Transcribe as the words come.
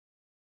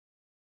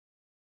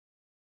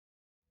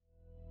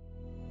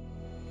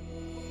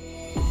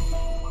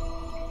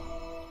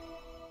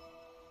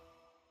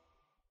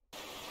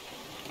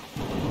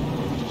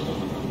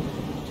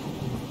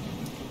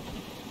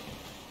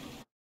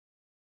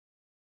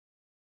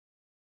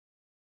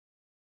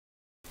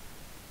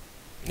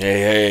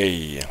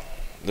Hey,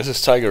 this is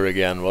Tiger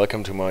again.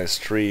 Welcome to my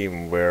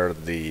stream where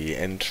the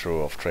intro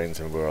of Trains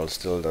in World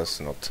still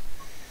does not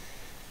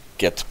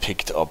get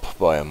picked up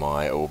by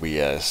my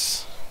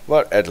OBS.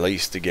 But at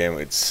least the game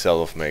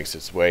itself makes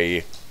its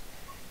way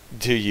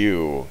to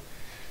you.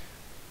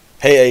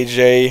 Hey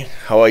AJ,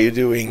 how are you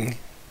doing?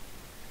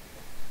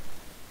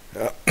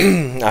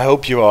 I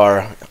hope you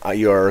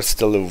are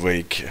still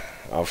awake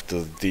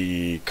after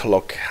the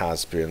clock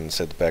has been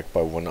set back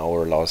by 1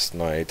 hour last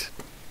night.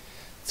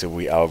 So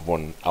we are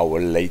 1 hour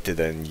later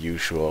than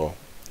usual,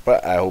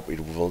 but I hope it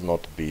will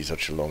not be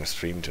such a long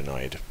stream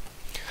tonight.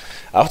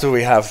 After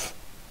we have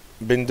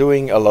been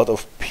doing a lot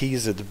of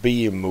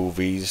PZB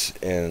movies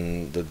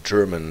in the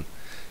German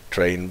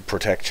train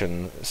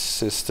protection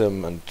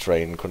system and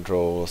train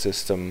control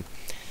system,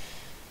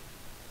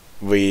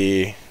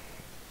 we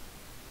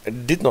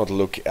did not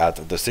look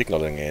at the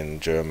signaling in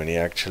Germany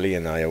actually,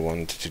 and I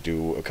want to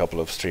do a couple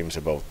of streams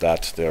about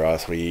that. There are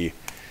 3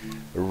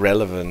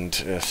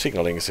 relevant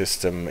signaling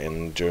system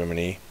in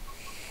Germany,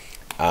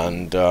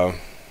 and I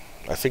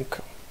think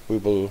we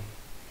will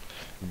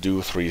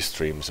do 3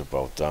 streams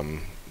about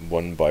them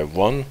one by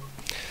one.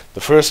 The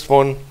first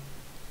one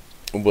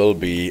will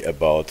be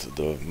about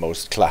the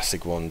most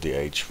classic one, the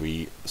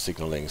HV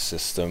signaling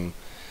system,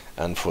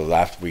 and for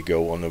that we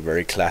go on a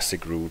very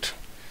classic route,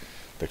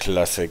 the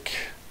classic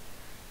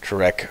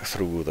trek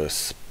through the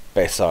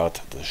Spessart,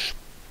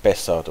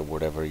 or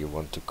whatever you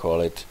want to call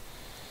it,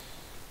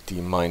 the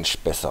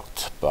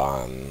Main-Spessart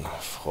Bahn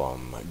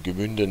from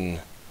Gemünden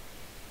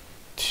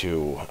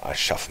to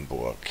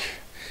Aschaffenburg.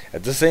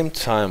 At the same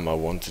time, I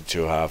wanted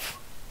to have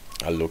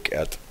a look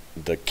at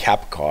the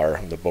cab car,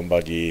 the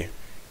Bombardier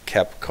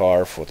cab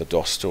car for the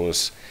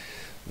Dostos,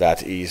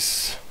 that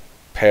is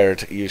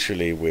paired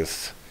usually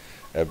with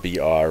a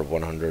BR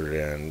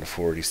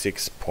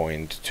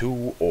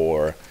 146.2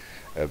 or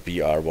a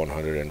BR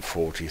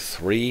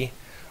 143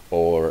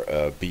 or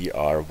a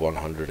BR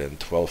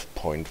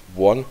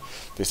 112.1.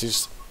 This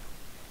is,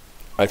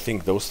 I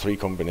think, those 3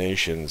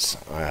 combinations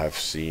I have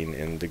seen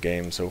in the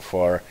game so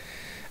far,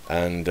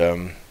 and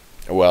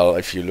well,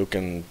 if you look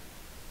in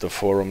the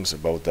forums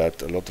about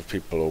that, a lot of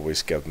people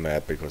always get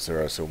mad because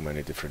there are so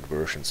many different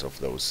versions of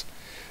those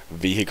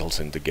vehicles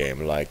in the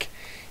game. Like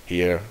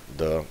here,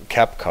 the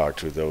cab car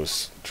to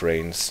those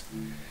trains.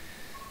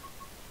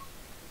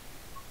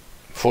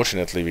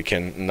 Fortunately, we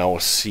can now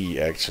see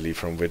actually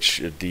from which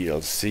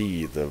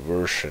DLC the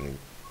version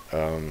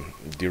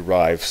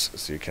derives.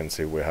 So you can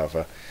see we have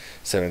a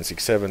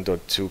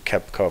 767.2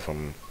 cab car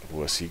from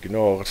Würzburg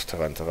Nord,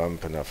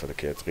 Tarantarampe,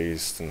 Nahverkehr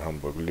Dresden,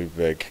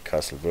 Hamburg-Lübeck,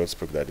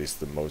 Kassel-Würzburg. That is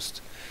the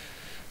most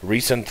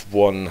recent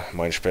one.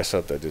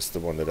 Main-Spessart, that is the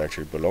one that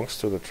actually belongs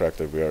to the track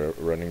that we are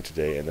running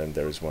today. And then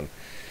there is one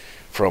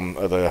from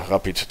the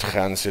Rapid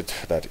Transit,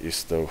 that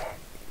is the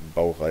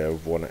Baureihe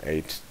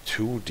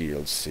 182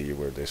 DLC,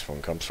 where this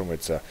one comes from.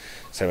 It's a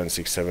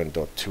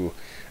 767.2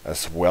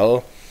 as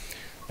well.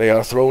 They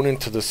are thrown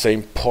into the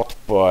same pot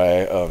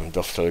by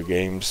Dovetail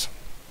Games,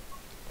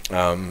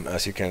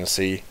 as you can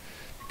see,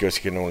 because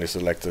you can only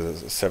select the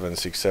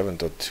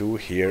 767.2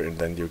 here, and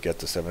then you get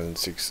the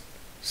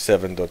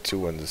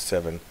 767.2 and the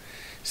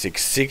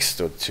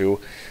 766.2.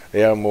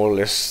 They are more or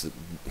less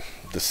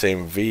the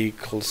same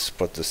vehicles,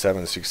 but the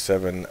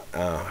 767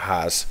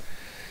 has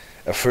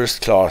a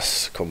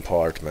first-class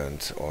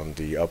compartment on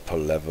the upper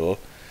level,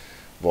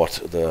 what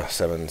the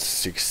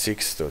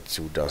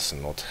 766.2 does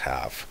not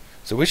have.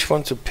 So which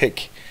one to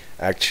pick?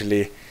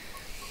 Actually,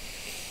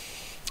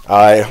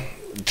 I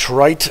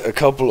tried a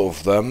couple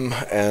of them,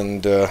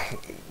 and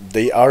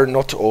they are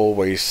not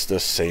always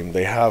the same.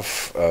 They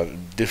have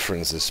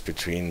differences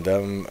between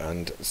them,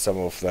 and some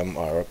of them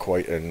are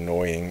quite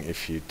annoying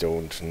if you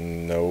don't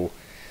know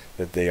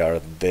that they are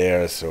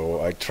there.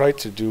 So I tried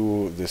to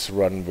do this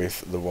run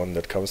with the one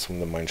that comes from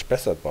the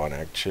Main-Spessart Bahn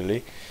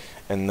actually,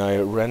 and I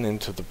ran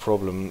into the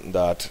problem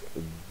that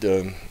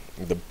the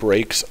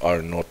brakes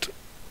are not,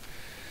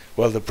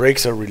 well, the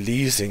brakes are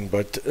releasing,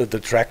 but the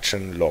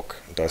traction lock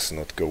does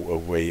not go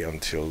away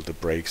until the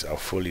brakes are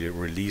fully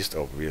released,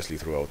 obviously,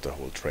 throughout the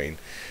whole train,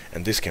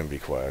 and this can be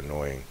quite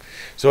annoying.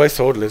 So I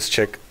thought, let's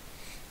check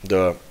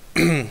the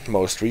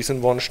most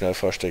recent one,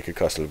 Schnellfahrstrecke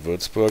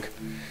Kassel-Würzburg,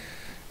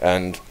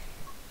 and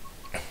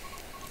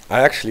I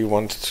actually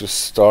want to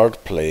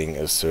start playing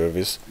a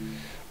service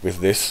with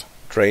this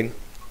train,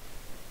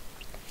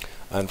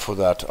 and for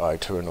that I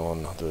turn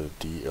on the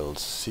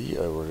DLC.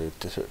 I already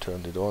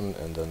turned it on,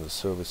 and then the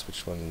service,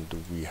 which one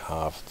do we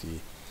have?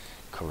 The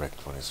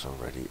correct one is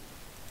already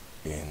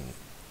in.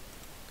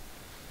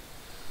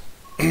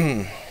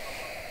 The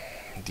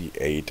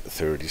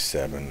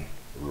 837,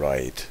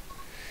 right,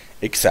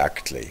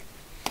 exactly.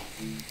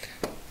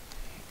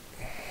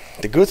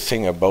 The good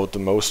thing about the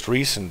most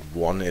recent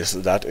one is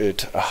that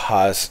it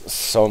has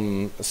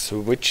some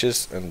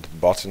switches and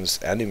buttons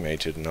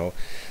animated now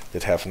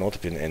that have not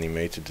been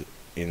animated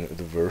in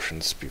the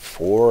versions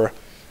before.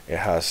 It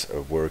has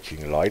a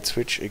working light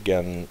switch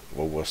again.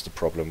 What was the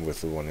problem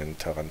with the one in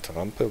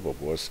Tarantarampe? What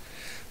was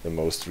the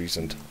most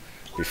recent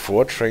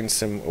before Train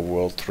Sim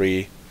World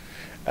 3?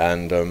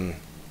 And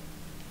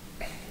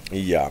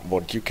Yeah,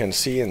 what you can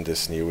see in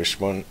this newish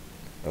one,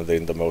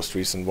 in the most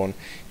recent one,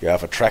 you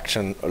have a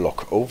traction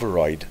lock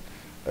override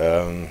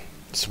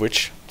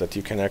switch that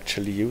you can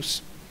actually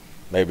use.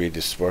 Maybe it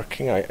is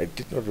working. I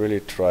did not really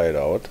try it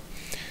out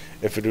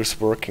if it is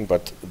working,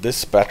 but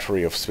this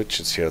battery of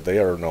switches here, they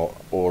are now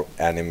all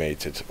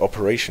animated.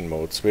 Operation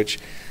mode switch,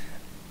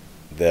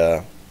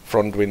 the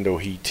front window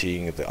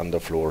heating, the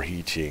underfloor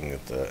heating,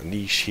 the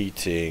niche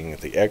heating,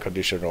 the air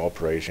conditioner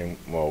operation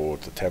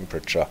mode, the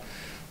temperature,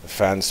 the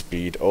fan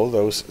speed, all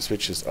those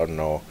switches are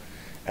now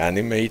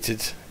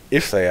animated.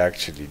 If they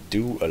actually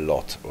do a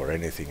lot or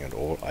anything at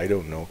all, I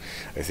don't know.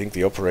 I think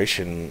the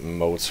operation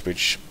mode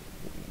switch,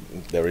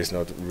 there is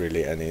not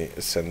really any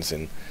sense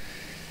in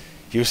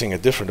using a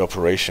different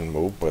operation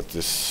mode, but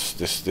this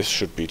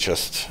should be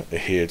just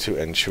here to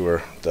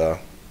ensure the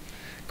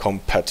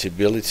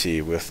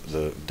compatibility with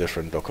the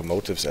different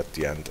locomotives at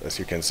the end. As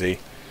you can see,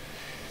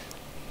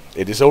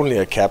 it is only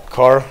a cab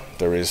car,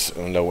 there is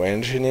no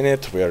engine in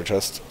it, we are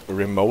just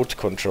remote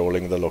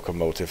controlling the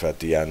locomotive at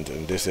the end,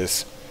 and this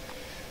is,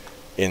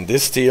 in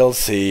this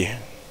DLC,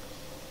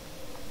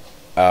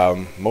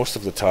 most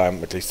of the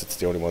time, at least it's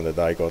the only one that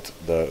I got,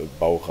 the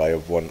Baureihe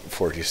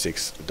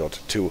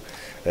 146.2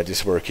 that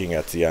is working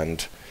at the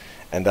end.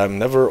 And I'm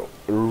never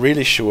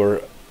really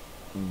sure,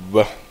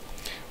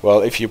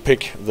 well, if you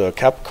pick the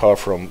cab car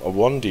from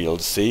one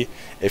DLC,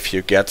 if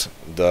you get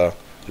the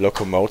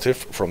locomotive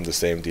from the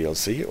same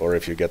DLC, or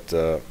if you get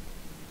the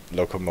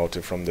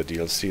locomotive from the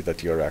DLC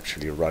that you're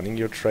actually running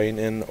your train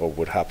in, or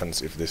what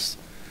happens if this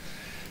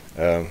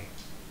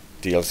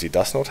DLC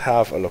does not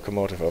have a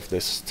locomotive of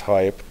this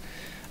type.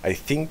 I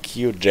think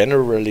you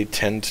generally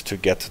tend to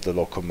get the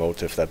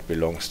locomotive that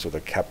belongs to the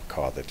cab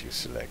car that you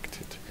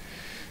selected.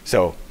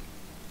 So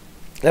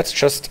let's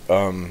just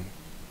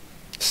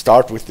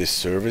start with this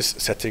service,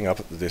 setting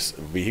up this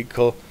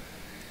vehicle.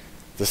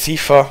 The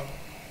Sifa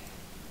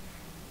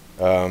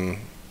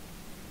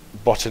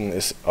button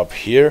is up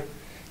here.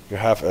 You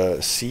have a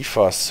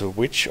Sifa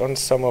switch on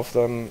some of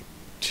them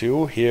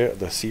too. Here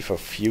the Sifa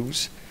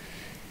fuse.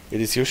 It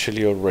is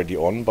usually already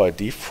on by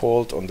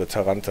default. On the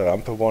Tarante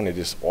Rampe one it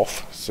is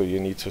off, so you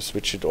need to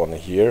switch it on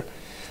here.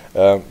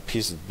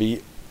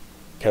 PSB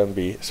can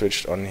be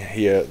switched on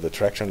here. The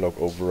traction lock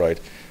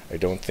override, I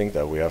don't think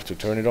that we have to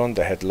turn it on.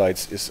 The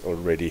headlights is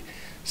already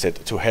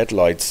set to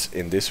headlights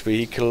in this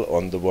vehicle.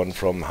 On the one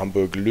from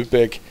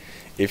Hamburg-Lübeck,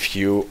 if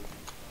you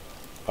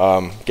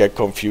get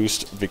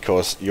confused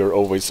because you're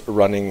always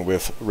running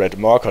with red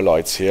marker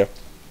lights here,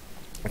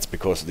 it's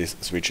because this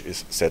switch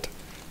is set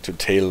to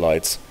tail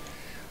lights.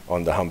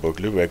 On the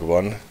Hamburg-Lübeck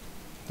one,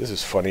 this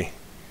is funny,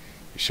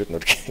 you should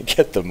not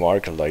get the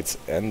marker lights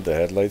and the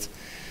headlights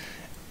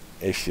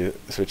if you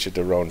switch it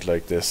around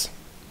like this.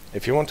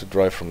 If you want to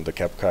drive from the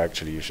cab car,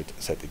 actually you should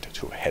set it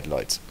to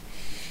headlights.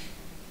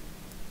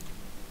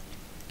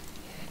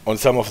 On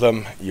some of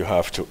them you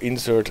have to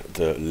insert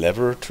the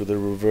lever to the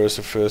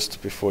reverser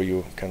first before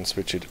you can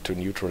switch it to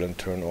neutral and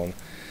turn on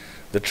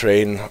the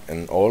train.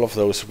 In all of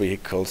those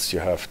vehicles you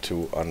have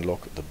to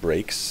unlock the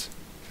brakes.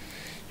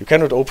 You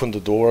cannot open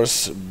the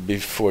doors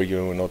before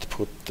you not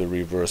put the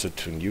reverser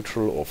to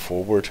neutral or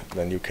forward.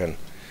 Then you can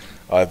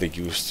either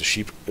use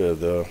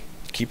the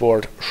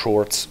keyboard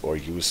shorts or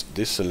use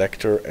this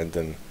selector and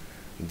then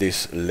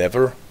this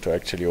lever to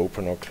actually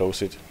open or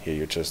close it. Here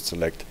you just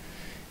select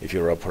if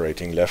you're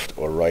operating left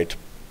or right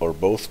or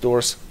both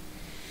doors,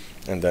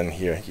 and then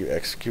here you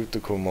execute the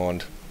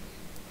command.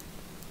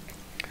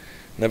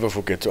 Never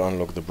forget to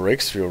unlock the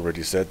brakes, we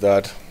already said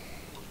that.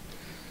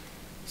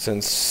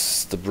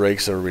 Since the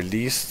brakes are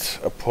released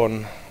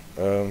upon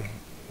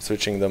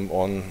switching them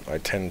on, I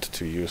tend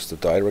to use the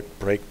direct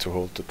brake to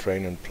hold the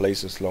train in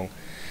place as long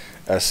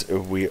as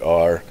we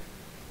are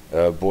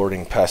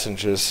boarding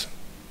passengers.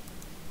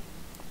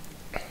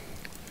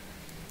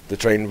 The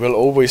train will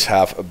always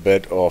have a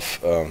bit of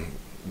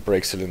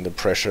brake cylinder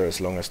pressure as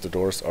long as the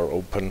doors are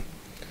open,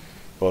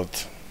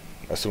 but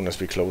as soon as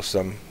we close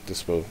them,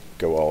 this will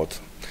go out,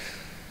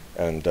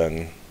 and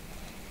then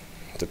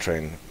the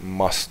train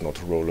must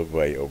not roll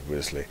away,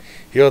 obviously.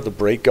 Here are the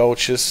brake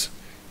gouges.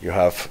 You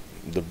have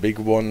the big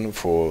one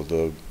for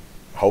the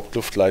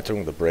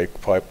Hauptluftleitung, the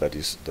brake pipe, that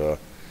is the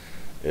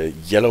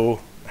yellow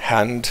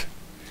hand.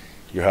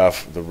 You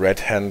have the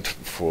red hand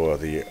for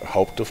the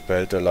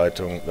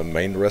Hauptluftbehälterleitung, the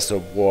main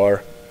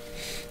reservoir.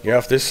 You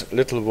have this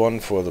little one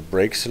for the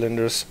brake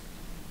cylinders,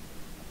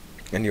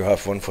 and you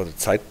have one for the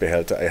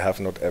Zeitbehälter. I have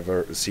not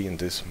ever seen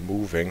this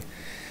moving.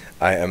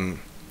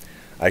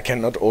 I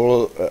cannot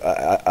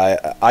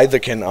either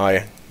can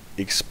I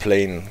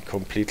explain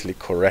completely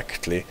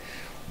correctly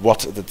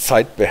what the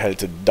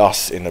Zeitbehälter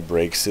does in a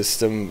brake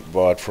system,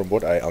 but from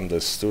what I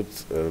understood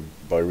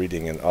by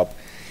reading it up,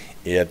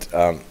 it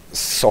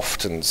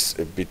softens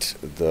a bit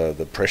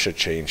the pressure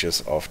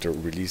changes after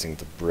releasing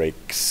the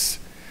brakes.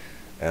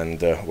 And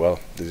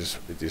well,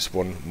 it is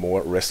one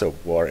more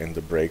reservoir in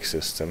the brake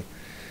system,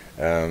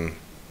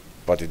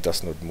 but it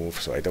does not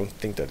move, so I don't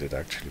think that it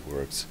actually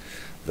works.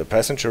 The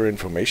passenger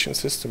information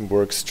system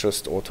works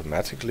just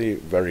automatically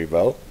very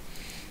well.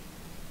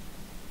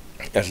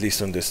 at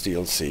least on this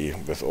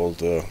DLC with all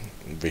the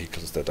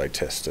vehicles that I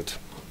tested.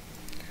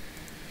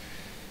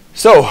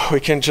 So we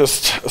can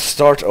just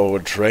start our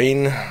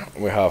train.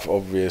 We have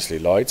obviously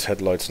lights,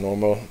 headlights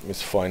normal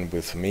is fine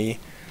with me.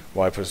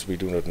 Wipers we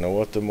do not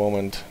know at the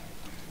moment.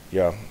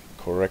 Yeah,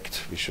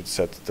 correct, we should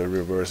set the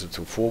reverser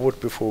to forward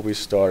before we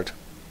start.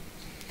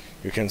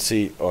 You can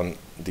see on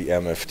the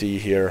MFD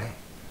here,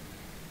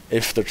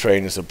 if the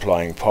train is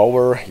applying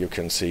power, you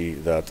can see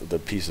that the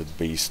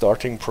PZB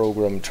starting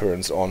program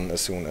turns on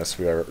as soon as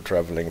we are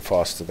traveling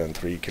faster than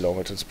 3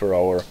 kilometers per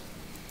hour.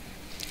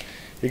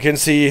 You can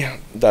see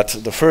that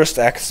the first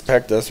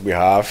aspect as we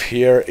have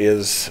here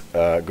is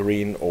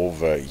green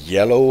over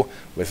yellow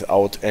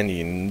without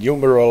any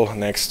numeral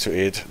next to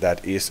it.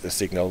 That is a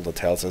signal that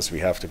tells us we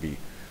have to be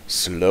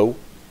slow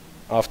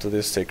after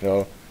this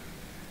signal,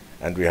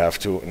 and we have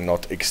to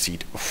not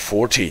exceed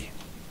 40.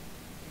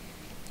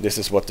 This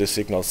is what this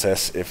signal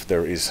says if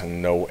there is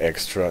no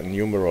extra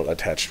numeral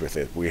attached with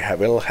it. We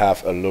will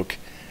have a look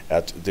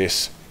at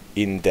this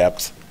in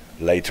depth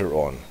later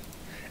on.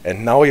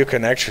 And now you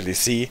can actually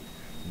see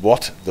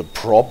what the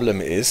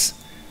problem is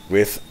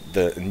with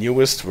the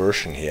newest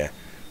version here.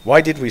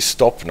 Why did we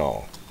stop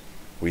now?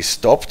 We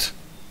stopped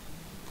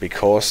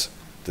because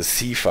the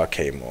Sifa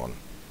came on.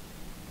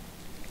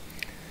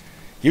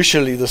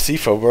 Usually the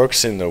Sifa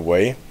works in a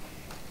way,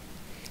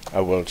 I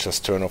will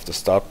just turn off the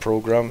start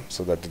program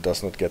so that it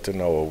does not get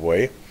in our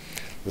way.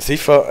 The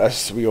Sifa,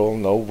 as we all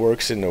know,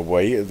 works in a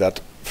way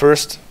that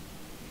first,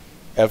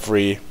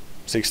 every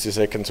 60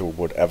 seconds or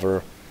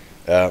whatever,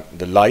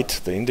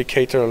 the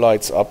indicator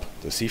lights up,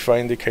 the Sifa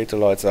indicator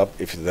lights up.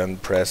 If you then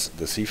press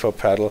the Sifa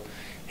pedal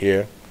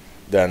here,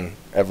 then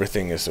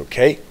everything is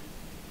okay.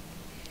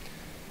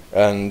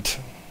 And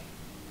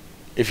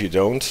if you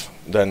don't,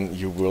 then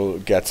you will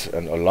get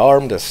an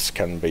alarm. This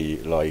can be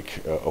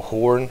like a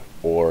horn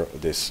or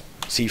this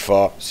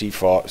Sifa,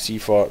 Sifa,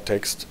 Sifa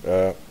text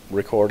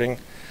recording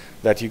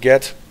that you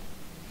get.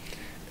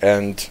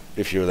 And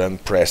if you then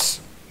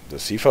press the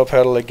Sifa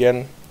pedal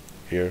again,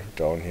 here,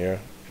 down here,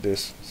 it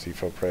is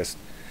Sifa pressed,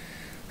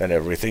 then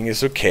everything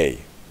is okay.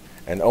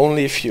 And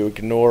only if you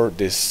ignore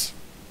this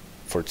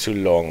for too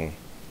long,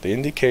 the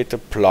indicator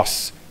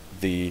plus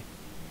the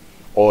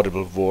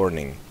audible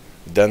warning,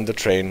 then the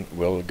train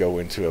will go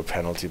into a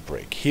penalty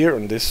brake. Here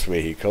on this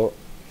vehicle,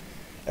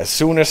 as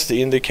soon as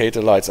the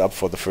indicator lights up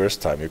for the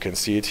first time, you can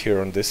see it here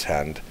on this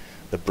hand,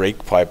 the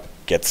brake pipe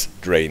gets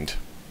drained.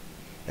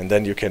 And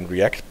then you can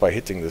react by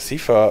hitting the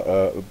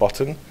Sifa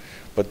button,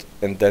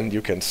 and then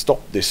you can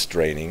stop this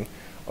draining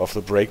of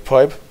the brake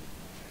pipe,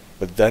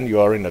 but then you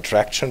are in a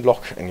traction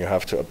lock and you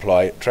have to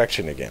apply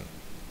traction again.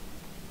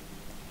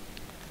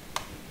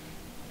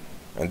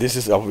 And this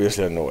is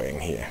obviously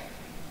annoying here.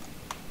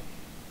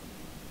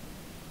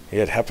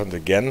 Here it happened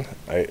again.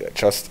 I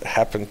just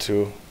happened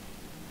to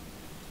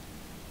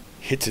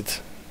hit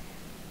it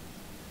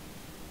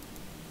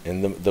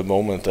in the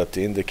moment that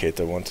the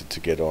indicator wanted to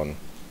get on.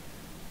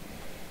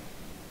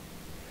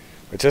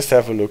 But just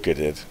have a look at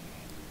it.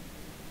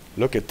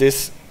 Look at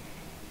this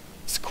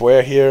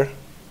square here.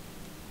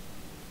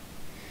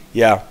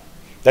 Yeah,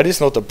 that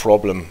is not a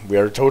problem. We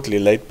are totally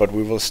late, but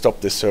we will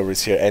stop this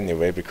service here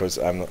anyway, because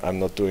I'm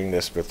not doing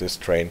this with this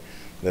train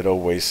that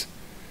always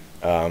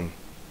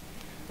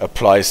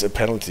applies a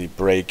penalty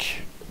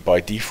brake by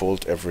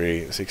default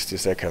every 60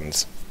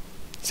 seconds.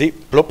 See,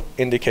 plop,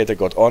 indicator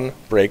got on,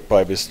 brake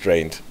pipe is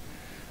drained.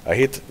 I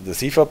hit the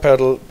Sifa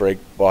pedal, brake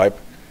pipe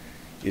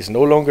is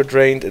no longer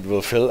drained, it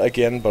will fill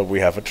again, but we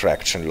have a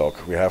traction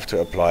lock. We have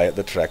to apply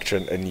the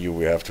traction anew.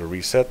 We have to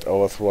reset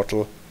our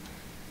throttle,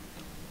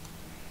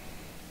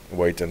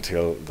 wait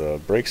until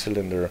the brake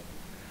cylinder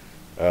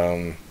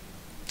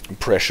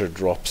pressure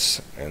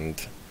drops,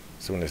 and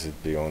as soon as it's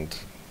beyond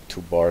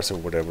 2 bars or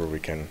whatever, we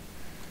can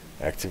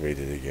activate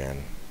it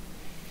again.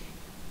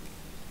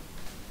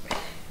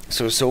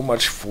 So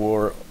much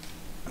for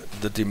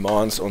the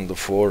demands on the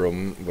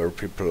forum, where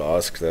people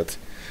ask that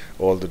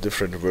all the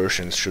different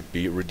versions should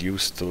be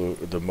reduced to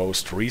the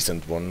most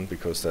recent one,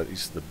 because that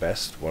is the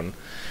best one.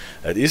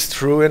 That is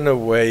true in a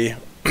way,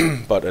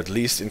 but at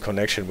least in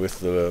connection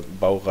with the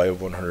Baureihe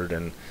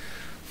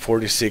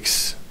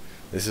 146,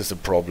 this is a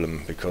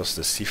problem, because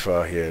the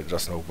Sifa here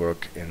does not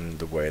work in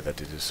the way that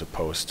it is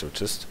supposed to.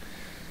 Just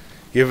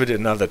give it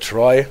another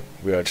try.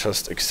 We are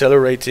just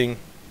accelerating.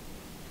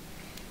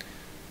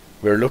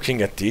 We're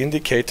looking at the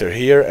indicator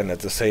here and at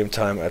the same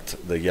time at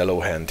the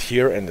yellow hand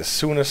here, and as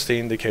soon as the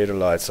indicator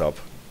lights up,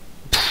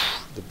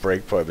 the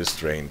brake pipe is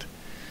drained.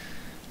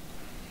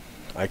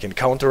 I can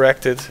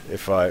counteract it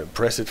if I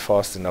press it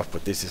fast enough,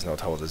 but this is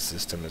not how the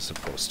system is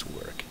supposed to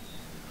work.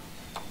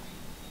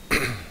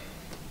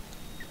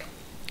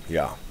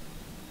 Yeah.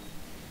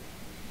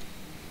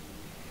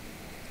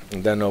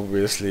 And then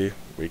obviously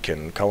we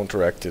can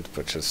counteract it,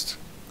 but just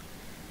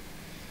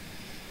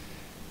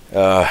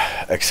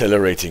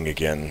accelerating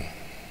again.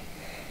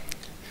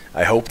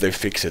 I hope they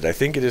fix it. I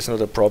think it is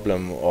not a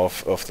problem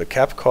of the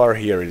cab car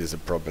here, it is a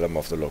problem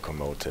of the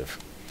locomotive.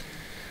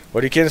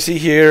 What you can see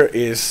here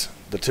is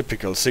the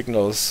typical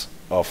signals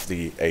of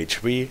the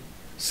HV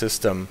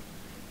system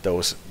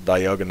those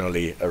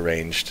diagonally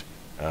arranged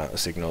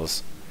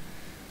signals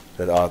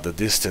that are the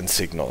distance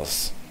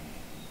signals.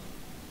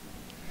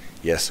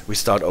 Yes, we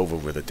start over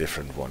with a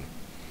different one,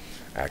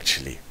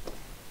 actually.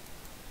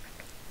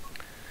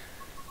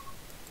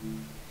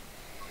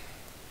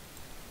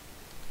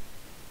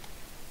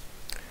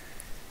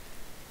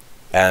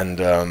 And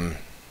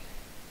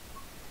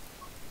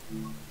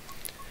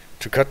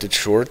to cut it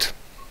short,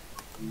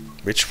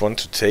 which one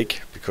to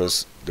take,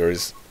 because there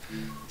is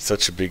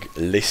such a big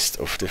list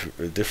of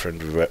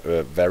different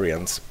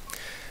variants.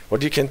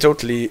 What you can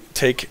totally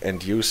take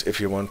and use if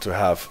you want to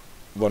have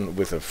one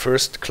with a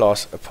first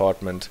class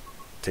apartment,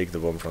 take the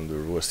one from the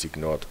Ruhr-Sieg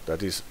Nord.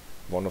 That is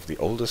one of the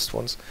oldest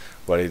ones,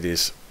 but it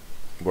is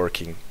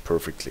working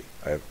perfectly,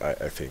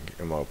 I think,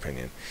 in my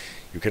opinion.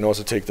 You can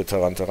also take the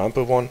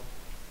Tarantarampe one.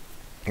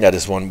 That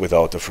is one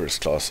without the first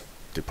class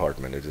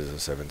department. It is a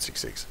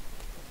 766.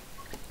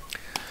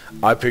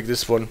 I pick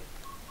this one,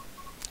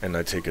 and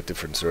I take a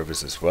different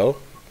service as well,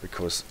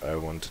 because I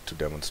wanted to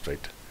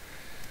demonstrate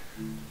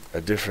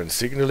a different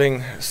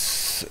signaling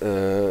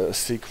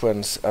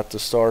sequence at the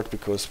start,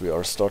 because we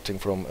are starting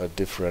from a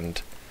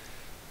different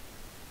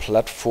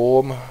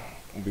platform.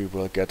 We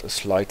will get a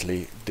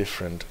slightly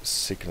different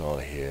signal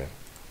here.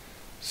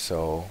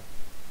 So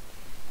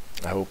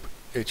I hope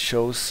it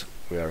shows.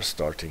 We are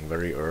starting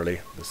very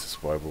early. This is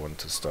why we want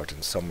to start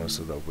in summer,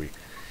 so that we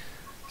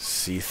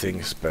see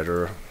things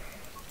better.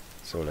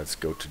 So let's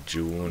go to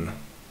June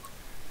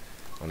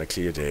on a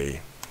clear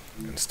day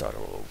and start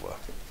all over.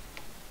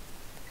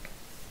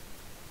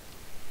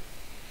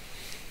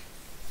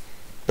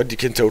 But you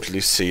can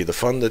totally see the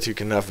fun that you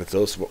can have with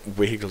those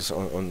vehicles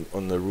on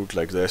a route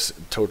like this.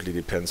 It totally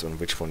depends on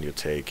which one you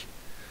take.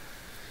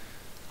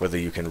 Whether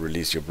you can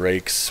release your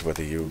brakes,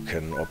 whether you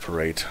can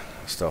operate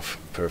stuff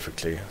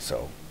perfectly.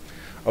 So,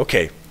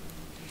 okay,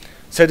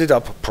 set it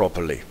up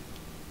properly.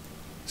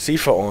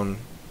 Sifa on,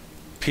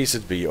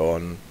 PZB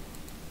on,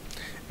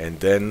 and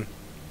then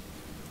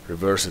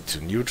reverse it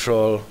to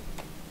neutral,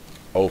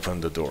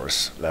 open the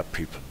doors, let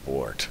people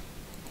board.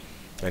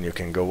 Then you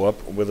can go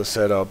up with a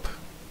setup,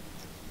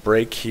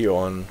 brake key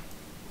on,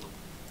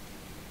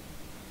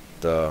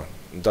 the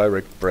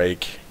direct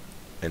brake,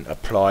 and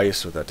apply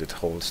so that it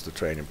holds the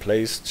train in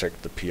place.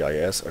 Check the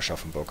PIS,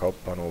 Aschaffenburg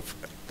Hauptbahnhof,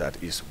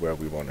 that is where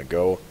we want to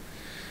go.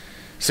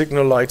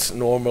 Signal lights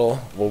normal,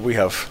 what we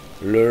have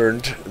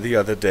learned the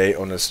other day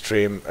on a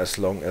stream, as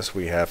long as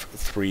we have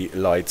three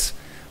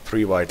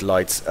white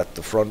lights at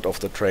the front of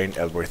the train,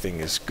 everything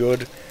is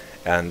good.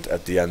 And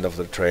at the end of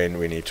the train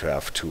we need to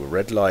have 2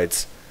 red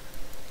lights.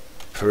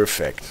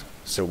 Perfect.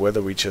 So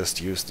whether we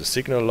just use the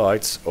signal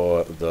lights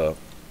or the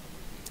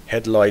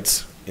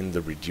headlights in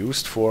the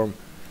reduced form,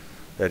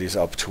 that is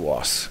up to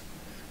us.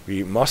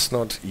 We must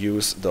not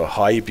use the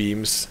high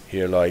beams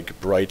here, like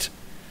bright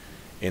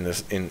in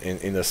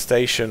a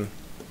station,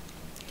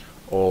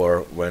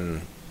 or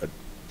when a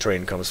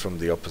train comes from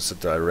the opposite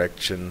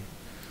direction,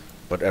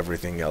 but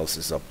everything else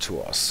is up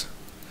to us.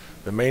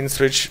 The main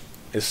switch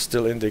is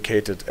still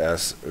indicated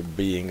as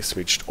being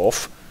switched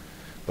off,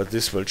 but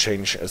this will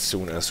change as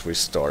soon as we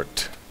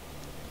start.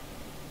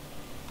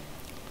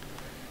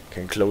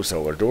 Can close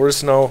our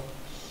doors now.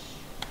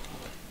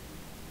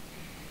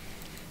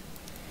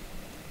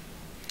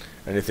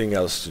 Anything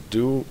else to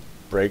do?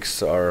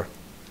 Brakes are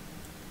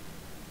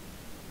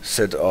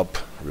set up,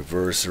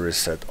 reverser is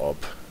set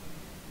up.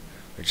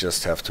 We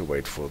just have to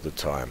wait for the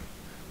time.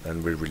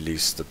 Then we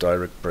release the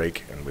direct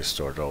brake and we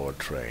start our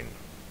train.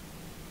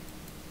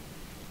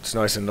 It's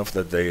nice enough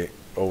that they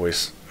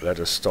always let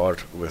us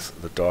start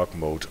with the dark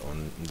mode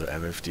on the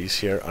MFDs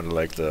here,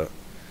 unlike the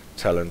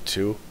Talent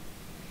 2.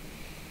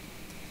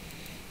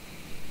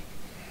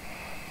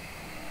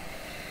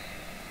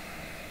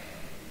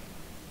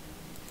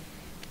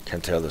 Can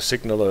tell the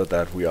signaler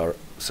that we are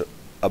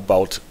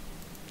about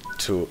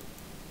to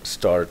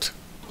start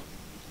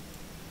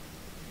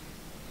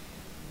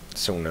as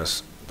soon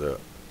as the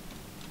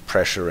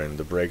pressure in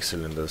the brake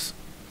cylinders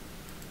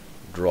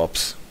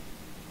drops.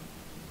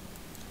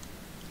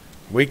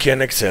 We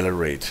can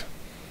accelerate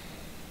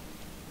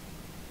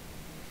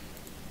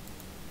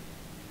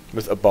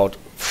with about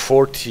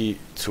 40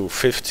 to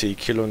 50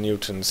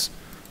 kilonewtons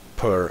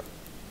per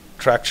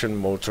traction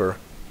motor.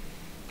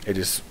 It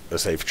is a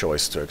safe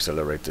choice to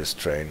accelerate this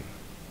train.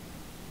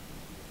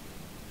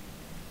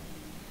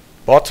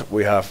 But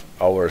we have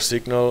our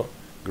signal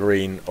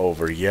green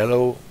over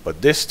yellow,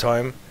 but this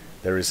time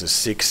there is a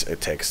 6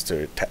 attached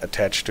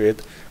to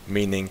it,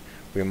 meaning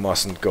we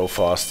mustn't go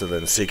faster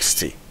than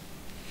 60.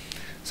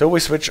 So we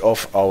switch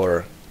off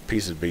our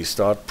PZB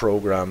start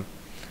program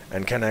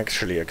and can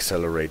actually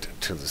accelerate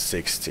to the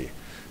 60.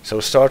 So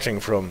starting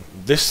from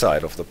this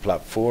side of the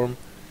platform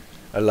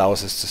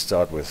allows us to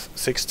start with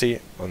 60.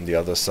 On the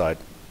other side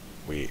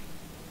we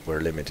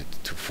were limited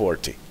to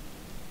 40.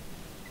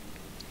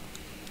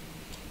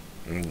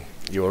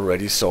 You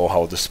already saw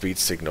how the speed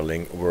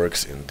signaling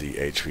works in the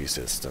HV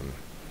system.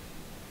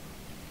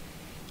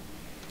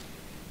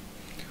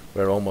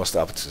 We're almost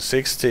up to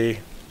 60.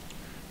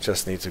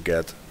 Just need to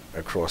get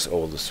across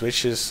all the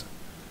switches.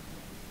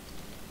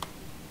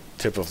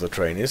 tip of the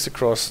train is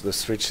across the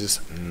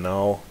switches.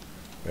 Now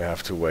we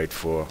have to wait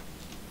for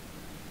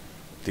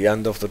the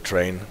end of the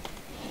train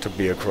to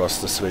be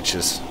across the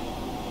switches.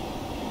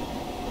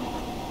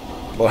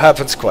 Well,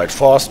 happens quite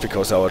fast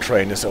because our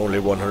train is only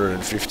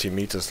 150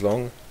 meters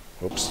long.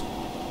 Oops.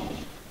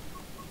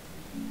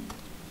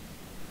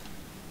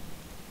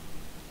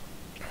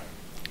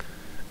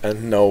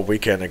 And now we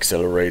can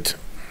accelerate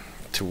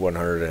to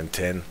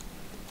 110.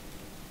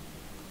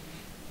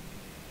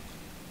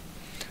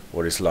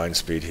 What is line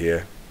speed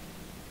here?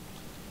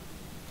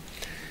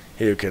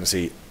 Here you can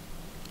see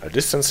a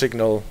distance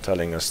signal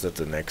telling us that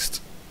the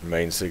next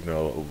main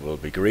signal will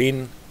be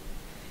green.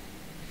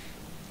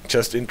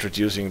 Just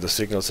introducing the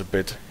signals a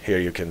bit, here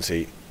you can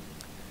see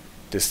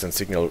distance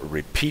signal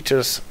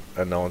repeaters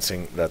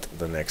announcing that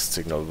the next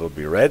signal will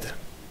be red.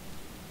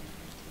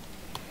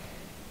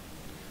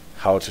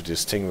 How to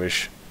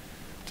distinguish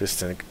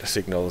distant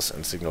signals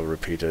and signal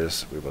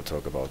repeaters, we will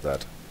talk about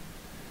that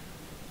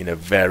in a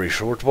very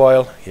short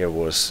while. Here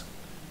was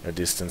a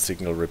distant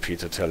signal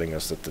repeater telling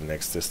us that the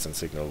next distant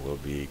signal will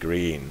be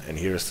green, and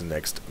here is the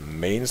next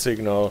main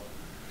signal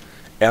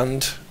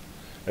and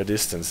a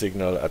distant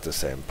signal at the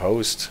same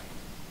post.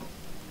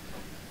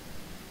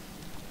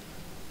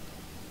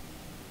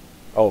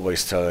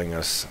 Always telling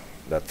us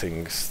that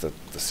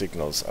the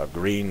signals are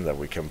green, that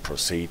we can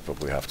proceed, but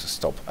we have to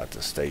stop at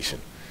the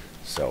station.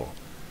 So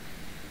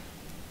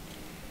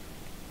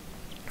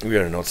we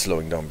are not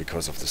slowing down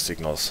because of the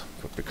signals,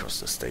 but because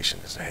the station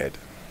is ahead.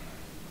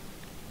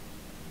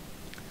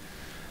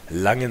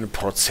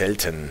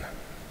 Langenprozelten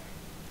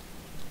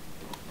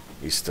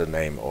is the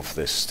name of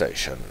this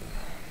station.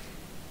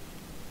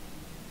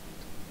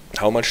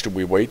 How much do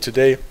we weigh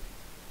today?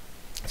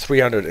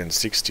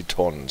 360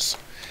 tons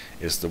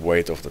is the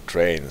weight of the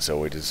train,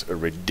 so it is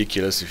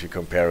ridiculous if you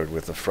compare it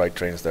with the freight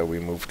trains that we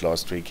moved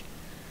last week.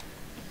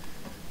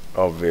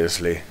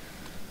 Obviously.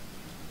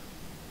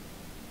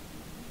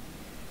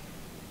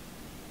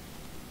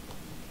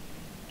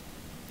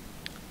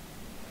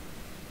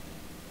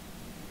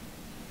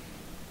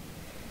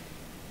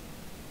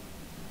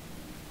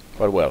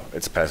 But well,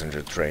 it's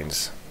passenger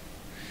trains.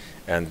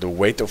 And the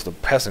weight of the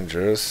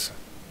passengers,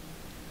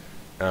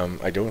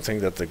 I don't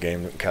think that the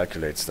game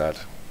calculates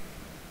that.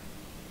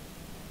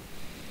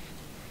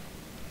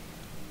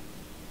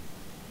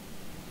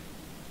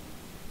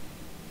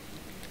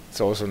 It's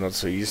also not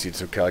so easy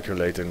to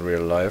calculate in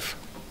real life.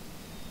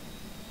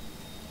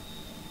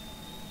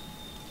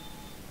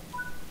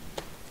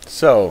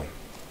 So,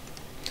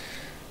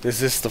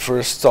 this is the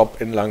first stop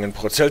in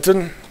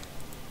Langenprozelten.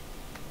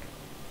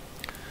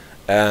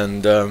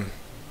 And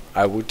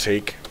I would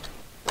take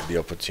the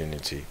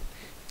opportunity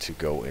to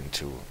go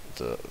into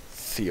the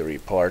theory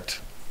part,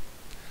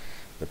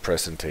 the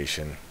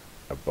presentation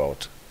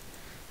about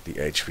the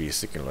HV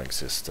signaling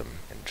system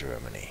in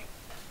Germany.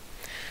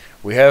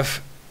 We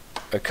have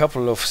a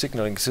couple of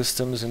signaling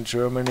systems in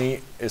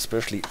Germany,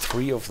 especially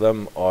 3 of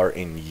them are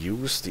in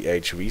use. The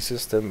HV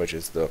system, which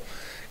is the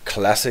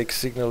classic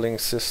signaling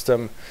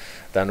system.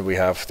 Then we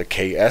have the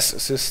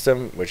KS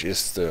system, which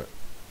is the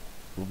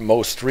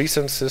most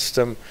recent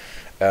system,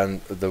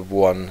 and the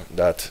one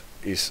that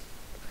is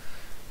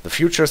the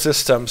future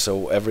system.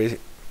 So every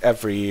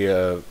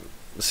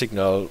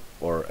signal,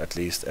 or at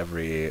least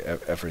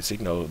every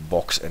signal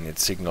box and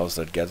its signals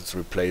that gets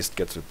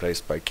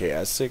replaced by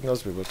KS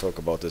signals. We will talk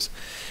about this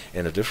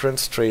in a different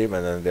stream.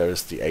 And then there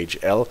is the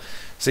HL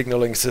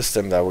signaling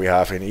system that we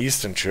have in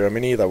Eastern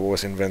Germany, that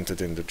was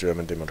invented in the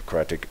German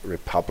Democratic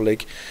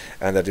Republic,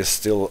 and that is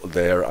still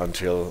there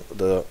until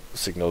the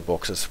signal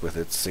boxes with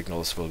its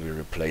signals will be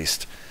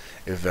replaced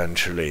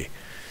eventually.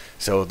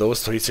 So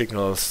those 3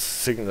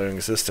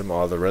 signaling systems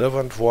are the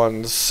relevant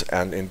ones,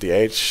 and in the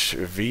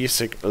HV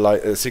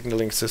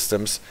signaling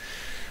systems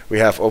we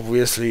have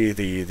obviously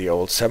the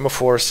old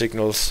semaphore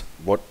signals,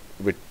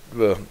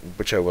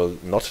 which I will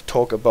not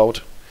talk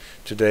about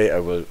today. I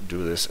will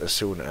do this as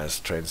soon as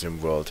Train Sim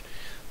World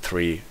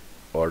 3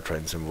 or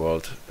Train Sim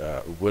World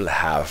will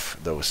have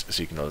those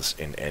signals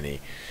in any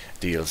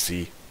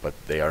DLC, but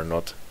they are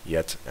not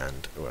yet,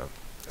 and well,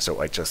 so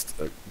I just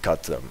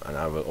cut them, and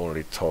I will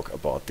only talk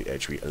about the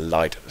HV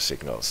light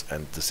signals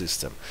and the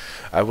system.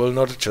 I will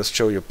not just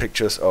show you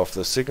pictures of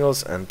the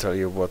signals and tell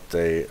you what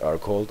they are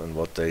called and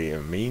what they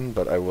mean,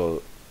 but I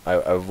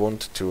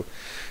want to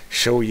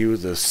show you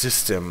the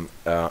system,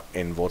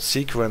 in what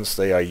sequence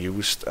they are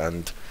used,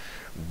 and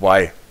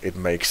why it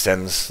makes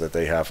sense that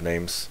they have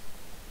names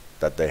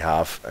that they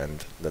have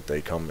and that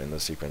they come in a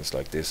sequence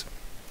like this.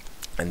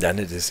 And then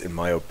it is, in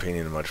my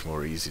opinion, much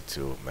more easy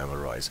to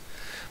memorize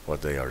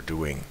what they are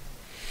doing.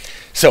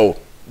 So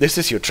this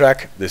is your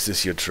track, this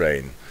is your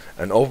train,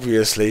 and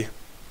obviously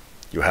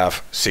you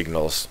have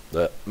signals.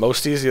 The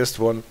most easiest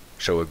one,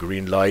 show a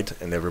green light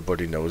and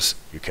everybody knows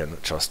you can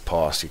just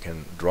pass. You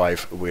can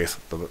drive with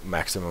the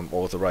maximum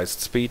authorized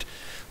speed,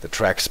 the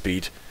track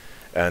speed,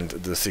 and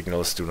the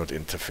signals do not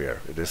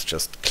interfere. It is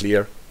just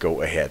clear,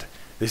 go ahead.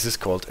 This is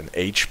called an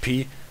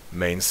HP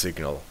main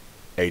signal.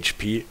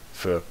 HP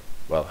for,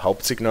 well,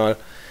 Hauptsignal,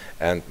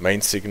 and main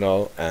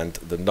signal, and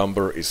the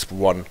number is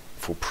 1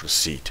 for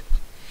proceed.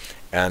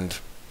 And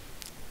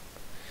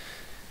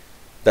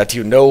that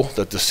you know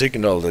that the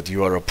signal that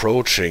you are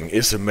approaching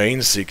is a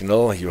main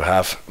signal, you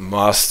have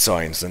mast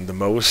signs, and the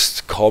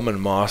most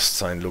common mast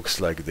sign looks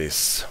like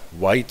this: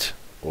 white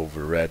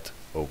over red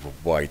over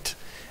white.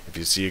 If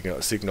you see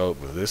a signal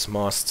with this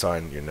mast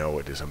sign, you know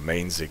it is a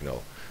main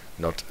signal,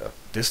 not a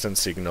distant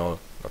signal,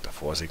 not a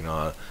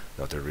Vorsignal,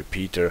 not a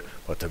repeater,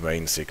 but a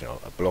main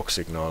signal, a block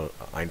signal,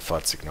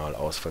 Einfahrtsignal,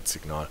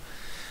 Ausfahrtsignal.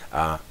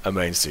 A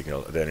main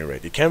signal at any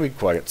rate. It can be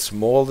quite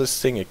small,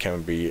 this thing. It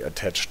can be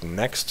attached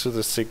next to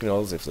the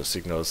signals if the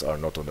signals are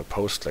not on a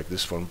post like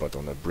this one, but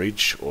on a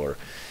bridge, or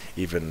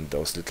even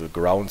those little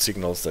ground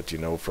signals that you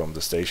know from the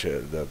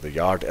station, the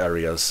yard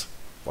areas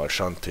while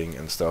shunting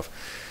and stuff.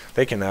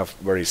 They can have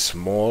very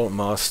small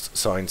mast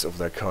signs of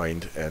that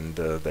kind, and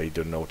they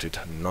denote it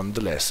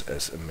nonetheless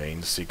as a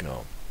main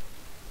signal.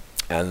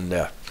 And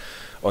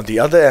on the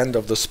other end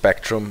of the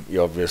spectrum, you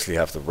obviously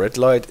have the red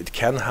light. It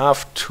can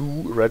have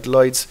two red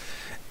lights,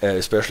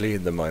 especially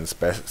in the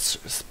Main-Spessart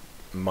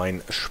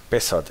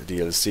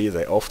DLC.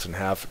 They often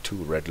have two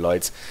red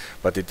lights,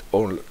 but it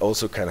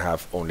also can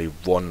have only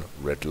one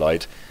red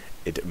light.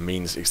 It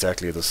means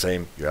exactly the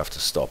same. You have to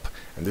stop,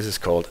 and this is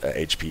called a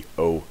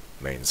HPO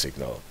main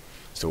signal.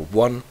 So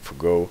 1 for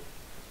go,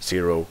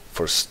 0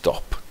 for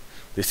stop.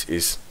 This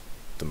is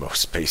the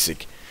most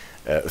basic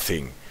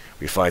thing.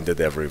 We find that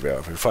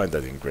everywhere. We find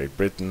that in Great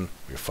Britain,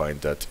 we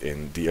find that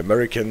in the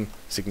American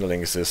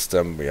signaling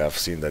system, we have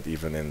seen that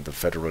even in the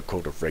Federal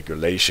Code of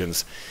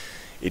Regulations.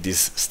 It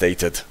is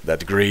stated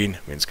that green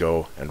means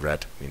go and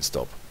red means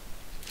stop.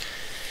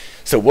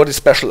 So what is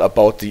special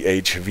about the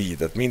HV?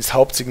 That means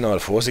Hauptsignal,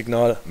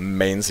 Vorsignal,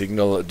 main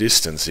signal,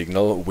 distance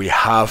signal. We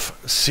have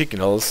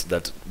signals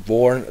that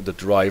warn the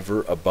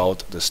driver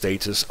about the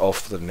status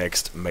of the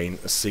next main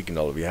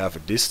signal. We have a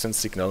distance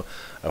signal,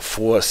 a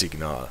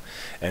Vorsignal,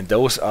 and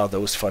those are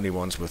those funny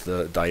ones with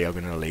the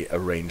diagonally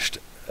arranged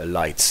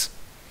lights.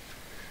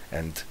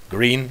 And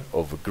green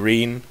over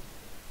green,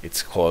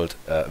 it's called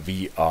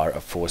VR, a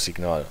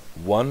Vorsignal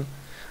 1,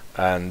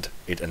 and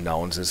it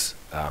announces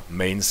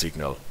main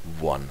signal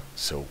 1.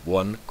 So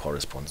 1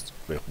 corresponds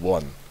with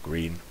 1,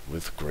 green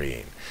with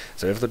green.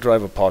 So if the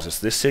driver passes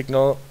this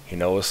signal, he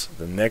knows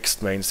the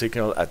next main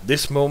signal at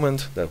this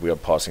moment that we are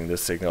passing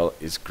this signal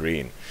is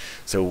green.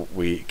 So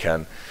we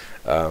can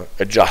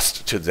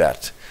adjust to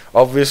that.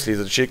 Obviously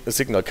the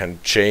signal can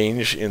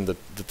change in the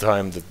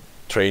time the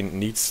train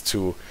needs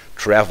to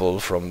travel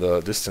from the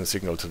distance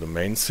signal to the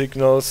main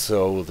signal,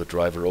 so the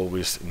driver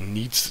always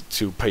needs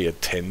to pay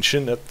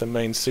attention at the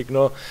main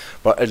signal,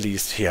 but at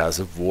least he has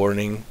a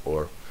warning,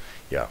 or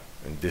yeah,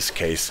 in this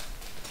case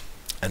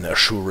an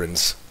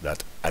assurance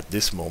that at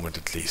this moment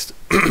at least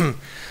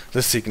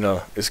the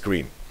signal is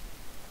green.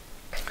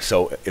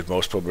 So it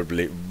most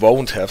probably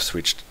won't have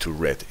switched to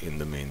red in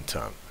the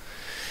meantime.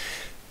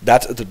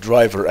 That the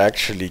driver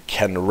actually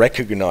can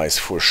recognize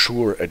for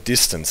sure a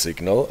distance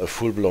signal, a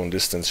full-blown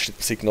distance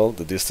signal.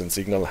 The distance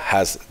signal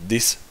has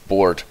this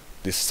board,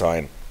 this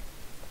sign.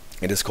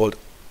 It is called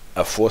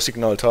a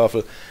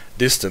Vorsignaltafel,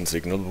 distance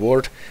signal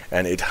board,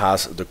 and it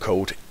has the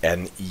code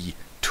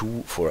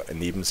NE2 for a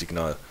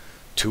Nebensignal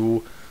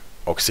 2,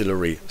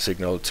 auxiliary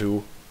signal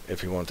 2,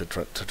 if you want to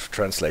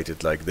translate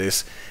it like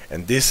this.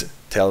 And this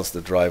tells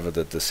the driver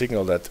that the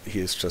signal that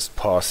he is just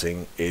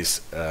passing is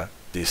a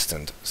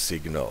distant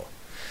signal.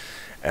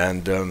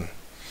 And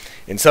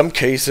in some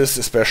cases,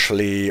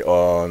 especially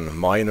on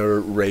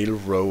minor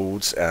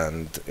railroads,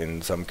 and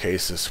in some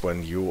cases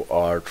when you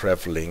are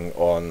traveling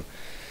on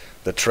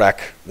the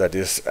track that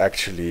is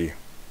actually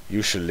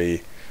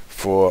usually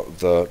for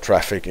the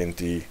traffic in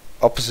the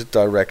opposite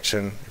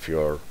direction, if you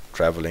are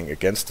traveling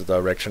against the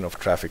direction of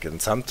traffic,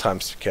 and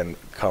sometimes you can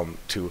come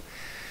to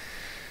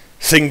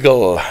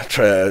single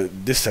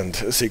distant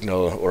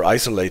signal or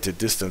isolated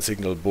distant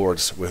signal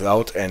boards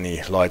without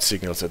any light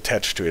signals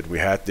attached to it. We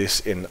had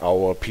this in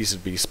our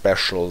PCB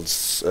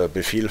Specials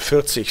Befehl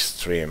 40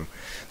 stream.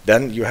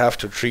 Then you have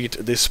to treat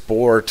this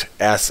board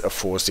as a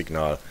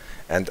Vorsignal,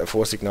 and a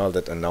Vorsignal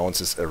that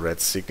announces a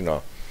red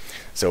signal.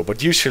 So,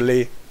 but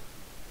usually,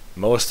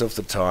 most of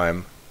the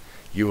time,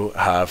 you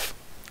have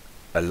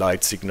a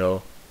light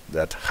signal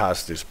that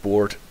has this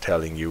board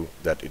telling you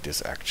that it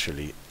is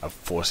actually a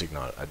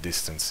Vorsignal, a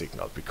distance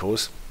signal,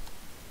 because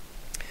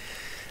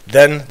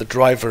then the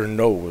driver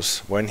knows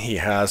when he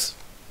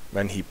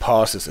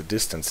passes a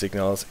distance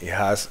signal, he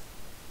has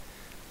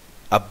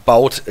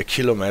about a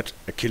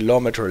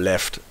kilometer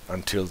left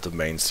until the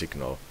main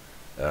signal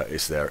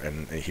is there,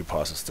 and he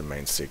passes the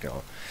main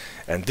signal.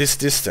 And this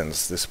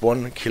distance, this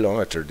 1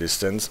 kilometer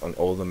distance on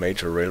all the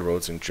major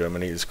railroads in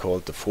Germany, is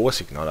called the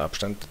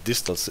Vorsignalabstand,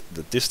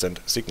 the distant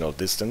signal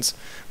distance,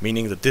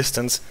 meaning the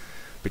distance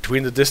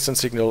between the distant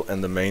signal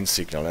and the main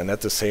signal, and at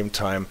the same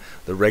time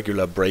the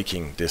regular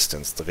braking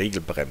distance, the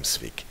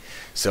Regelbremsweg.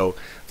 So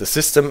the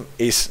system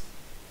is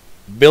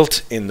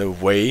built in the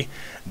way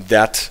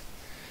that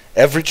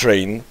every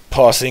train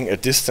passing a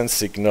distance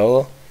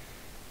signal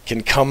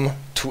can come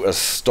to a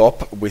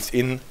stop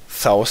within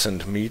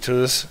 1000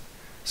 meters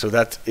so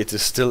that it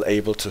is still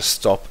able to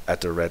stop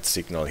at the red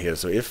signal here.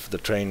 So if the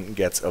train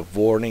gets a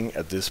warning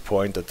at this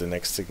point that the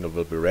next signal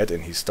will be red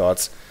and he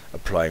starts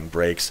applying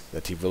brakes,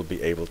 that he will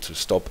be able to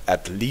stop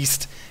at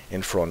least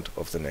in front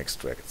of the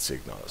next red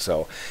signal.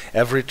 So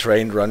every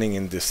train running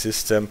in this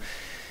system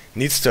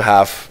needs to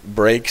have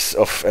brakes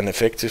of an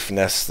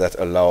effectiveness that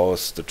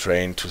allows the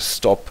train to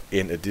stop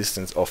in a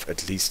distance of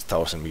at least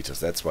 1000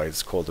 meters. That's why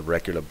it's called the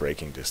regular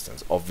braking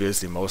distance.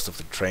 Obviously most of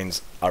the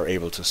trains are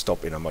able to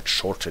stop in a much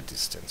shorter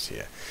distance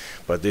here,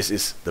 but this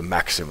is the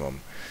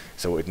maximum.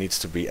 So it needs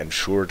to be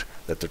ensured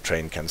that the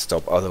train can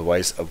stop,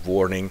 otherwise a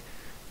warning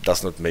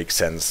does not make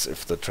sense.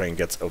 If the train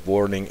gets a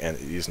warning and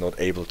it is not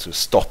able to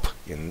stop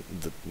in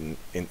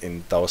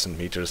 1000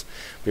 meters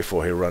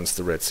before he runs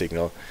the red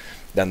signal,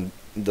 then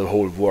the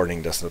whole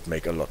warning does not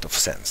make a lot of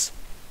sense.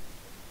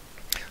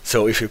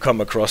 So if you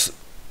come across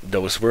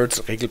those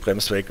words,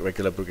 Regelbremsweg,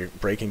 regular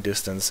braking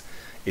distance,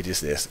 it is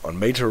this. On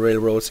major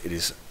railroads it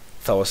is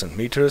 1000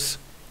 meters,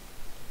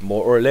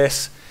 more or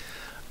less.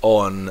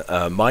 On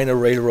minor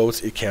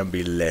railroads it can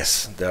be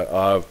less. There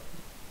are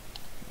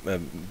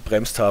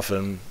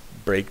Bremstafeln,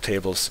 brake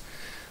tables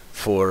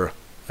for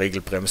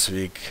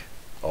Regelbremsweg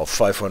of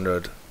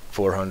 500,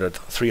 400,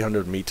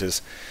 300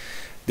 meters.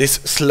 This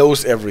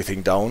slows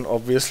everything down,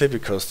 obviously,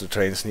 because the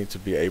trains need to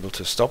be able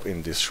to stop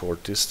in this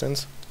short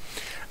distance.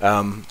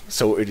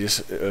 So it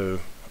is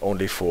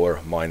only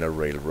for minor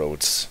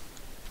railroads,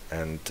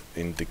 and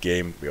in the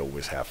game we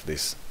always have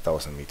this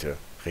 1000 meter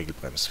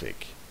Regelbremsweg.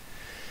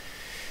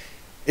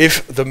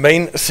 If the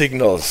main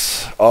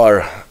signals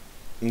are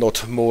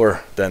not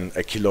more than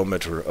a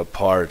kilometer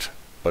apart,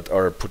 but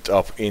are put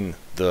up in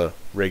the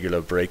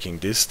regular braking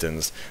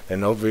distance,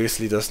 then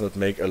obviously it does not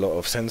make a lot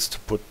of sense to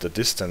put the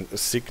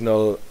distance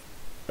signal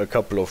a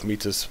couple of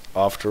meters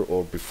after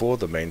or before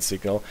the main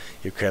signal.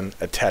 You can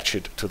attach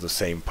it to the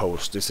same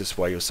post. This is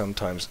why you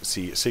sometimes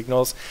see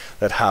signals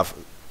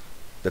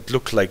that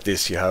look like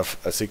this. You have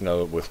a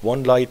signal with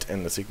one light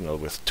and a signal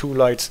with two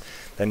lights.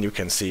 Then you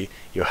can see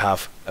you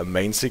have a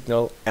main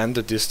signal and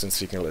a distance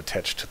signal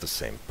attached to the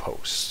same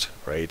post,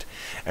 right?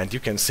 And you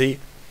can see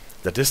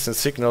the distance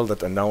signal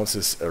that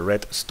announces a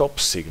red stop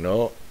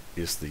signal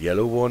is the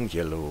yellow one,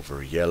 yellow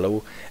over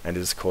yellow, and it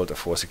is called a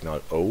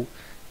 4-signal O,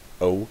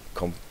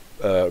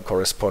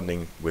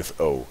 corresponding with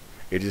O.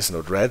 It is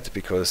not red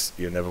because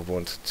you never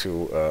want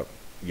to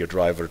your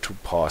driver to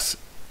pass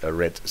a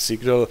red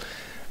signal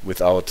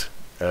without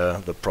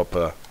the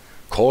proper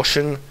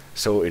caution,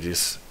 so it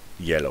is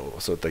yellow.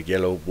 So the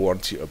yellow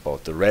warns you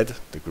about the red,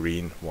 the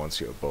green warns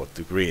you about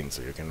the green.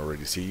 So you can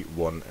already see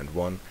 1 and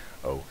 1,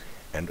 O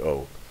and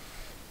O.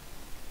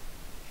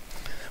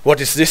 What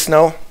is this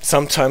now?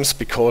 Sometimes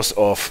because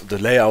of the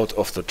layout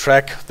of the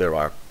track, there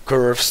are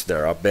curves,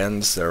 there are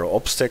bends, there are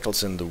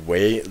obstacles in the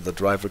way. The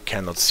driver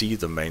cannot see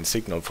the main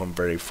signal from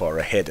very far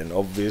ahead, and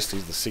obviously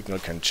the signal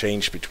can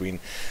change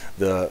between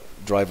the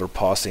driver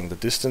passing the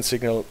distance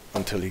signal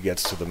until he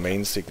gets to the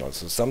main signal.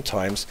 So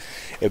sometimes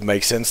it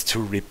makes sense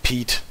to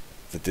repeat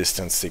the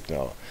distance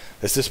signal.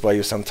 This is why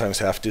you sometimes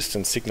have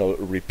distance signal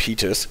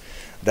repeaters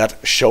that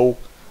show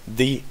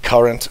the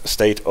current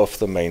state of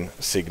the main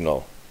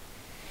signal.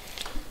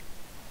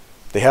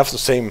 They have the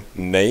same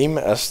name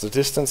as the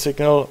distance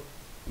signal,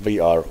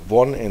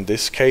 VR1 in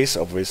this case.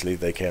 Obviously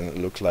they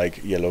can look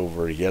like yellow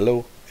over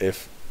yellow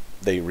if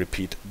they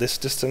repeat this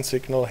distance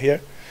signal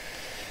here.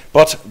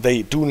 But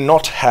they do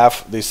not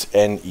have this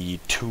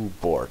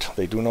NE2 board.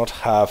 They do not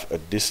have a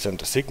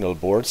distant signal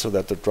board, so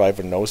that the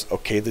driver knows,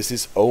 okay, this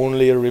is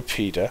only a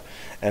repeater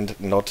and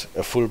not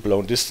a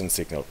full-blown distance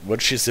signal,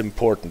 which is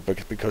important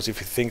because if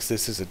he thinks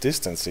this is a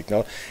distance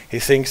signal, he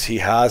thinks he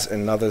has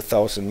another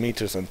 1000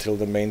 meters until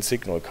the main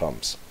signal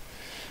comes.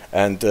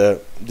 And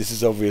this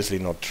is obviously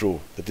not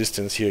true. The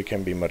distance here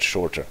can be much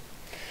shorter.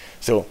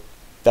 So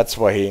that's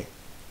why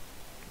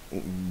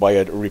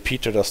a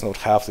repeater does not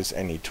have this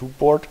NE2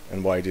 board,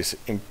 and why it is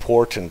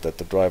important that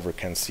the driver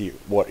can see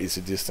what is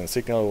a distance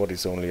signal, what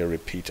is only a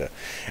repeater.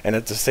 And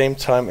at the same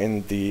time,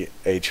 in the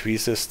HV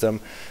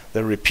system,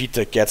 the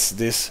repeater gets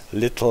this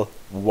little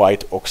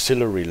white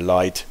auxiliary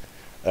light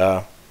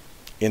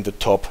in the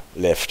top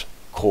left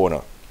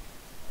corner.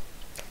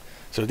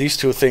 So these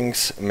two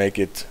things make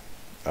it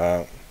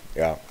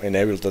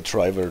enable the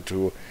driver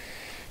to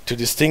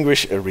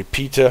distinguish a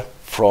repeater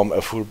from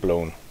a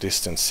full-blown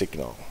distance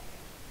signal.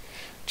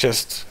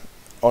 Just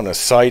on a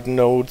side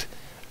note,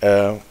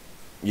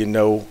 you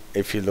know,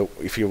 if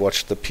you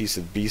watch the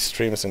PZB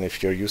streams, and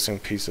if you're using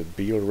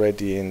PZB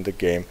already in the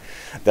game,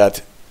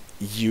 that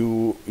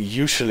you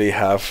usually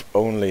have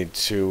only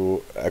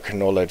to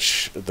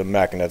acknowledge the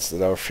magnets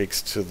that are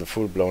fixed to the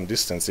full-blown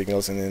distance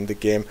signals, and in the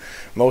game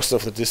most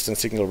of the distance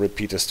signal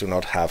repeaters do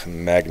not have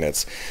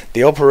magnets.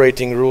 The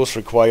operating rules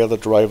require the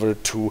driver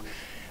to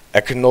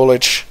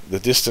acknowledge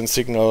the distance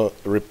signal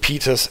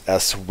repeaters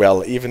as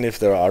well, even if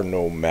there are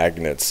no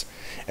magnets.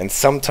 And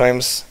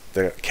sometimes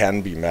there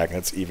can be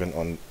magnets even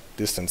on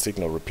distance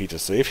signal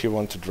repeaters. So if you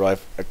want to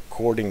drive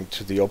according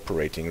to the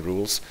operating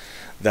rules,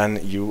 then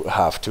you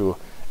have to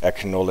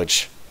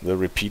acknowledge the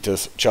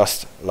repeaters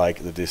just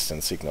like the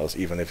distance signals,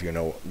 even if you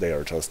know they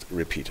are just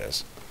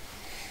repeaters.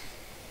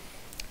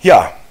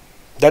 Yeah,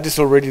 that is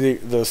already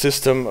the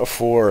system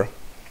for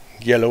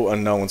yellow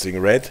announcing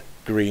red,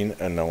 green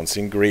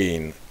announcing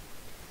green,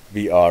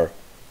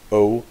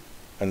 VRO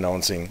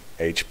announcing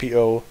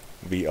HPO,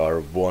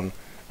 VR1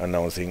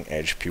 announcing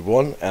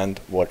HP1, and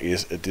what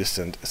is a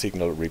distant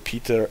signal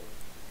repeater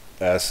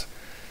as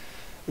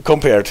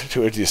compared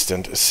to a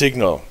distant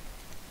signal.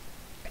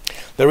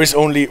 There is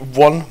only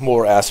one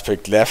more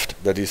aspect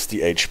left, that is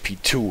the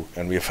HP2,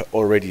 and we have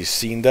already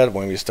seen that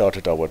when we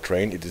started our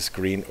train. It is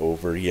green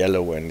over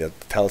yellow, and that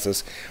tells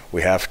us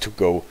we have to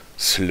go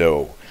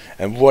slow.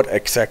 And what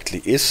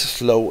exactly is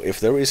slow? If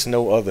there is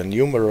no other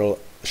numeral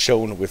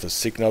shown with a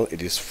signal,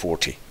 it is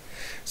 40.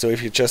 So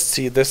if you just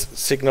see this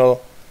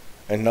signal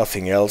and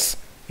nothing else,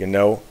 you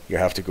know you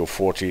have to go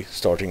 40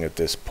 starting at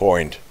this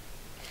point.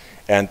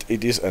 And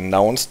it is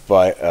announced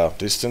by a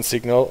distance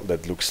signal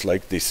that looks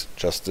like this,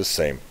 just the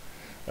same.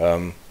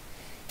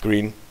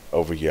 Green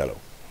over yellow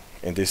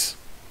in this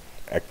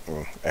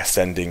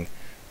ascending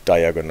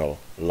diagonal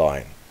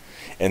line.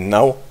 And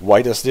now,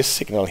 why does this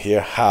signal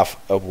here have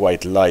a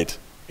white light?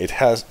 It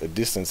has a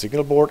distance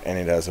signal board and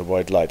it has a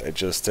white light. I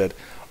just said,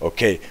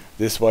 okay,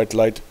 this white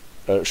light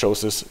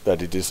shows us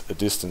that it is a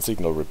distance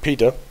signal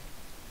repeater.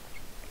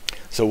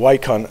 So why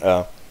can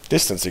a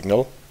distance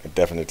signal, it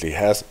definitely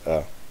has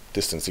a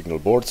distance signal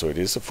board, so it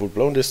is a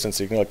full-blown distance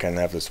signal, can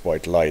have this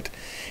white light.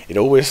 It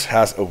always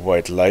has a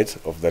white light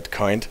of that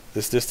kind,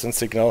 this distance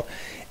signal,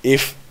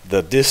 if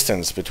the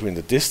distance between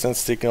the distance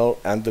signal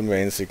and the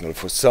main signal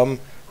for some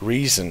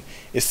reason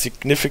is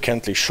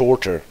significantly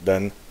shorter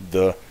than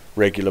the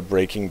regular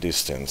braking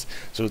distance.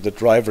 So the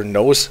driver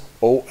knows,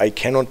 oh, I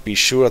cannot be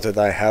sure that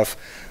I have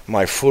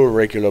my full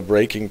regular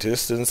braking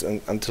distance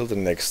until the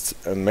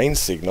next main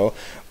signal,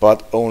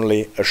 but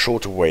only a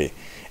shorter way.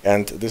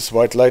 And this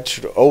white light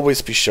should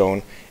always be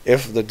shown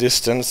if the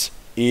distance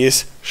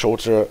is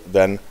shorter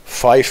than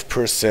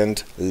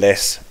 5%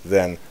 less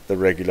than the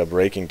regular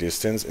braking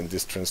distance, and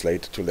this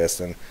translates to less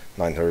than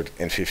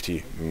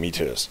 950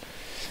 meters.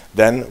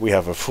 Then we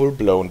have a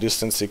full-blown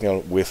distance signal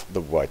with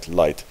the white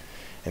light,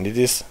 and it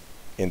is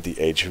in the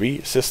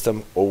HV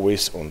system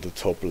always on the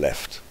top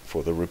left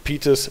for the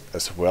repeaters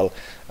as well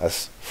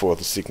as for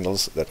the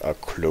signals that are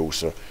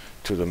closer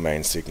to the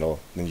main signal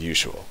than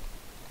usual.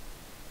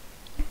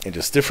 It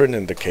is different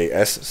in the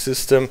KS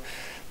system.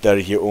 There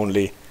you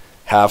only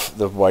have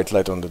the white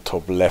light on the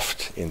top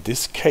left in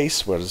this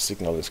case, where the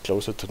signal is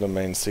closer to the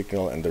main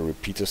signal, and the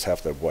repeaters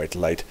have the white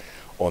light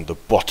on the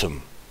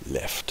bottom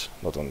left,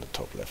 not on the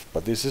top left.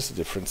 But this is a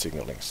different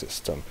signaling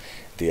system.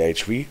 The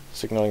HV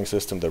signaling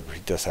system, the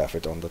repeaters have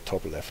it on the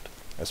top left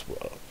as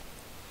well.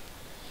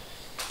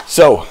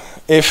 So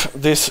if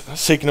this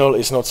signal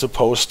is not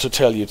supposed to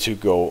tell you to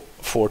go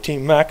 40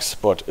 max,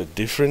 but a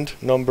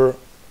different number,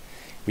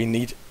 we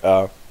need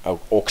an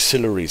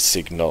auxiliary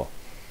signal.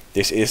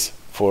 This is,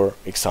 for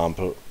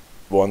example,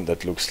 one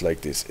that looks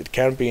like this. It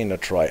can be in a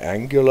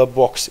triangular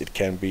box, it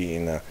can be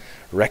in a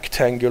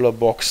rectangular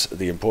box.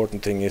 The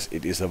important thing is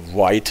it is a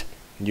white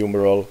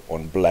numeral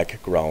on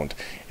black ground.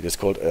 It is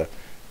called a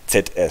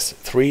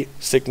ZS3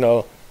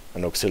 signal,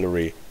 an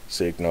auxiliary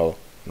signal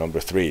number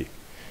 3.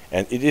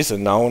 And it is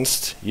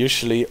announced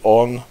usually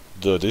on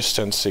the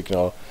distance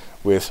signal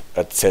with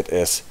a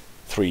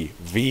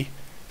ZS3V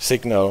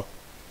signal.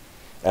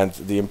 And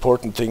the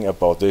important thing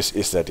about this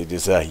is that it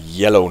is a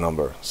yellow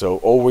number. So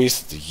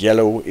always the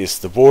yellow is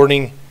the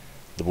warning,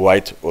 the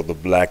white or the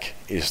black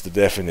is the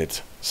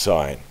definite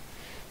sign.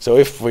 So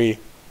if we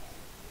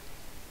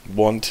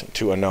want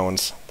to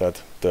announce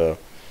that the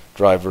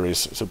driver is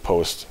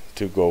supposed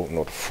to go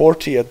not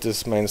 40 at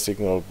this main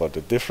signal, but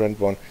a different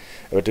one,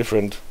 a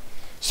different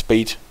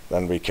speed,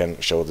 then we can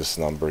show this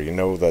number. You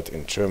know that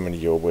in Germany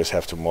you always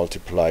have to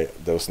multiply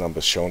those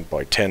numbers shown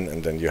by 10,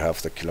 and then you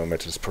have the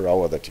kilometers per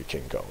hour that you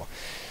can go.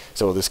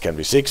 So this can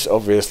be 6,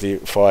 obviously,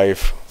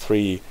 5,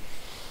 3,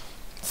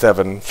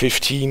 7,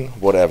 15,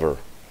 whatever.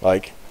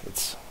 Like,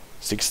 it's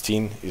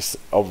 16 is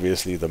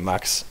obviously the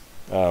max,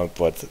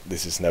 but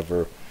this is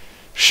never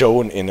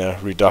shown in a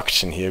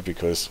reduction here,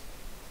 because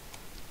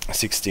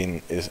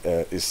 16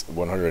 is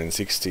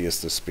 160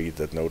 is the speed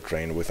that no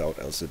train without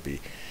LCB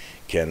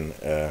can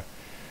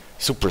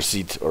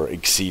supersede or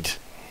exceed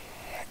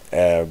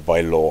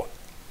by law.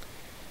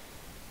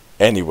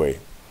 Anyway,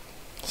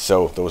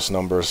 so those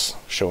numbers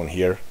shown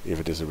here, if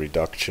it is a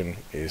reduction,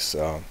 is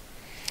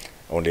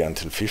only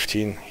until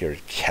 15. Here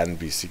it can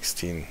be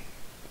 16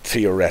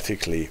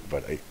 theoretically,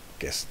 but I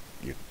guess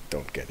you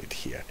don't get it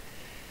here.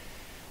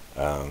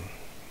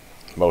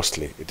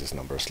 Mostly it is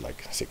numbers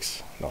like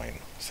 6, 9,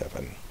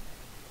 7,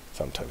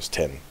 sometimes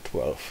 10,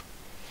 12.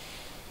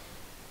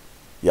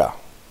 Yeah.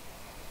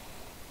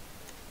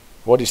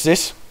 What is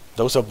this?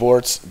 Those are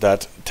boards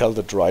that tell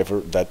the driver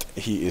that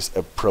he is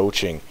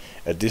approaching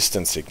a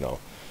distance signal.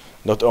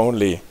 Not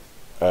only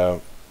a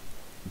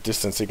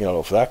distance signal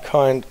of that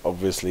kind,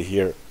 obviously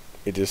here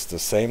it is the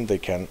same. They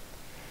can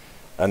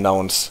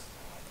announce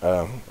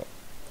a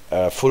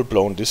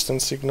full-blown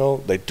distance signal.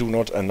 They do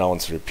not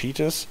announce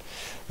repeaters,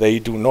 They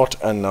do not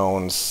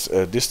announce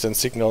distance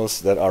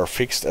signals that are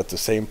fixed at the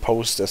same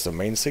post as the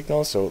main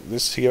signal. So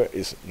this here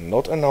is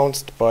not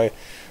announced by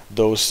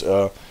those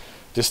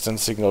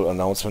distance signal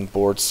announcement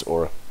boards,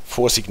 or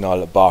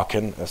Vorsignal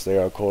Bahn as they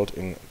are called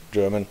in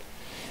German.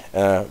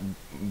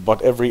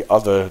 But every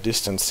other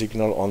distance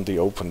signal on the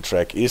open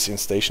track is in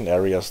station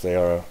areas. They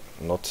are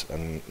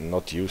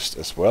not used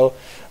as well.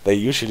 They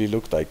usually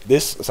look like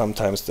this.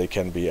 Sometimes they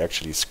can be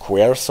actually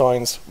square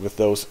signs with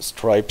those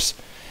stripes,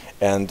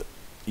 and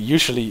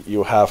usually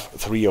you have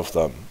 3 of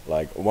them.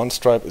 Like 1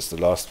 stripe is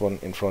the last one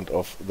in front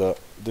of the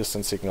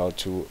distance signal,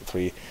 2,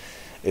 3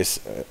 is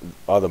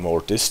are the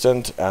more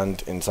distant,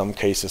 and in some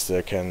cases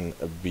there can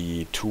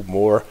be 2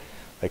 more.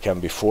 There can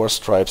be 4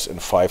 stripes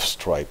and 5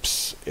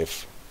 stripes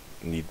if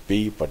need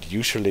be, but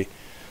usually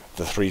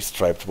the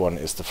 3-striped one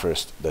is the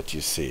first that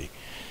you see,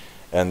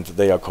 and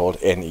they are called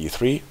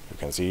NE3. You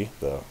can see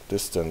the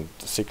distant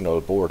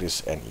signal board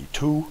is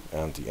NE2,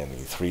 and the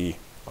NE3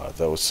 are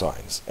those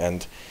signs.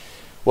 And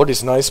what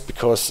is nice,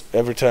 because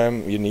every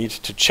time you need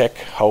to check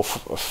how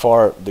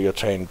far your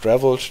train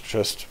traveled,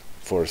 just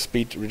for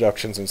speed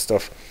reductions and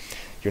stuff,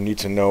 you need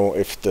to know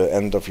if the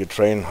end of your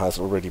train has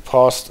already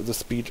passed the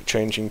speed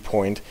changing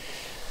point.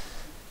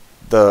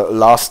 The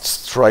last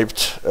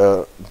striped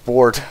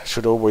board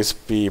should always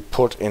be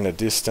put in a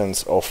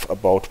distance of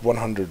about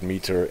 100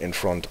 meters in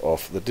front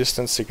of the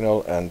distance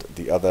signal, and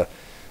the other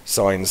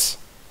signs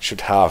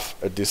should have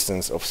a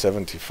distance of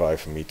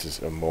 75 meters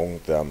among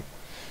them.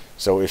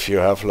 So if you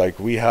have, like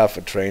we have,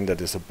 a train that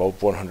is about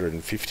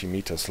 150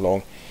 meters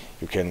long,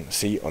 you can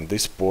see on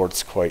these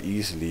boards quite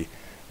easily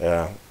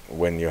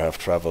when you have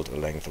traveled a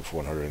length of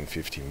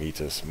 150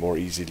 meters, more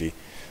easily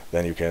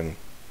than you can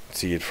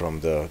see it from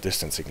the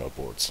distance signal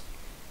boards.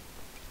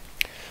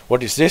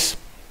 What is this?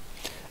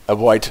 A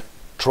white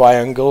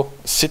triangle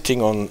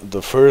sitting on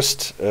the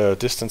first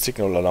distance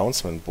signal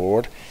announcement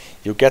board.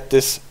 You get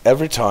this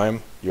every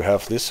time you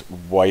have this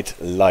white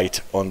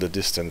light on the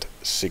distant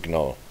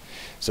signal.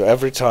 So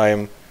every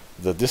time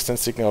the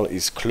distance signal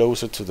is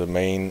closer to the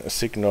main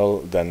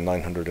signal than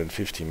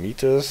 950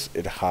 meters,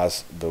 it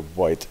has the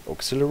white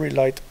auxiliary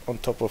light on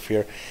top of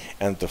here,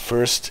 and the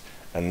first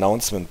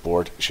announcement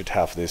board should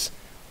have this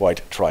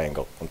white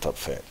triangle on top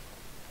of it.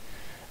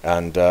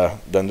 And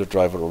then the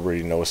driver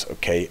already knows,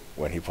 okay,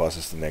 when he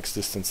passes the next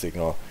distance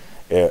signal,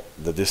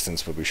 the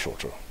distance will be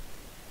shorter.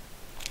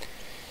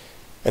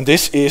 And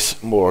this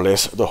is more or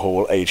less the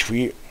whole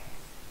HV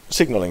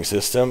signaling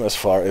system as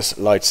far as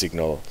light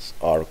signals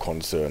are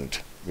concerned.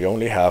 We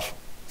only have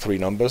 3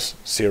 numbers,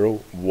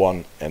 0,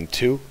 1 and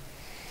 2.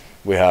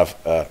 We have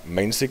a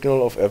main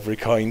signal of every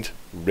kind,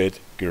 red,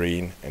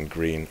 green and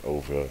green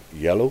over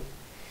yellow,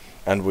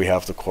 and we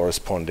have the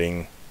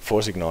corresponding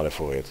Vorsignale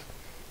for it.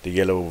 The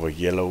yellow over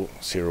yellow,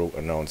 0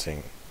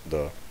 announcing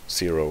the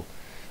 0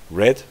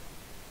 red,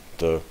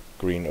 the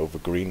green over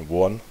green,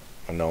 1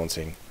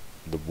 announcing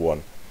the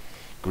 1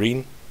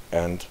 green,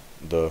 and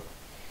the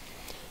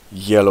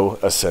yellow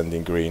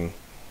ascending green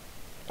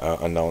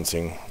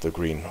announcing the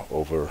green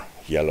over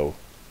yellow,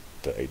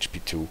 the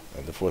HP2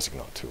 and the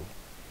Vorsignal 2.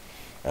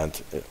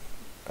 And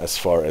as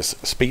far as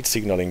speed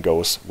signaling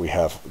goes, we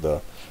have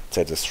the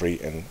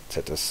ZS3 and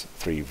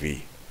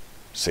ZS3V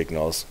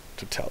signals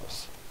to tell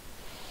us.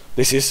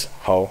 This is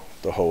how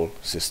the whole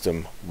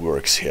system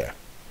works here.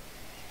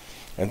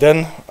 And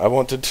then I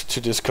wanted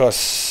to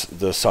discuss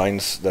the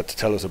signs that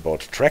tell us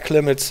about track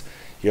limits.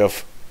 You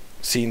have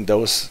seen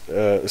those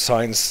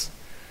signs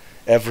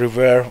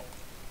everywhere,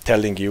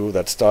 telling you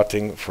that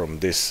starting from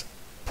this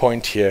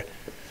point here,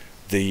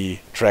 the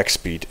track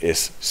speed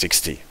is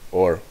 60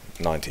 or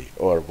 90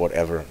 or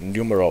whatever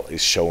numeral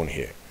is shown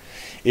here.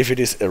 If it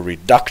is a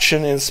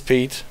reduction in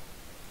speed,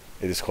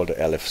 it is called the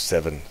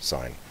LF7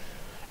 sign.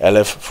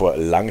 LF for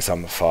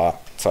langsam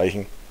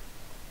Fahrzeichen,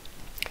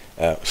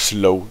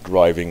 slow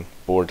driving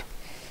board.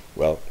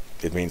 Well,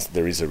 it means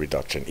there is a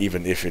reduction.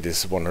 Even if it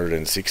is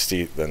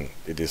 160, then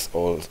it is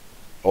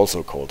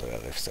also called an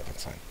LF7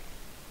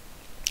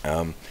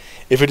 sign.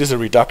 If it is a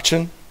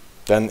reduction,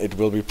 then it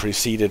will be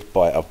preceded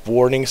by a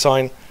warning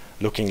sign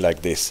looking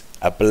like this,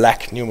 a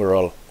black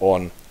numeral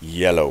on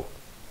yellow.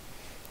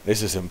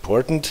 This is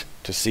important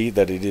to see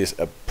that it is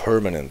a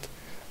permanent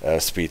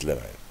speed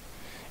limit.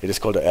 It is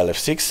called a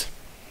LF6,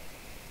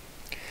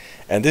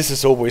 and this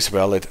is always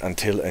valid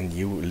until a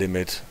new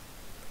limit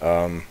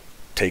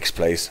takes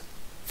place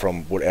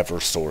from whatever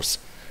source,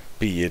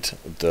 be it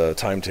the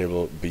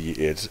timetable, be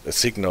it a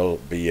signal,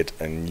 be it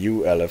a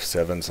new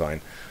LF7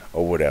 sign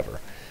or whatever.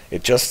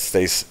 It just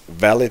stays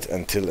valid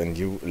until a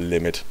new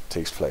limit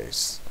takes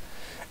place.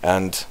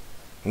 And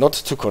not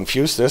to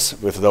confuse this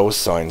with those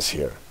signs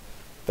here.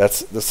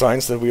 That's the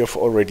signs that we have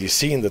already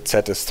seen, the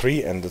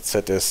ZS3 and the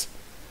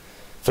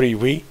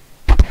ZS3V,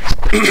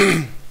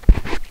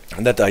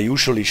 and that are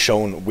usually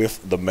shown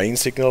with the main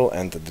signal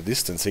and the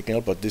distance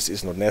signal, but this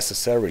is not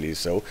necessarily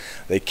so.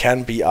 They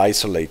can be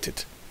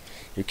isolated.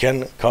 You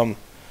can come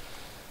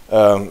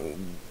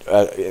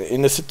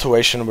in a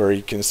situation where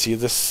you can see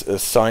this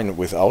sign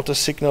without a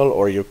signal,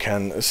 or you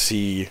can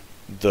see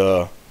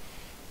the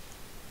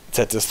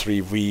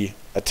ZS3V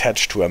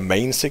attached to a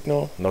main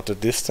signal, not a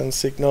distance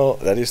signal.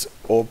 That is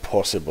all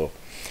possible.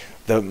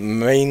 The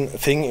main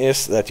thing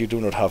is that you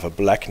do not have a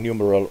black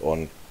numeral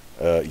on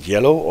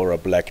yellow or a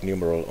black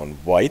numeral on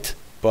white,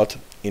 but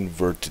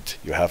inverted.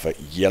 You have a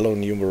yellow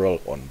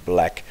numeral on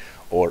black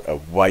or a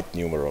white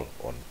numeral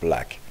on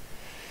black.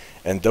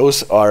 And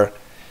those are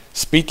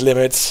speed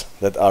limits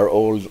that are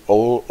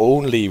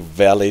only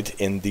valid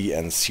in the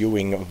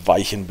ensuing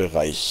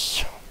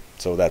Weichenbereich.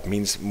 So that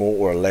means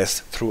more or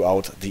less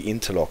throughout the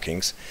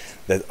interlockings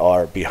that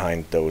are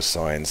behind those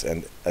signs.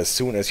 And as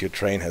soon as your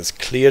train has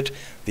cleared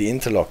the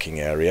interlocking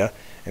area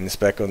and is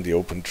back on the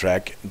open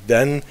track,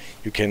 then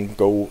you can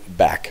go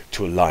back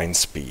to line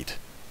speed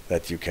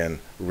that you can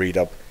read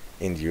up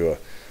in your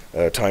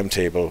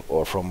timetable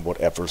or from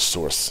whatever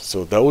source.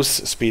 So those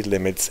speed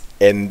limits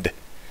end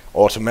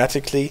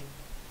automatically,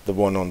 the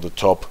one on the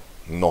top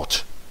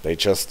not. They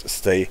just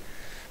stay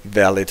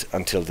valid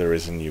until there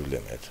is a new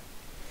limit.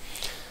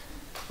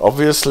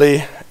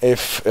 Obviously,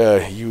 if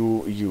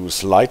you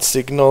use light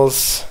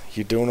signals,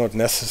 you do not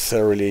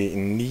necessarily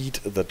need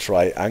the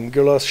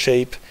triangular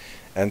shape,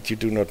 and you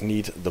do not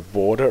need the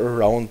border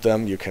around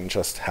them. You can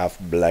just have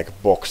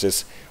black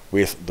boxes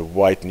with the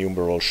white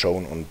numeral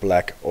shown on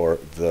black or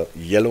the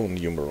yellow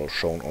numeral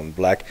shown on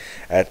black,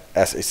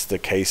 as is the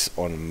case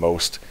on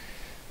most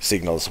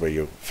signals where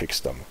you fix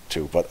them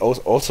to. But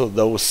also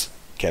those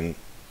can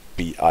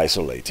be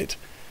isolated,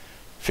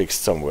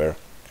 fixed somewhere,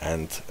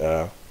 and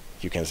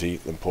you can see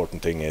the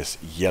important thing is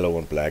yellow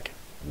on black,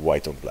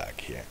 white on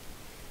black here.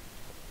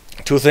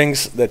 Two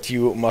things that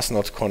you must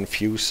not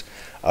confuse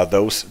are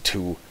those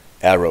two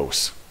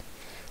arrows.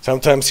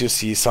 Sometimes you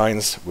see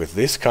signs with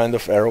this kind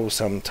of arrow,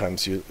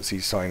 sometimes you see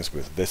signs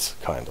with this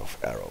kind of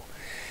arrow.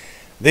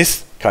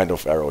 This kind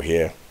of arrow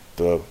here,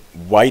 the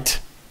white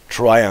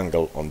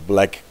triangle on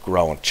black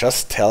ground,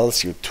 just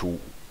tells you to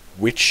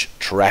which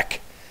track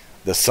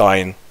the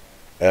sign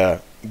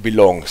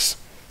belongs.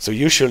 So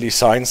usually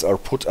signs are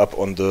put up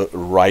on the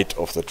right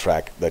of the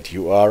track that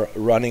you are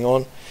running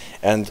on,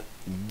 and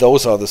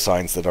those are the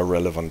signs that are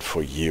relevant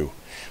for you.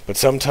 But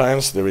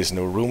sometimes there is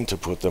no room to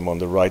put them on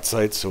the right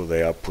side, so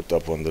they are put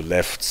up on the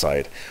left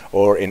side,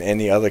 or in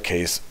any other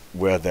case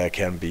where there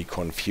can be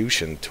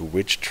confusion to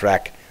which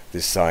track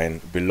this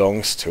sign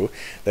belongs to,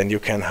 then you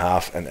can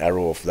have an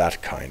arrow of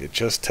that kind. It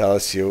just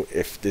tells you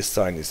if this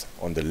sign is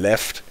on the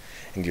left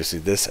and you see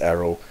this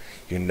arrow,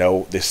 you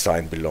know this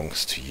sign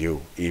belongs to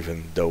you,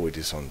 even though it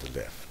is on the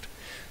left.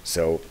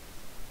 So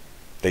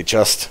they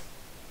just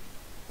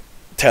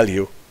tell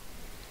you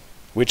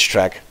which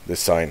track the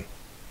sign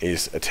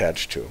is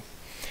attached to.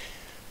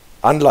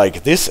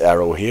 Unlike this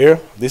arrow here,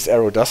 this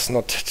arrow does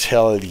not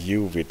tell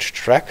you which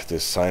track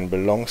this sign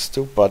belongs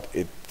to, but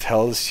it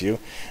tells you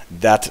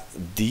that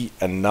the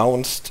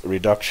announced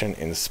reduction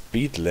in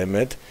speed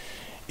limit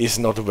is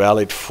not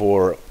valid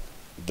for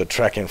the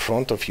track in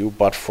front of you,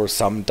 but for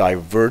some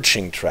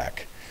diverging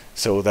track.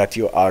 So that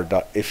you are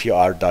if you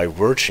are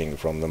diverging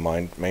from the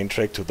main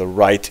track to the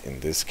right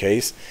in this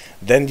case,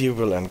 then you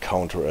will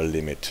encounter a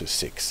limit to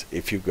 6.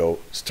 If you go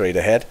straight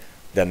ahead,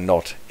 then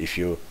not. If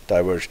you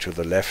diverge to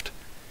the left,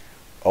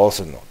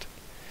 also not.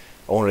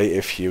 Only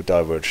if you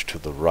diverge to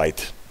the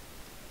right.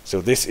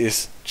 So this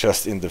is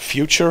just in the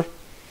future.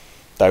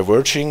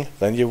 Diverging,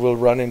 then you will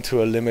run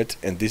into a limit,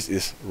 and this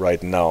is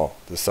right now.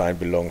 The sign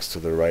belongs to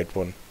the right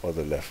one or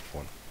the left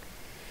one.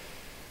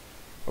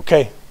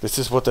 Okay, this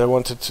is what I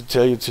wanted to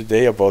tell you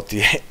today about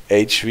the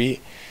HV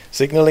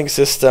signaling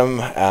system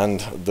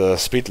and the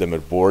speed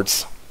limit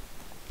boards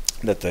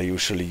that are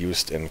usually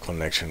used in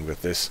connection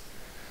with this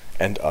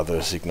and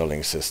other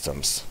signaling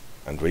systems.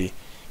 And we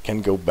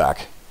can go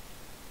back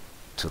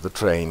to the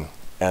train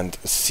and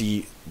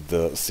see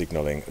the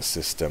signaling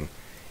system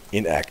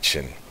in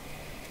action.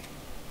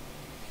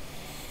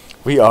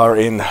 We are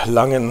in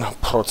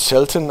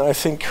Langenprotzelten, I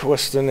think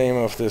was the name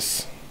of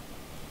this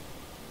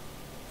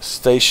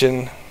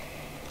station,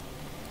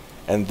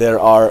 and there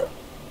are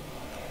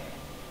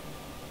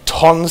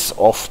tons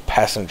of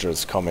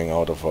passengers coming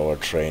out of our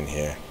train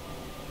here.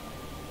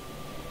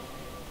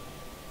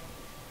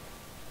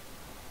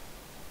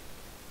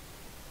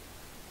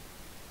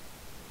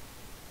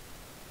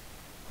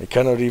 We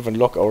cannot even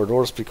lock our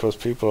doors because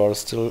people are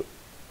still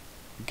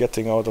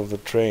getting out of the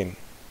train,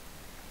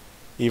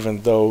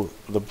 even though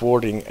the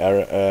boarding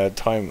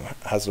time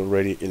has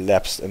already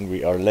elapsed and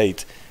we are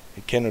late.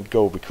 We cannot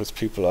go because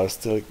people are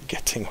still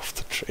getting off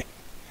the train.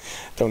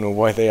 Don't know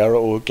why they are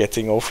all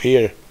getting off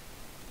here.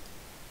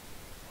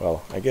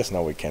 Well, I guess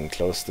now we can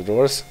close the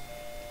doors.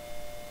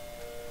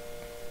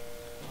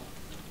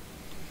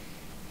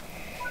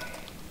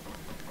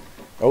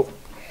 Oh,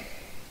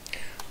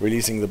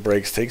 releasing the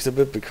brakes takes a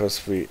bit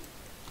because we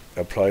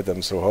applied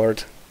them so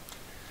hard.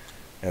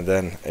 And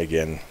then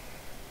again.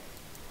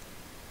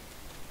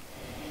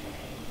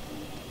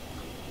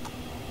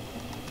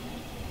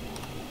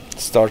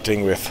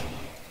 Starting with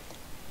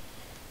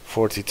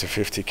 40 to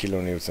 50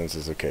 kilonewtons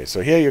is okay.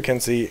 So here you can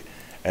see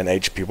an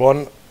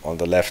HP1 on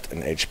the left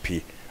and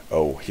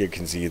HPO. Here you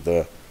can see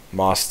the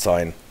mast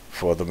sign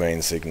for the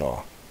main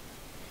signal.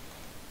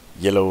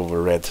 yellow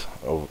over red,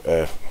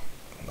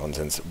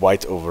 nonsense,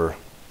 white over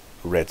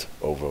red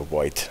over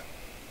white.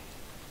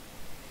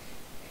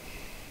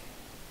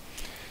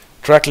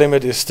 Track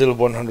limit is still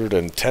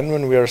 110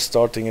 when we are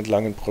starting at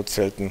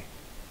Langenbrot-Zelten.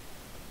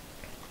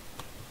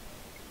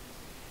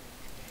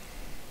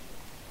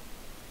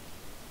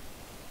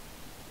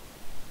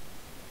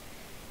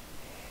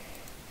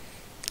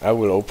 I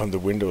will open the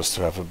windows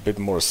to have a bit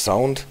more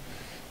sound.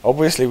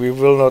 Obviously we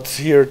will not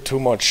hear too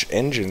much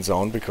engine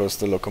sound because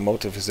the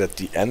locomotive is at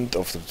the end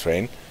of the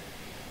train.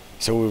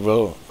 So we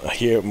will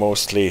hear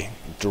mostly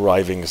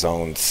driving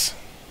sounds.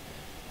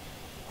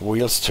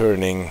 Wheels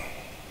turning,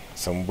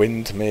 some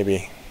wind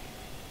maybe.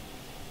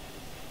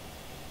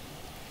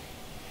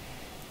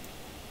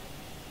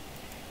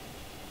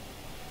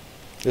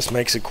 This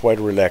makes it quite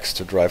relaxed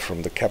to drive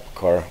from the cab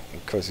car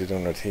because you do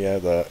not hear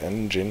the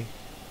engine.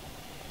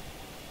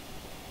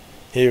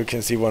 Here you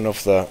can see one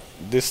of the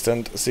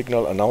distant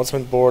signal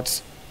announcement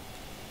boards.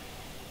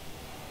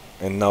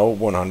 And now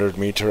 100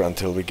 meter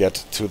until we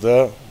get to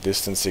the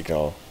distant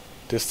signal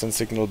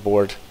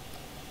board.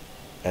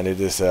 And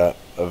it is a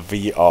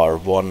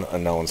VR1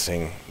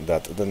 announcing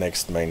that the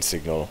next main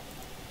signal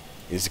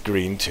is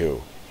green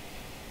too.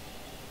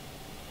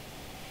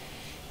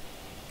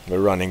 We're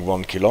running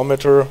 1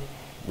 kilometer,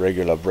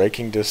 regular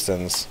braking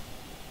distance.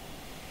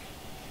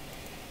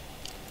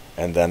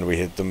 And then we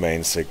hit the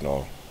main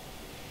signal.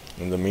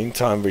 In the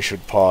meantime, we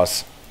should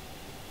pass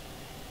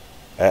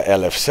a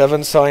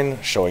LF7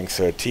 sign showing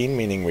 13,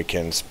 meaning we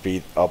can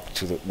speed up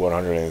to the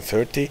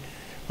 130,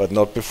 but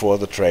not before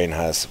the train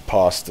has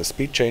passed the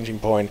speed changing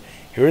point.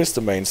 Here is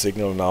the main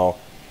signal now,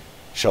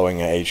 showing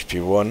a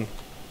HP1.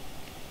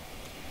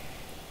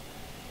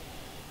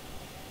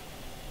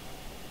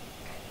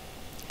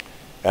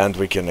 And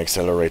we can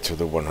accelerate to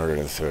the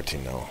 130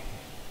 now.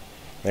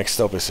 Next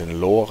stop is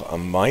in Lohr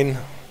am Main,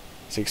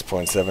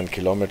 6.7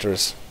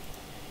 kilometers.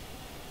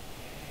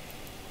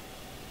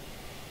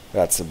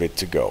 That's a bit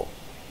to go.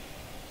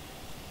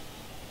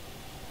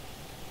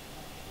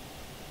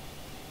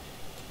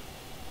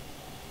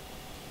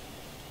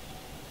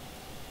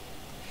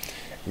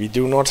 We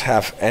do not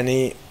have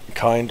any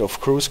kind of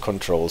cruise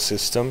control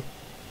system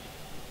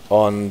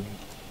on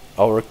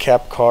our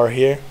cab car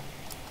here.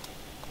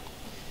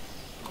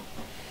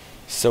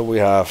 So we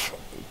have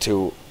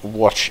to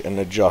watch and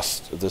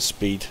adjust the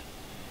speed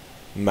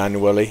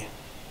manually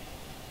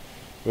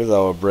with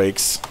our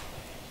brakes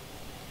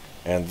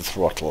and the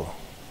throttle.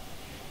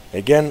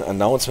 Again,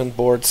 announcement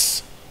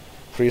boards,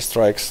 3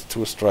 strikes,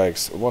 2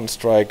 strikes, 1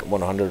 strike,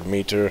 100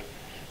 meter,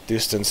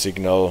 distance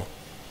signal,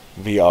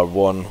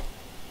 VR1,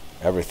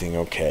 everything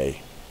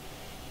okay.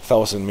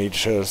 1000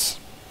 meters,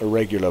 a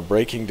regular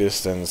braking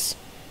distance,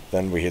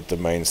 then we hit the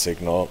main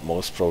signal,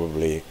 most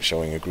probably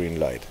showing a green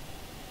light.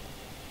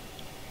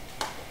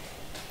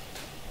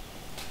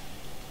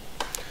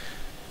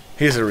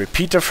 Here's a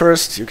repeater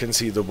first. You can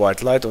see the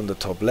white light on the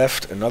top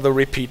left, another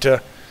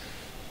repeater.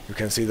 You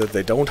can see that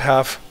they don't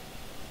have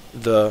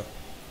the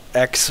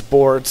X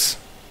boards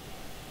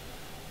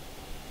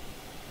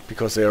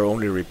because they are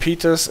only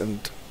repeaters,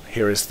 and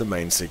here is the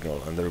main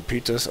signal, and the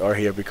repeaters are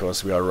here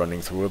because we are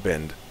running through a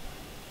bend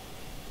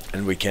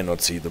and we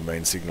cannot see the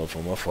main signal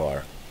from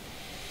afar.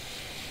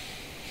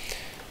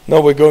 Now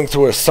we're going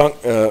through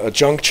a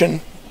junction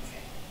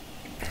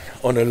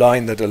on a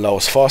line that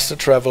allows faster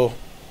travel.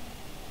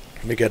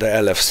 We get a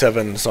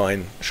LF7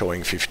 sign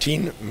showing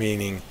 15,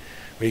 meaning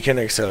we can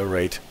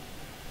accelerate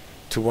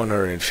to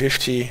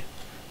 150.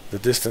 The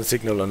distance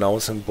signal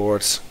announcement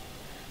boards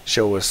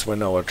show us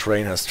when our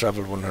train has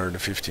traveled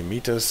 150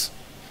 meters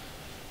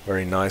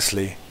very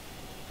nicely,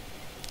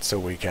 so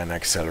we can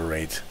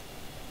accelerate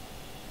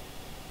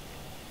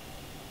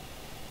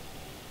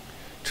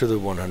to the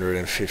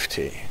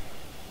 150.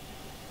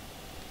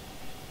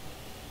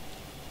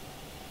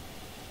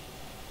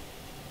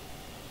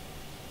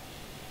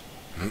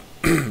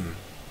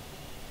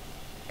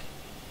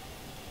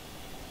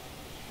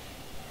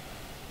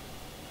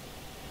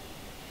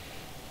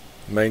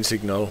 Main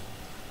signal,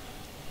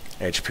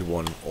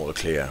 HP1, all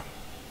clear.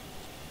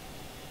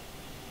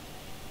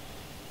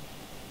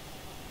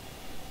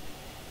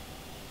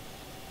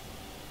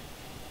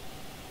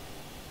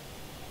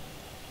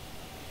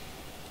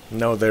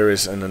 Now there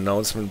is an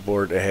announcement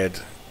board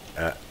ahead,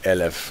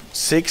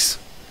 LF6,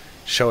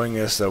 showing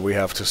us that we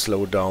have to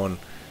slow down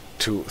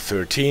to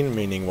 13,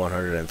 meaning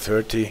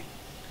 130.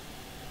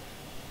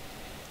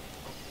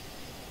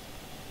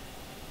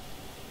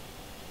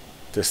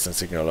 Distance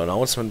signal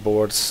announcement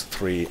boards,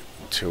 3,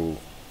 2,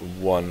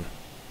 1.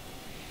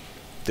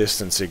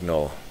 Distance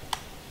signal,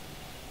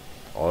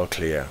 all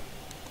clear.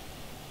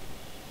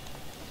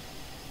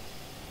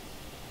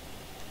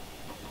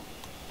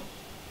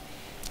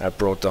 I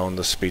brought down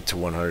the speed to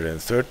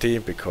 130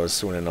 because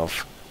soon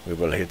enough we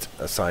will hit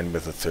a sign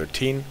with a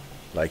 13,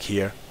 like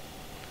here.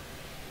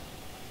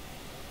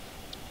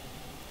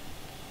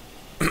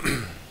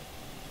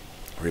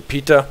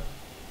 Repeater.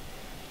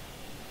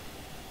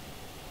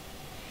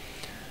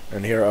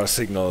 And here are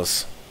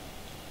signals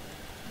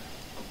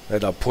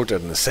that are put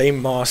on the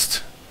same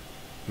mast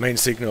Main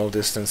signal,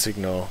 distance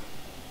signal,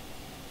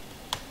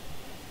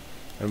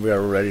 and we are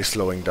already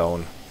slowing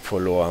down for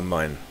Lower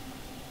Main.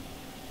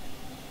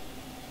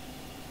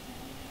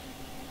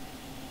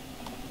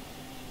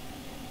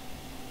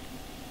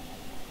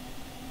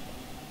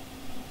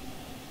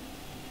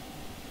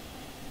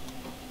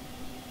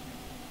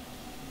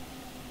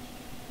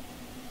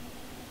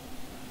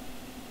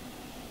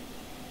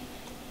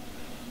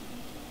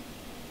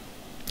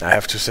 I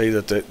have to say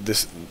that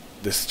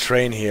this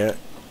train here,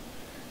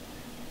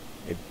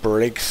 it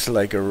brakes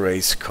like a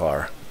race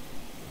car.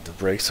 The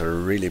brakes are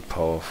really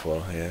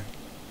powerful here.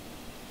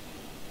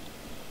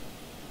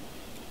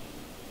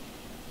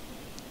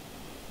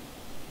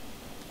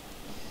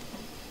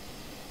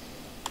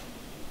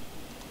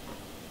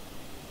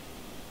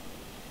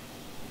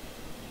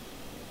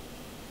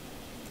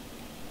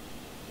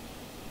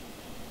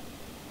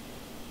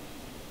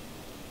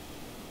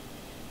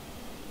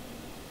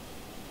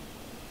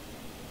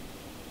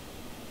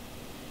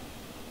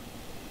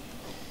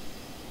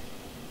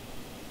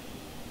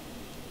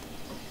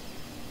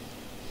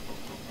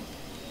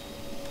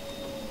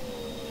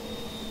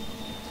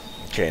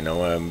 Okay,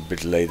 now I'm a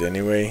bit late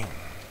anyway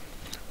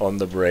on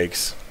the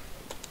brakes.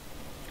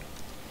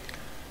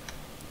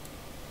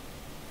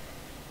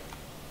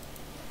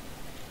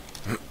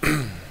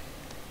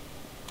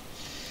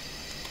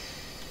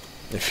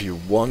 If you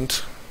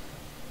want,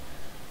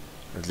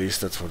 at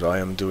least that's what I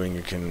am doing,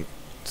 you can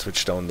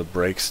switch down the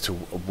brakes to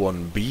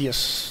 1B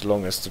as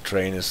long as the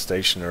train is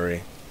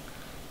stationary.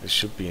 This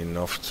should be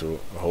enough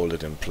to hold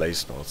it in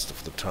place most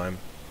of the time.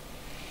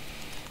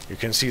 You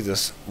can see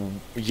this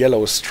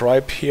yellow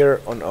stripe here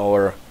on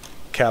our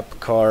cab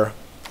car,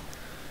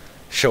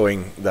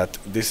 showing that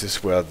this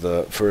is where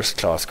the first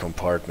class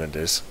compartment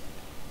is.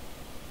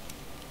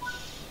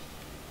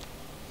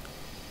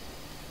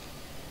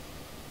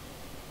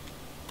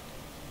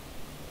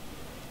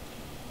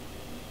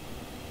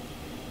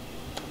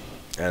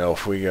 And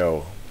off we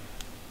go.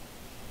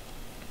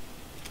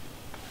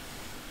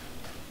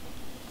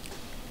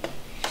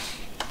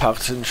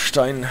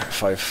 Partenstein,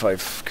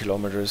 5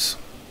 kilometers.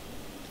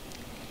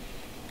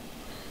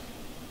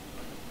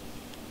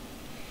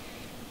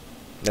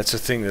 That's the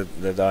thing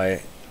that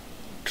I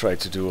try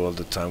to do all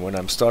the time. When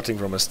I'm starting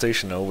from a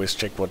station, I always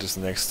check what is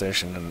the next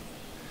station and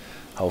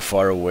how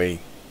far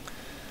away.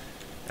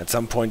 At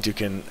some point you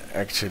can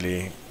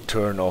actually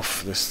turn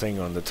off this thing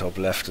on the top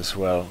left as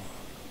well.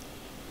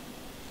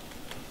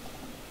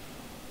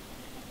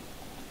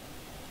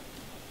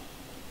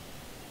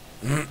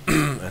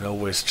 And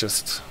always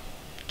just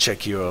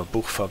check your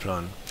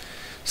Buchfahrplan.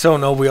 So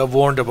now we are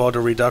warned about a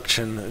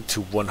reduction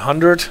to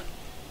 100.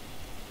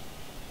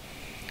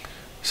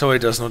 So it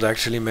does not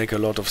actually make a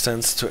lot of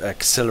sense to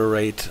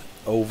accelerate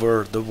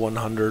over the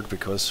 100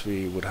 because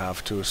we would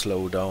have to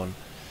slow down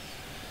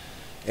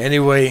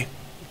anyway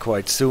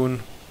quite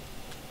soon.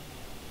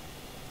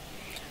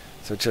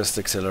 So just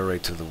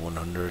accelerate to the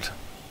 100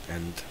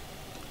 and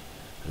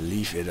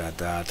leave it at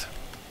that.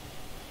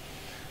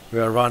 We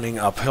are running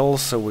uphill,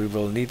 so we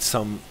will need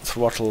some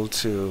throttle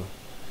to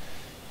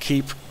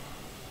keep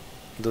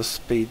the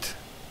speed.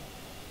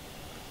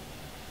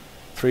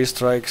 3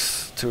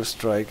 strikes, 2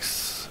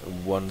 strikes,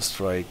 1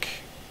 strike,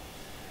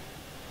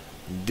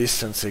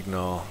 distance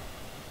signal,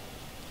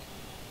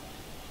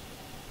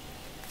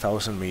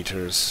 1000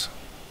 meters.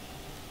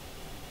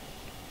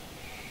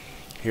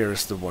 Here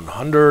is the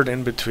 100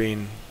 in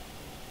between.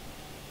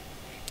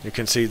 You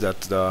can see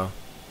that the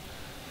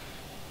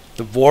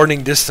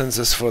warning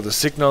distances for the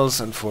signals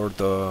and for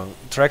the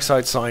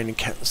trackside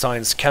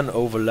signs can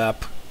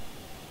overlap,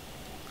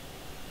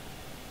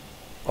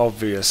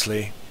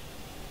 obviously.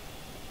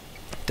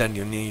 Then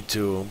you need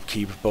to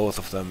keep both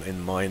of them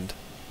in mind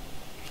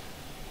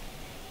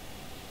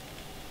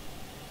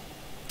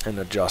and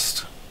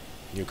adjust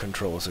your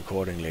controls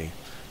accordingly.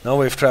 Now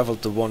we've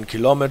traveled the 1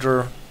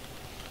 kilometer.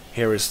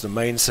 Here is the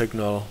main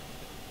signal,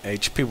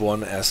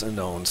 HP1 as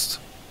announced.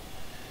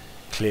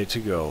 Clear to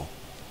go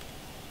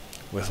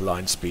with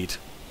line speed,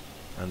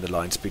 and the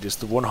line speed is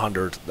the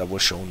 100 that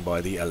was shown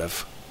by the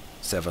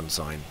LF7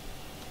 sign.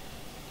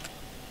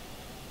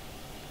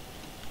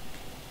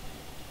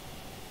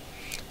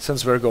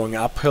 Since we're going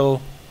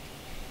uphill,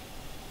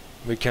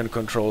 we can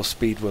control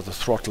speed with the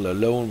throttle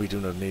alone. We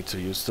do not need to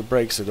use the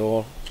brakes at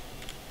all.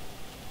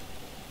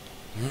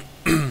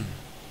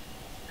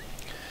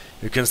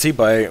 You can see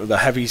by the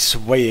heavy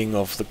swaying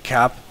of the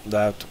cab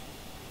that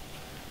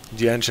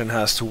the engine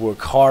has to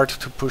work hard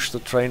to push the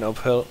train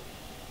uphill.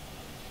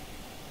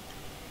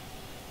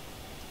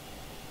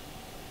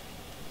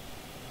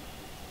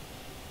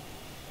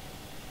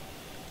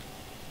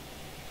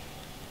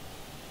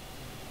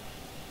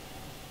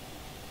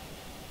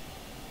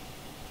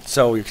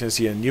 So you can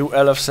see a new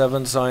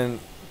LF7 sign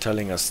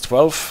telling us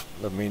 12,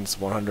 that means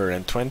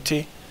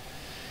 120.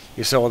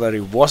 You saw that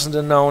it wasn't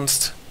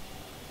announced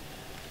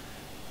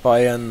by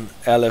an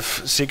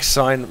LF6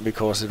 sign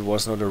because it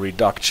was not a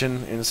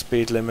reduction in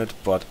speed limit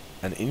but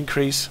an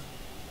increase.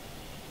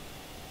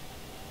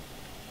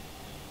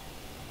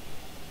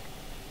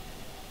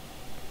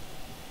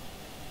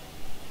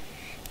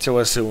 So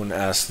as soon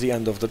as the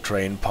end of the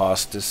train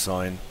passed this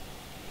sign,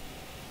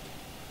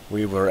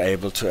 we were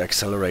able to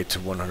accelerate to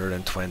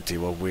 120,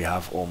 what we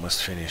have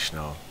almost finished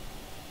now.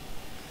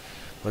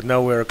 But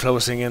now we're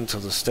closing into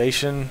the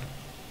station.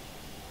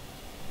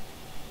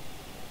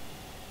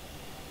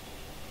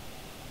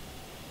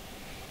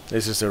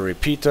 This is a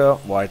repeater,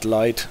 white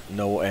light,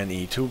 no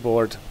NE2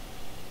 board.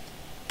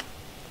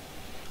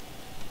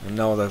 And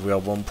now that we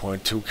are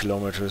 1.2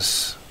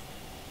 kilometers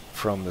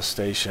from the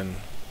station,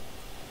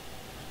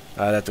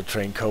 I let the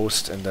train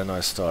coast and then I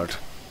start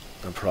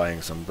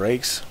applying some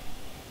brakes.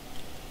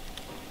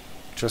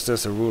 Just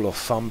as a rule of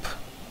thumb,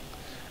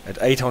 at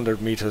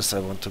 800 meters I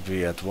want to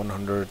be at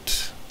 100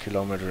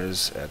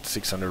 kilometers, at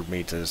 600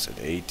 meters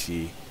at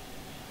 80,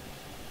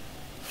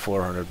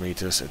 400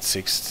 meters at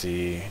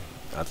 60,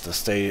 at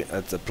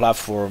the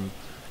platform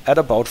at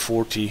about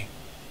 40.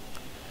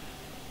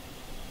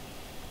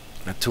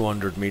 At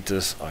 200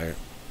 meters I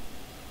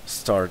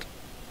start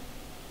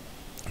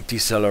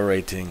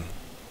decelerating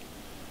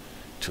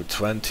to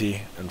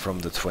 20, and from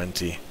the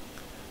 20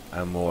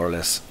 I more or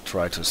less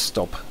try to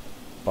stop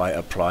by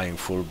applying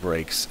full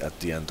brakes at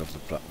the end of the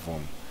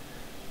platform.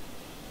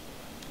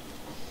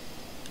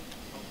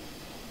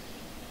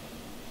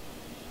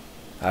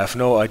 I have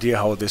no idea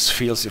how this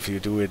feels if you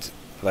do it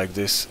like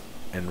this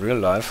in real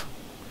life.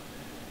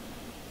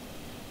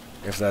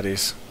 If that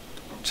is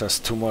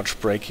just too much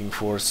braking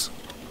force.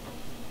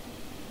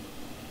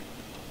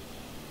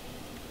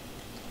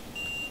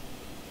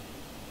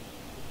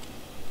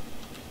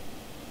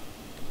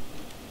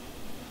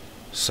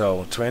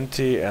 So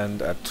 20,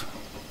 and at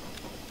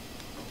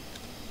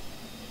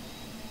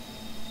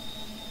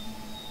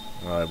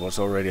it was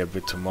already a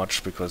bit too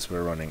much because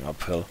we're running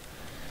uphill.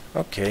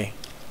 Okay.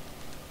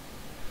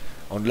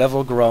 On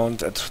level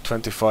ground at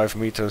 25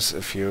 meters,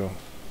 if you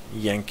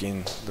yank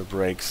in the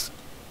brakes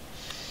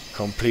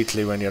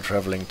completely when you're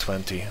traveling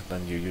 20,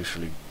 then you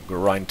usually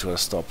grind to a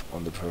stop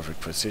on the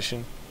perfect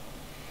position.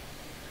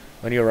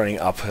 When you're running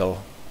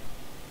uphill,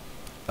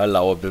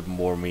 allow a bit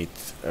more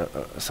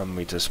some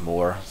meters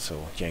more,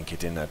 so yank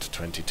it in at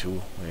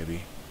 22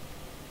 maybe.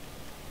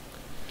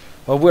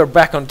 Well, we're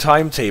back on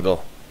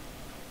timetable.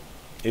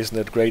 Isn't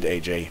it great,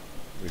 AJ?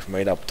 We've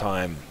made up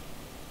time.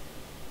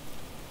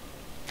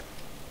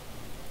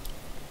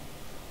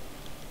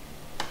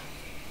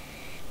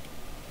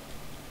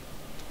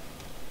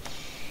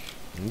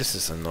 And this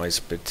is a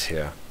nice bit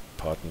here,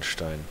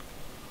 Patenstein.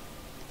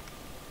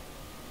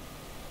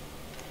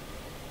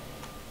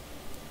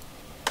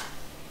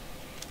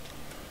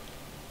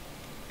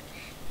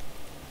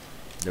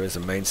 There is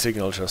a main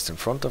signal just in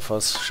front of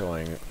us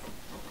showing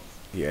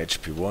the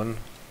HP1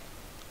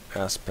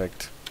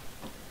 aspect,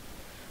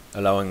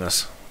 allowing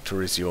us to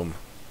resume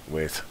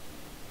with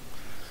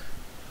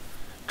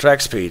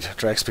track speed.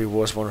 Track speed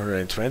was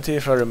 120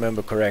 if I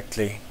remember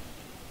correctly.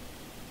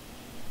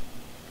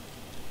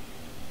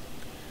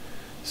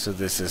 So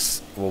this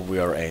is what we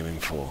are aiming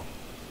for.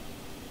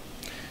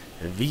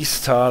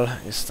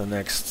 Wiestal is the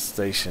next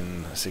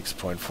station,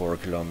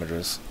 6.4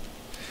 kilometers,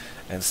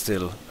 and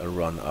still a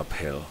run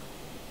uphill.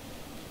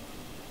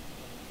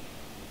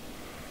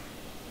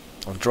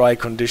 On dry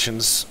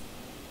conditions,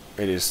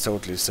 it is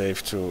totally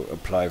safe to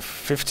apply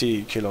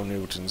 50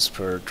 kilonewtons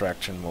per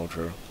traction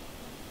motor.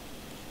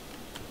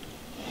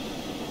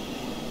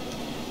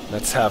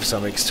 Let's have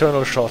some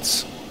external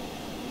shots.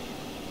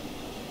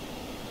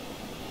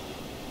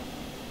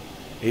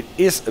 It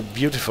is a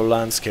beautiful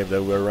landscape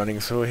that we're running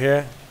through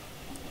here.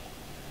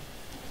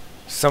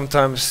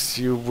 Sometimes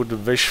you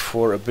would wish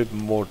for a bit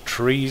more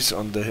trees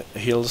on the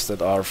hills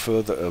that are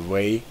further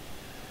away.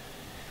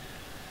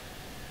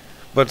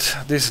 But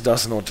this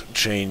does not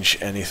change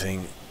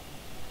anything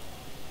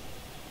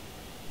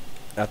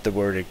at the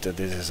verdict that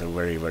this is a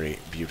very, very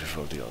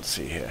beautiful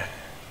DLC here.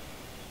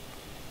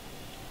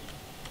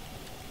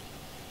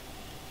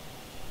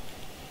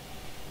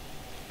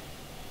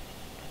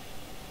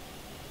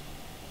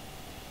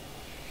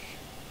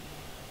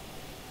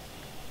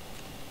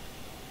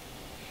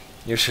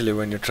 Usually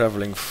when you're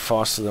traveling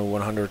faster than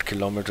 100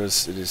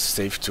 kilometers, it is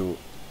safe to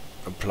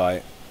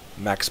apply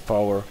max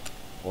power,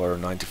 or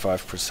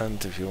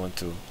 95% if you want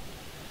to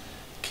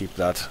keep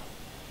that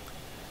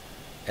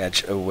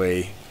edge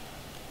away.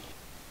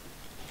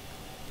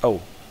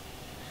 Oh,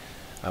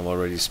 I'm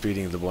already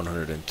speeding the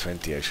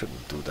 120, I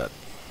shouldn't do that.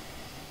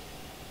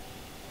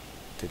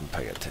 Didn't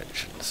pay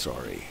attention,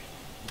 sorry.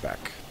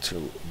 Back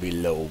to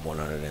below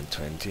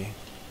 120.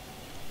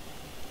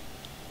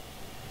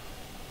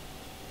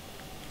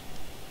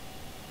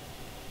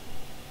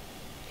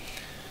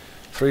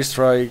 Three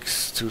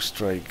strikes, 2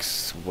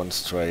 strikes, 1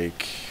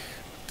 strike.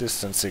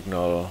 Distance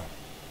signal,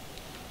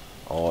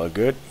 all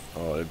good,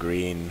 all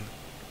green.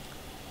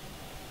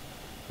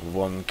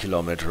 1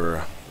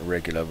 kilometer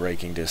regular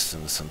braking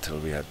distance until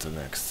we had the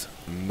next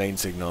main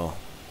signal.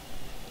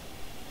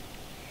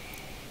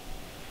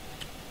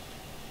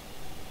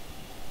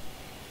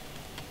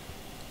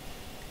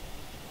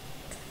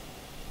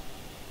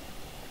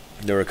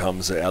 There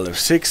comes a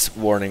LF6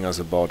 warning us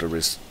about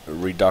a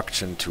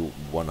reduction to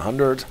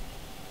 100.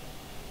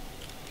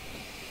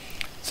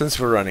 Since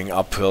we're running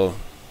uphill,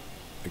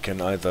 we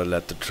can either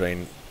let the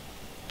train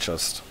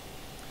just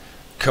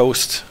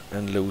coast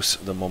and lose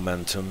the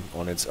momentum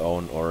on its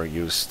own, or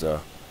use the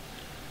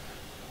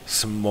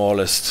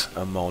smallest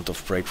amount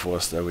of brake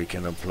force that we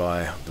can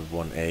apply, the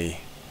 1A.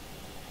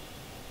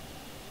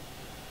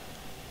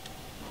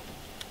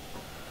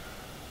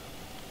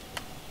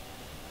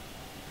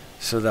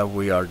 So that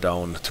we are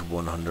down to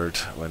 100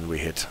 when we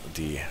hit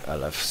the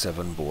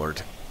LF7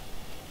 board.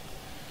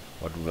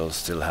 What will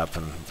still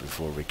happen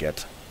before we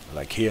get,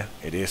 like here,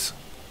 it is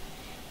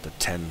the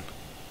 10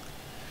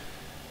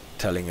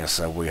 telling us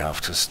that we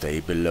have to stay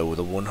below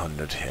the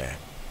 100 here.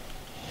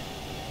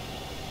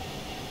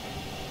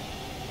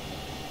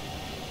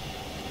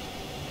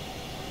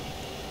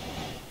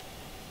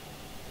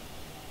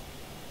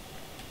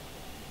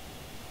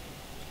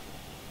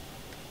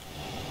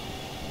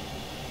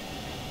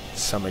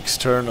 Some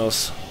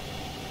externals.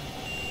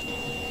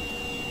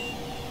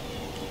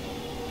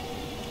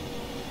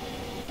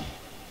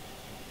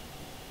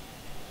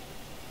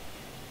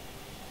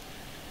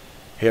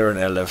 Here an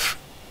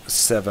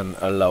LF7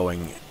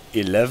 allowing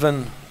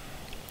 11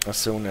 as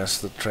soon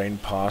as the train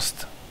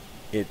passed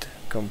it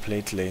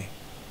completely.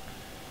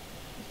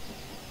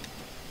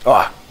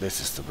 Ah,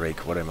 this is the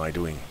brake. What am I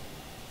doing?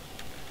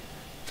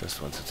 Just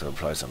wanted to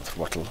apply some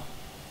throttle.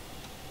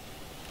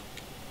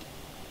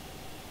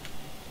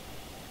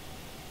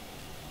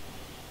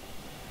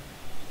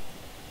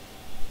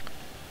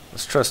 I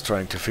was just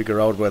trying to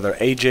figure out whether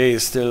AJ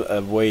is still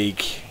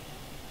awake.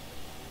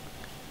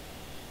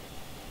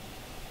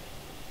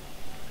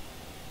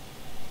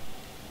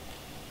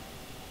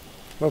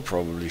 Well,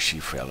 probably she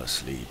fell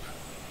asleep.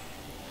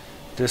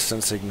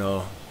 Distance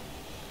signal.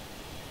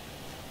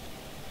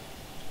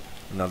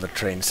 Another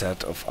train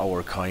set of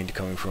our kind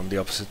coming from the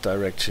opposite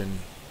direction.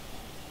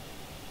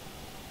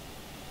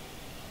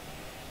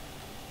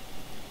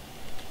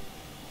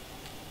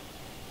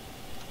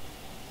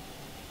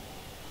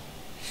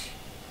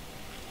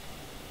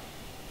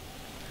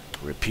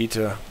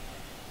 Repeater.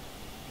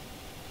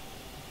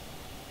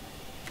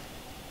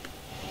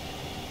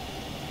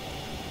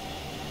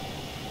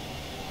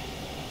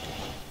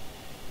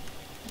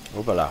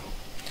 Oopala.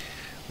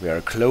 We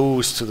are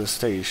close to the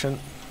station.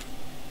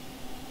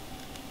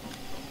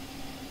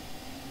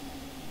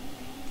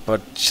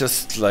 But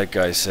just like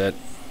I said,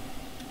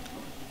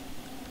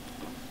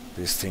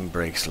 this thing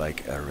brakes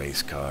like a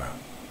race car.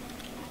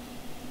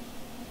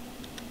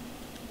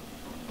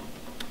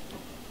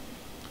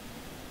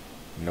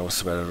 No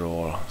sweat at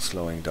all,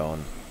 slowing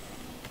down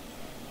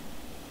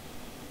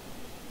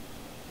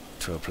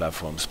to a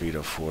platform speed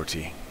of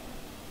 40,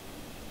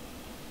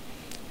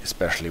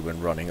 especially when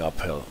running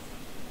uphill.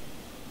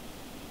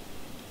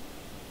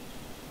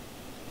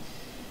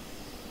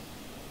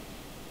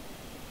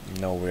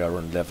 Now we are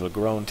on level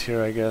ground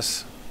here, I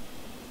guess.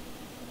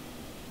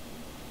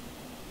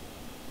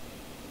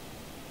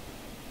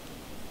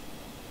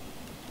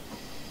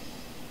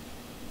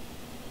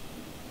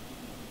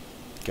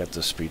 Get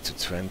the speed to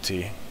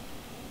 20.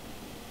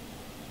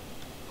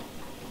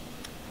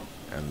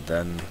 And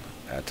then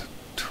at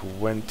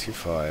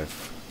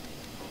 25.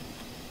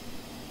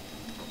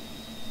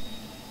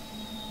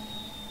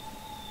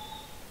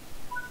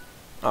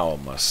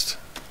 Almost.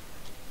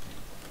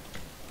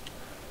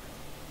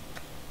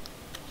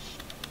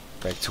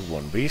 Back to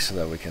 1B so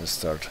that we can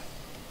start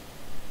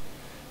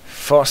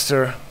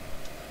faster.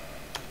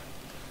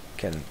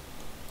 Can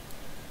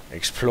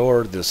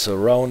explore the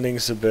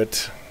surroundings a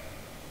bit.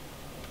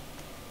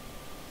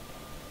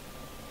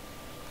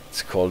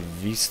 It's called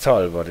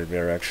Vistal, but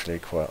we're actually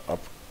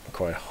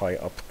quite high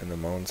up in the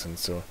mountains,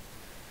 so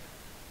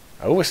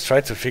I always try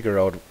to figure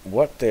out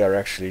what they are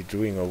actually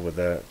doing over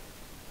there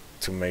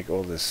to make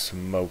all this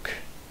smoke,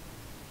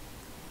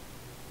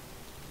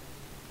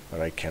 but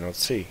I cannot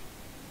see.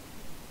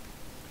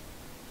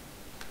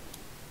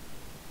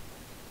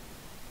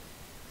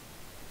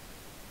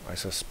 I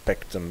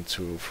suspect them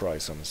to fry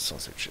some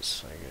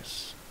sausages, I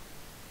guess.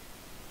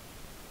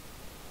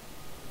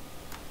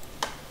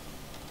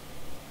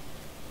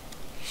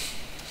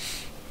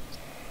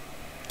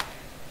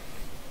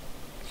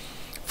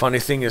 Funny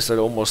thing is that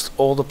almost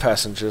all the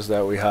passengers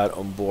that we had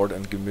on board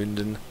in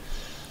Gemünden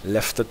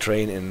left the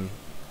train in,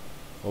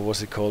 what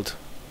was it called?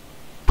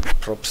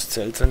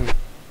 Probstzelten?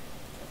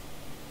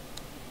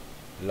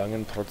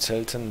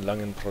 Langenprotzelten,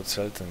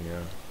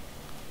 yeah.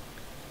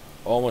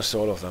 Almost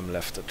all of them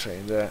left the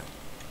train there.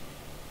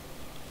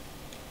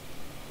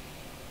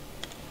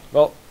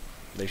 Well,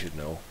 they should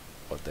know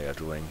what they are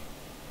doing.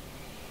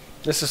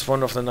 This is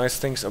one of the nice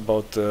things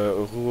about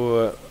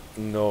the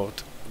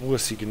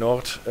Ruhr-Sieg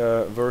Nord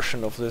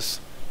version of this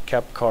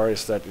cab car,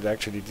 is that it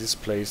actually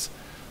displays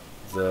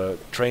the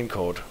train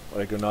code,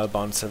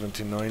 Regionalbahn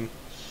 79.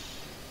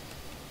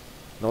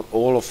 Not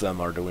all of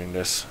them are doing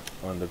this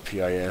on the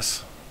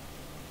PIS.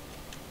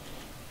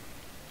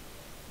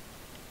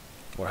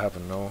 What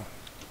happened now?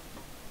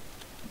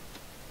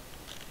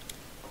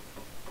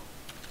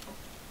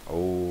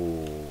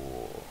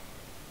 Oh,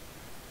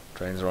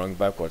 Train's running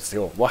backwards.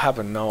 So what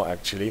happened now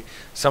actually,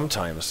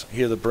 sometimes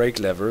here the brake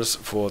levers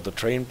for the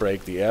train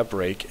brake, the air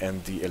brake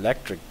and the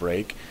electric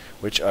brake,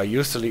 which are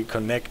usually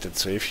connected,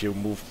 so if you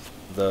move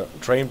the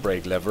train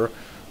brake lever,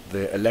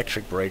 the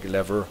electric brake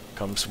lever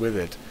comes with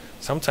it.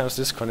 Sometimes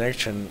this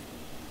connection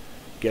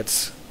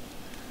gets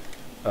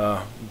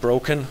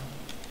broken,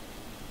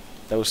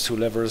 those two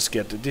levers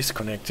get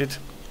disconnected,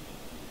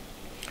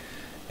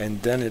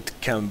 and then it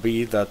can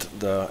be that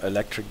the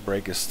electric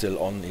brake is still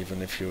on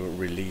even if you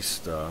release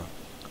the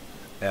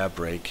air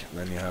brake.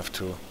 Then you have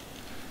to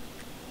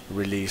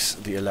release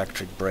the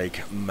electric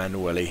brake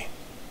manually,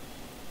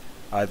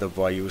 either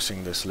by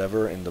using this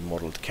lever in the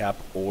modeled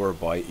cap or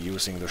by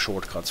using the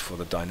shortcuts for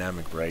the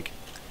dynamic brake.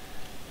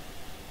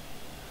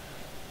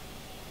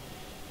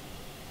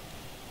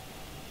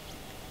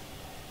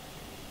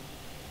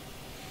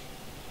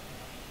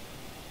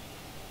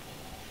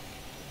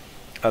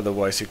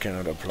 Otherwise you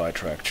cannot apply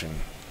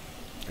traction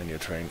and your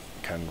train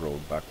can roll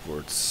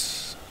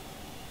backwards,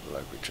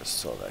 like we just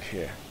saw that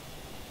here.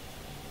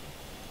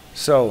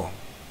 So,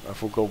 I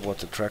forgot what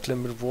the track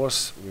limit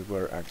was. We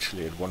were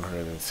actually at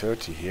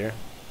 130 here,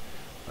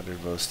 but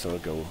it will still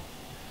go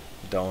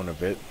down a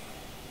bit.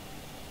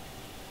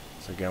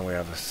 So again we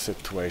have a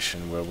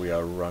situation where we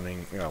are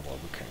running, yeah, well,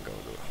 we can go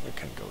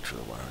to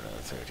the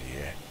 130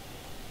 here.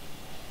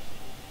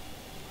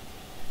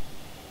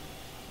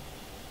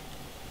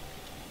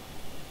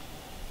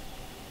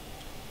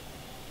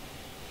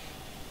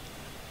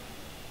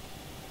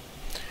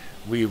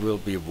 We will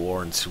be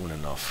warned soon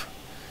enough.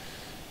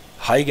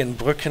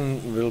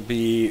 Heigenbrücken will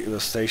be the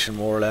station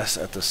more or less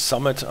at the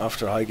summit.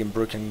 After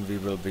Heigenbrücken we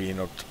will be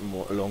not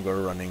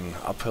longer running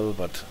uphill,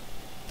 but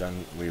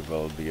then we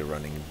will be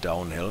running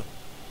downhill.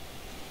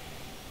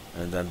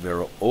 And then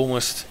we're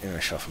almost in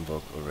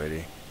Aschaffenburg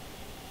already.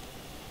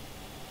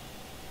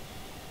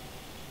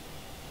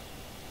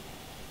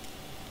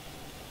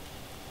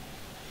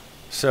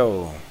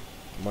 So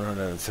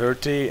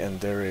 130, and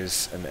there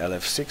is an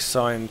LF6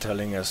 sign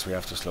telling us we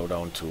have to slow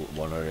down to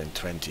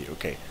 120.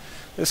 Okay,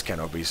 this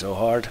cannot be so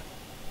hard.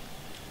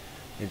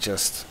 You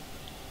just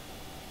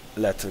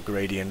let the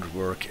gradient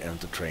work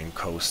and the train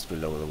coast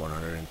below the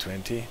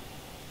 120.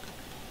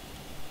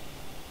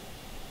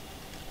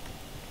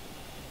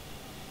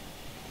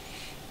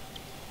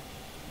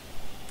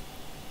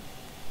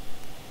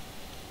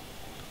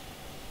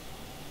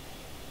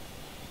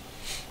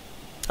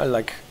 I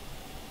like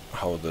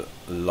how the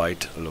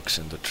light looks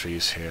in the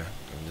trees here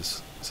in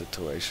this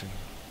situation.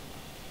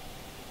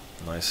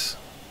 Nice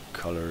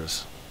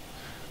colors.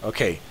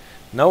 Okay,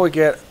 now we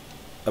get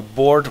a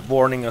board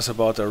warning us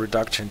about a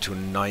reduction to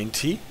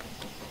 90.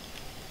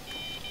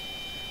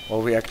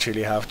 Well, we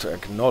actually have to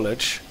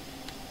acknowledge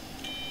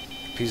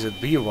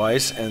PZB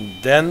wise,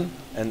 and then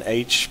an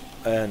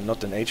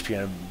not an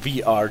HP, a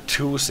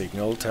VR2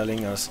 signal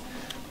telling us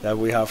that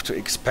we have to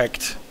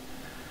expect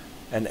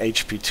an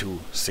HP2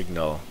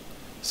 signal.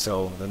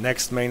 So the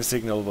next main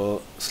signal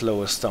will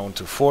slow us down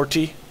to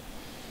 40.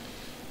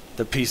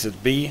 The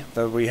PZB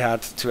that we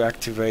had to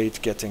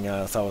activate, getting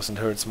a 1000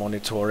 Hz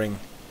monitoring,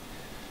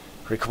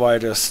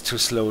 required us to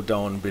slow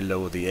down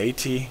below the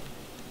 80.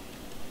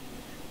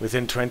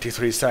 Within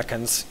 23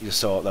 seconds you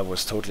saw that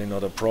was totally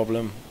not a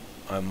problem.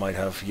 I might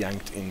have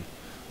yanked in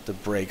the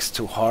brakes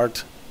too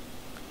hard.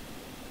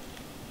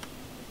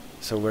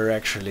 So we're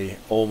actually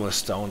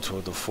almost down to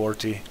the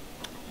 40.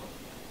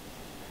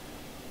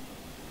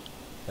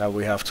 That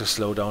we have to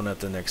slow down at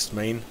the next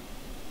main,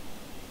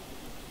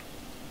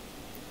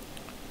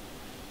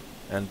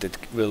 and it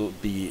will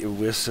be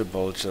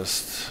visible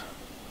just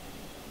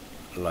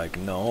like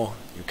now.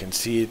 You can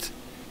see it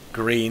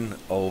green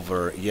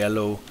over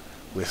yellow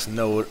with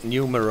no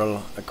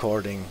numeral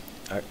accompanying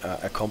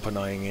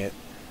it.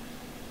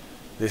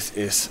 This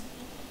is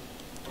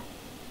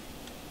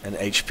an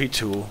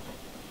HP2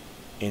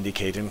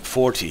 indicating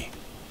 40.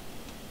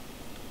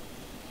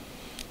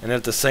 And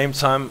at the same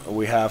time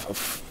we have a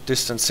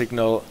distance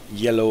signal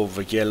yellow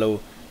over yellow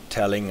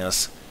telling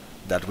us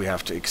that we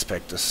have to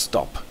expect a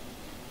stop.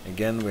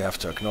 Again, we have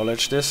to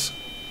acknowledge this,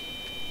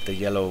 the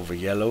yellow over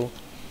yellow,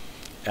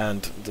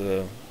 and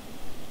the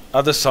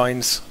other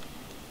signs,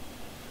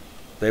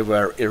 they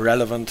were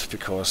irrelevant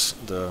because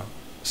the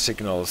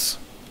signals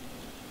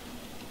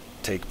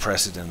take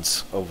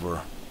precedence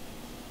over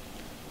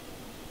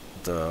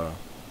the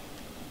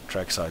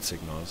trackside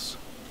signals.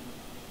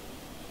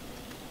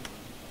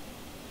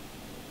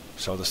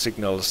 So the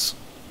signals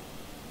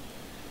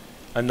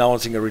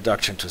announcing a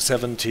reduction to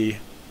 70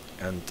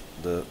 and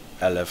the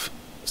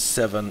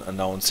LF7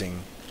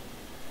 announcing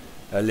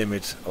a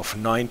limit of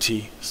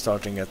 90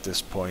 starting at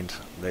this point,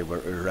 they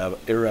were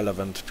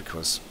irrelevant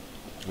because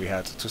we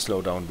had to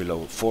slow down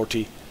below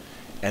 40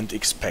 and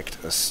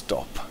expect a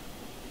stop.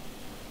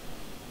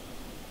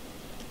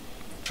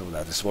 So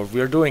that is what we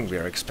are doing. We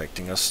are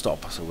expecting a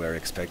stop, so we are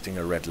expecting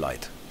a red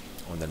light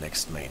on the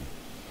next main.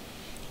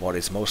 What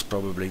is most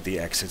probably the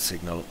exit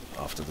signal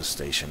after the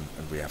station,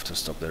 and we have to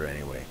stop there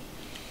anyway.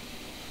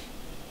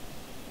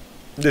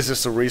 This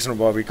is the reason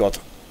why we got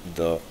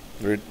the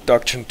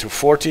reduction to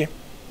 40.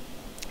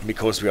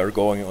 because we are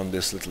going on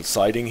this little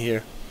siding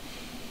here,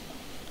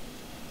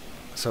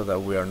 so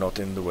that we are not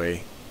in the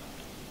way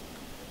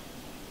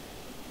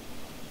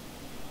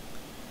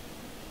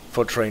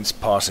for trains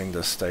passing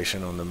the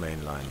station on the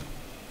main line.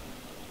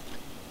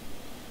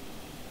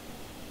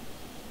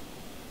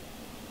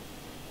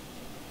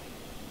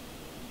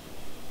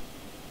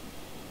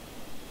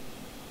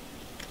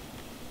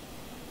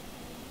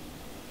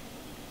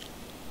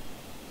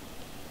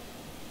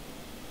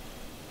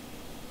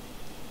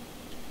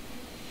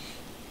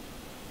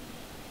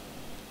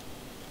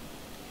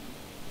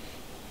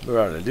 We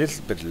are a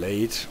little bit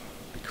late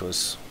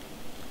because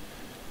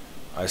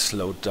I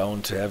slowed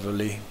down too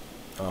heavily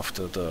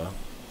after the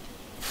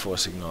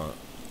 4-signal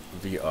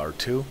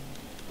VR2.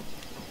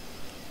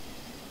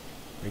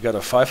 We got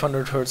a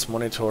 500 Hz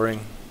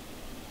monitoring,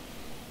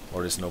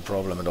 or is no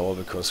problem at all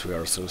because we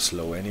are so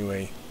slow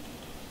anyway.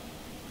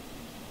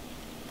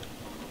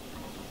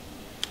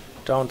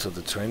 Down to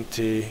the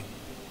 20.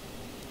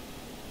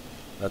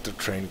 Let the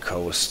train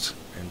coast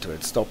into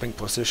its stopping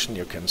position.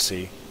 You can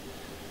see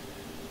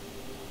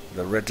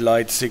the red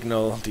light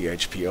signal, the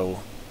HPO,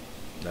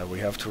 that we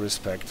have to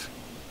respect.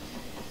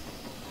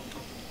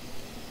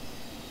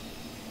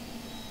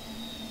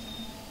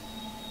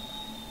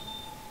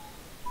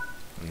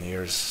 And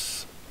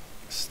here's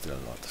still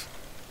not.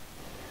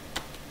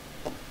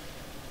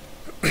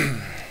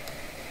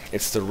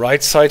 It's the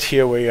right side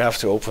here where you have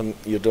to open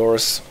your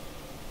doors,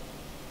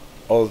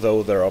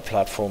 although there are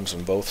platforms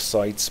on both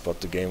sides, but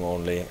the game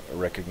only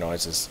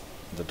recognizes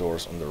the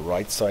doors on the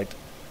right side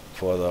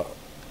for the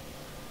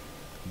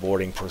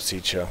boarding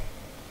procedure.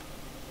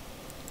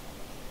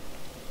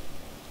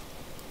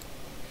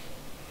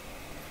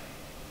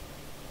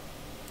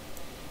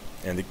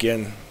 And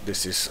again,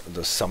 this is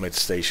the summit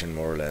station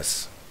more or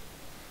less.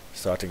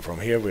 Starting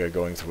from here, we are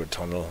going through a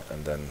tunnel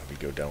and then we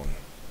go down.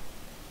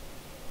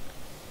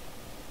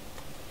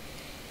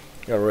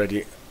 We are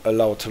already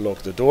allowed to lock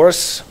the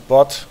doors,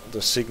 but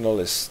the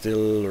signal is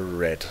still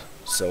red,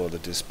 so the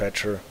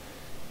dispatcher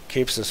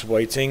keeps us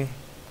waiting.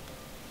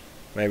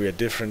 Maybe a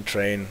different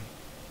train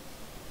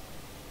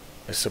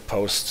is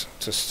supposed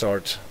to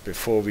start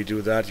before we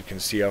do that. You can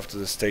see after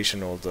the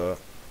station all the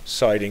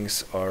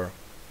sidings are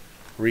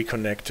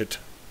reconnected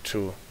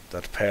to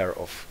that pair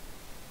of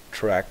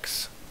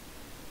tracks,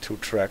 2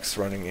 tracks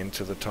running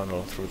into the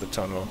tunnel, through the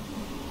tunnel.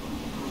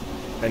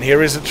 And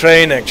here is a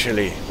train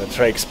actually, the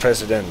Traxx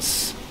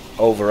precedence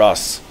over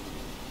us.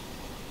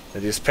 The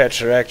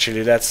dispatcher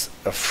actually lets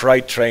a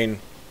freight train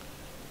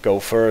go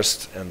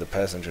first and the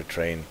passenger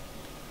train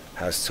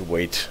has to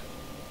wait.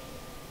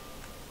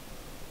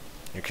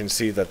 You can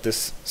see that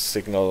this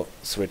signal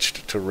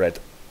switched to red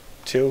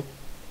too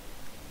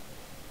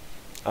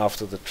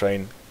after the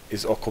train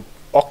is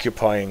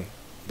occupying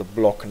the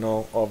block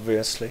now,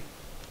 obviously.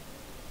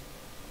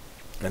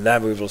 And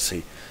then we will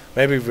see.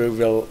 Maybe we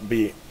will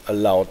be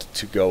allowed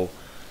to go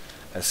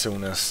as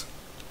soon as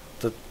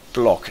the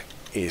block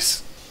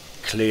is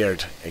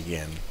cleared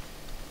again.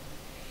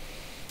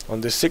 On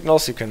the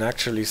signals you can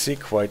actually see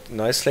quite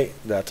nicely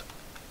that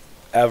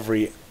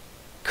every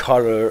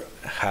color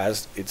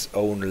has its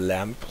own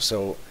lamp,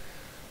 so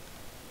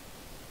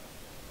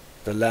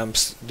the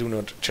lamps do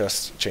not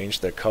just change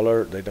their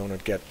color, they do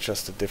not get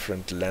just a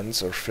different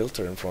lens or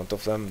filter in front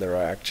of them. There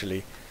are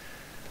actually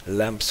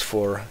lamps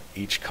for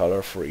each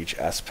color, for each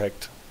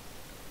aspect.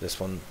 This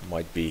one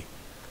might be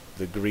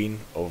the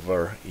green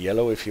over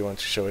yellow if you want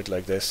to show it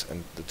like this,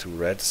 and the 2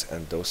 reds,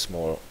 and those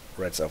small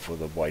reds are for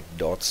the white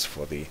dots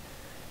for the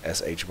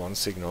SH1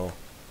 signal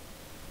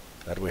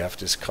that we have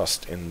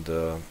discussed in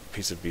the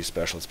PZB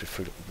Specials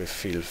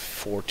Befehl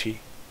 40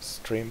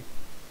 stream.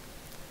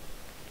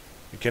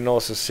 You can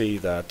also see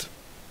that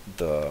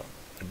the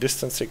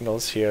distance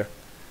signals here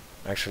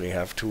actually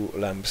have 2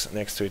 lamps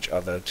next to each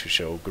other to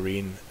show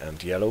green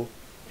and yellow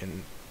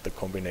in the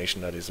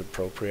combination that is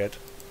appropriate.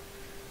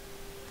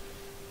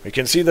 We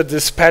can see that the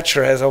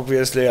dispatcher has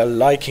obviously a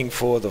liking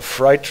for the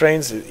freight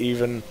trains. It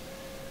even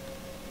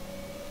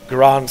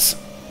grants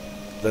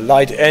the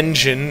light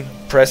engine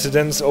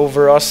precedence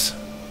over us.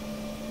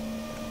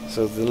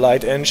 So the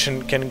light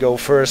engine can go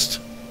first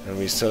and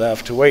we still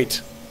have to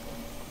wait.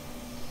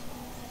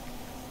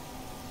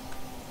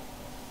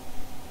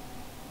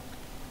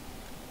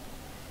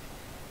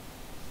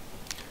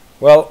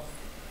 Well,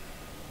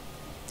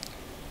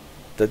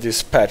 the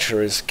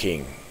dispatcher is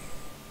king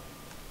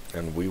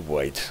and we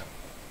wait.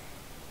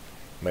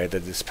 May the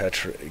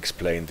dispatcher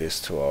explain this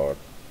to our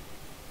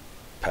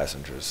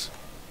passengers.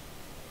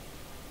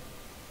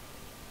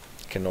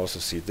 You can also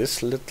see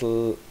this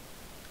little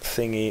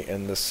thingy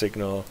in the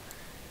signal.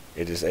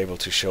 It is able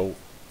to show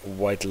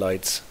white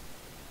lights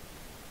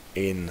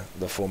in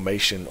the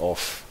formation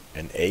of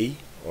an A,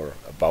 or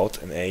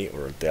about an A,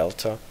 or a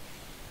delta.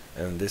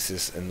 And this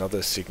is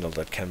another signal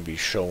that can be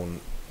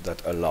shown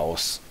that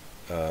allows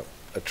a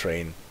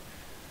train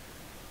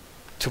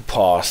to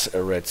pass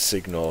a red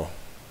signal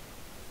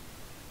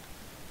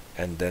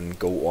and then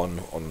go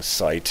on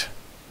site.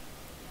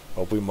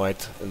 But we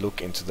might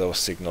look into those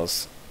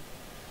signals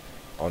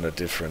on a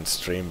different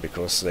stream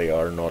because they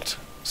are not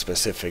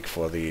specific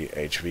for the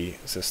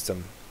HV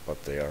system,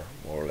 but they are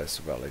more or less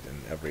valid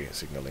in every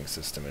signaling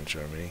system in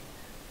Germany.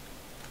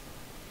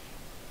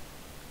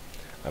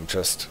 I'm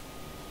just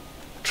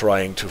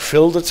trying to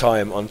fill the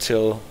time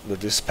until the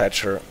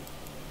dispatcher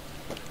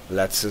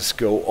lets us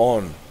go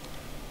on.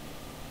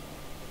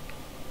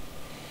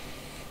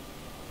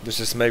 This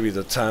is maybe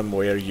the time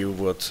where you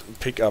would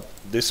pick up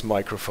this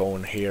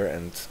microphone here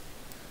and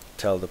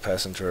tell the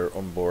passenger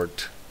on board,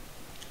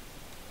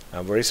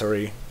 I'm very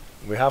sorry,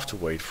 we have to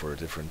wait for a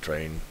different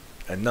train,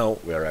 and now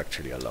we are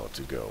actually allowed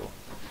to go.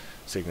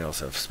 Signals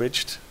have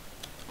switched.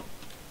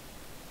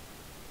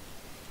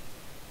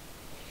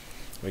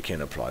 We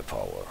can apply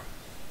power.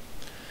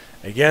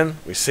 Again,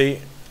 we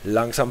see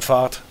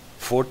Langsamfahrt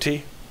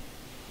 40,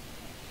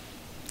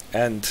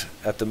 and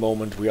at the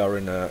moment we are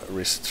in a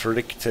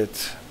restricted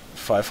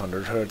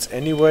 500 Hertz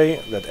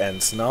anyway. That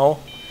ends now.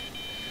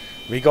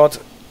 We got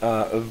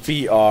a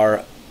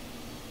VR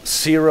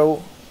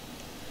 0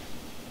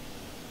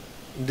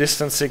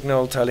 distance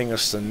signal telling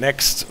us the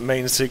next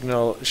main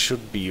signal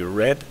should be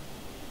red,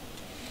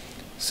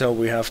 so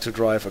we have to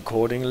drive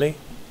accordingly.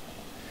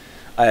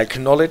 I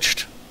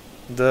acknowledged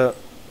the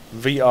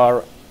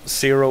VR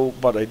 0,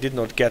 but I did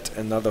not get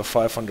another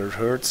 500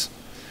 Hertz.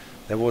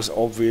 There was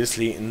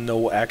obviously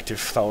no active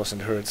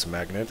 1000 Hertz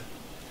magnet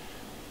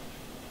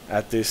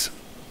at this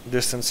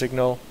distance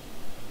signal.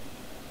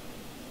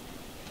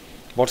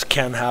 What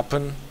can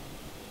happen?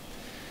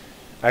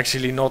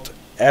 Actually, not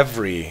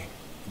every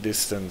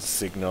distance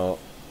signal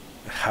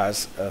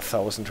has a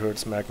 1000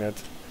 Hertz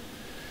magnet.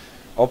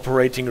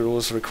 Operating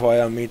rules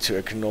require me to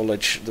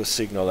acknowledge the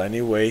signal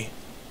anyway,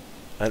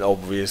 and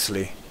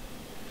obviously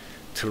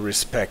to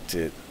respect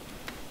it.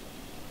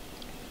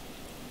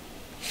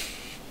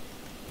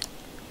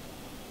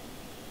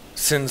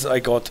 Since I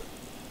got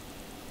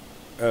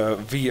a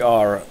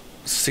VR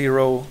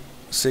 0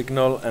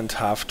 signal and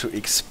have to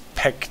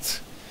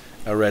expect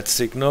a red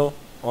signal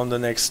on the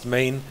next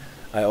main,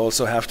 I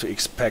also have to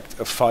expect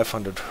a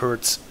 500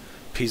 Hertz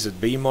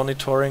PZB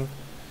monitoring.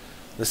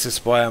 This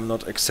is why I'm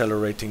not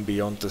accelerating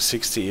beyond the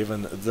 60,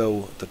 even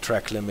though the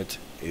track limit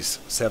is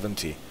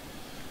 70.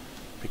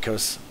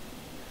 Because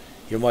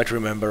you might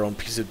remember on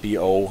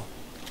PZB-0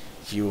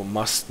 you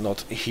must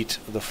not hit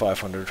the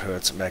 500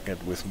 Hertz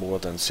magnet with more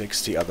than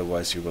 60,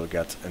 otherwise you will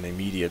get an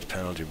immediate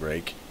penalty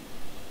break.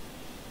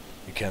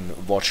 You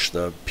can watch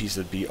the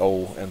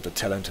PZB-0 and the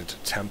talented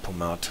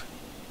Tempomat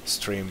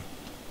stream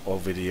or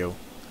video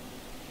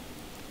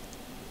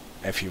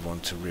if you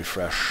want to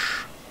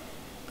refresh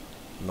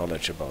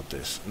knowledge about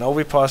this. Now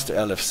we passed the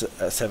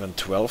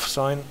LF712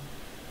 sign.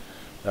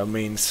 That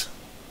means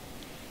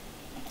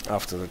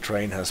after the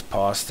train has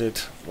passed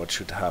it, what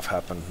should have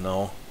happened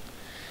now?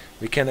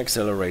 We can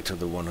accelerate to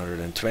the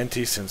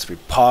 120. Since we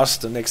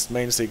passed the next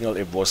main signal,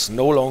 it was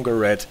no longer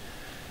red.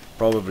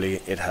 Probably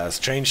it has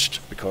changed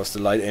because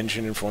the light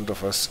engine in front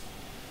of us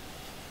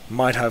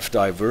might have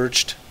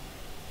diverged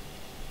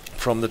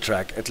from the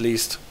track. At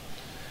least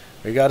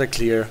we got it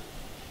clear,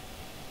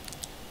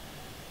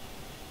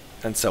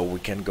 and so we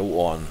can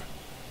go on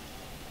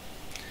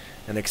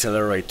and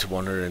accelerate to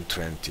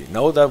 120.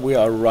 Now that we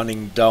are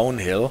running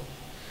downhill,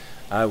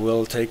 I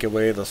will take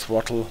away the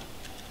throttle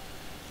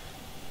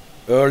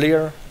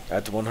earlier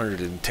at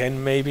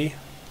 110 maybe,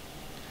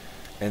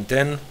 and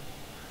then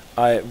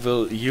I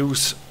will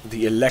use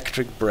the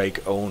electric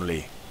brake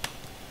only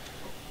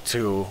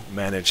to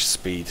manage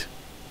speed,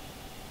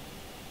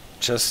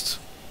 just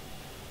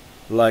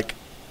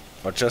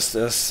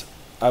as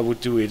I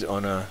would do it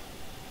on a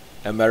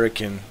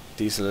American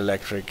diesel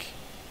electric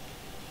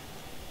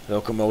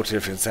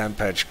locomotive in sand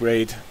patch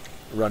grade,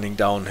 running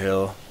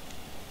downhill,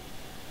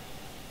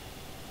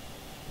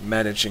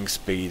 managing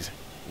speed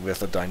with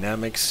the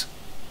dynamics.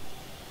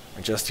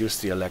 I just use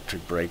the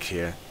electric brake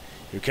here.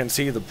 You can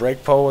see the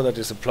brake power that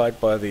is applied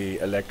by the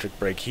electric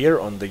brake here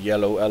on the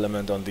yellow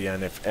element on the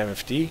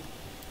MFD,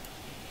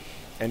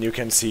 and you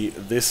can see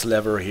this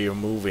lever here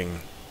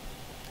moving,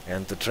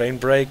 and the train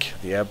brake,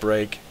 the air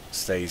brake,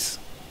 stays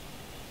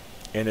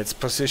in its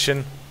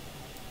position,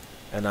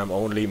 and I'm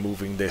only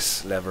moving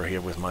this lever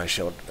here with my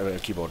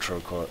keyboard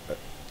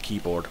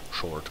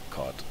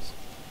shortcut.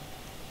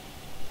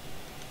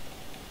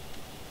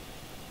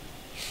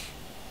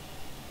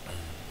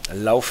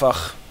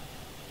 Laufach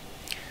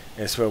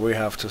is where we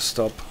have to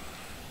stop,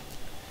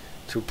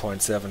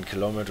 2.7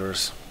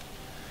 kilometers,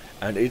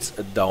 and it's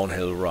a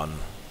downhill run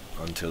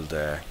until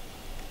there.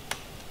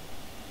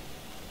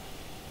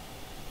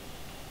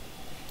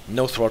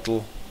 No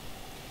throttle,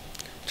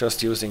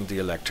 just using the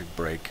electric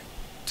brake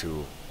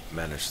to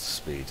manage the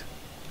speed.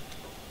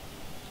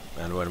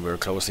 And when we're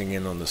closing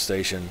in on the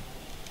station,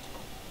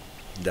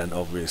 then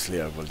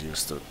obviously I will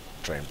use the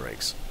train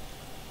brakes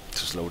to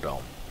slow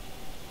down.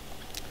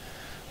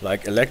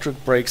 Like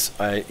electric brakes,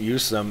 I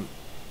use them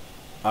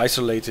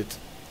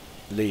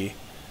isolatedly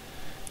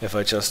if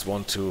I just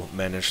want to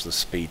manage the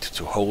speed,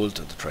 to hold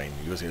the train.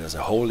 Use it as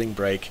a holding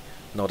brake,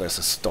 not as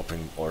a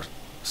stopping or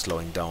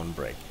slowing down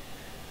brake.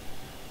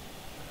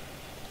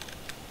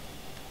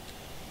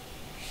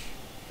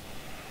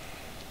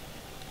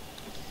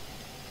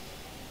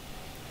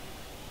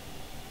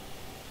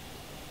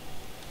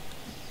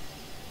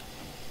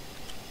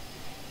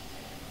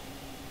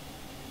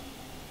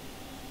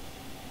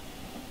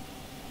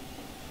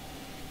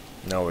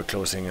 Now we're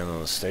closing in on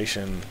the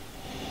station.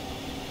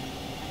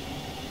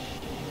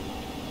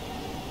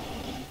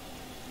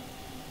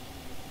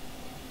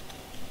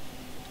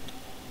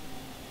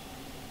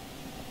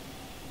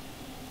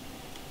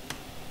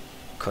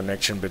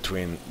 Connection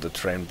between the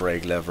train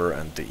brake lever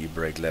and the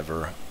e-brake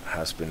lever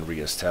has been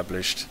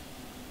re-established.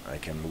 I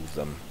can move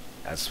them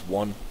as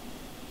one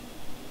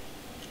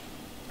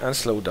and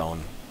slow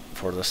down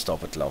for the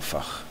stop at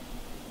Lauffach.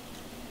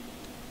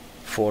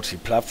 40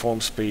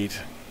 platform speed.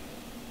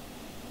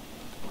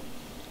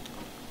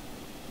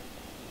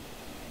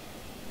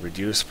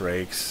 Reduce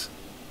brakes.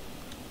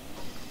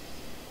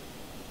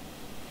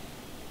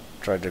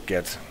 Try to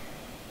get...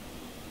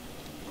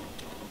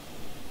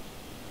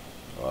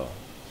 well,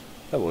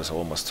 that was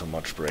almost too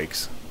much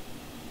brakes.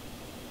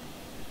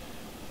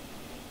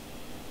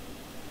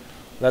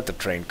 Let the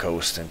train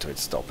coast into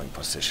its stopping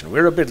position.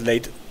 We're a bit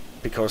late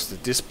because the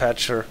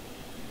dispatcher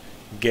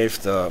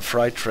gave the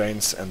freight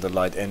trains and the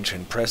light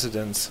engine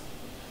precedence.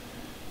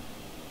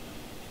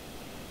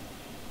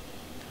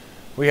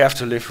 We have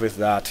to live with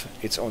that.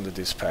 It's on the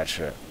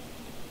dispatcher,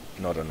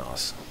 not on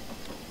us.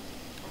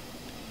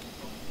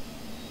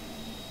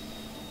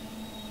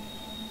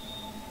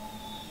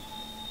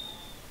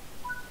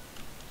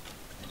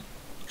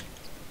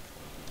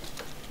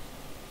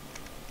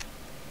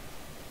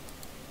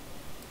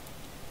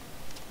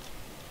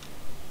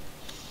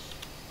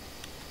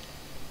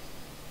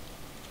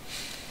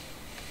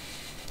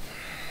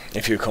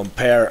 If you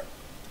compare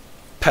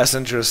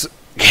passengers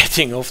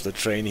getting off the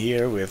train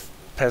here with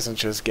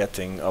passengers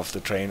getting off the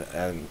train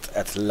and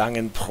at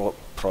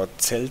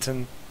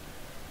Langenprozelten,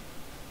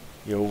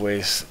 you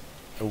always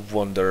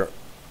wonder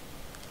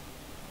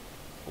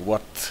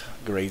what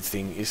great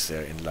thing is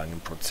there in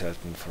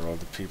Langenprozelten for all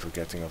the people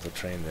getting off the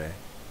train there.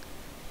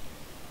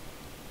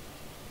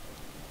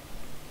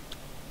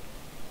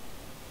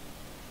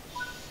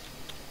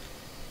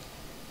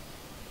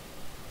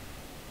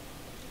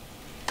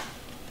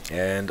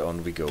 And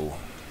on we go.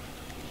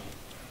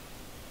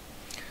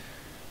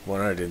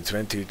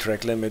 120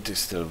 track limit is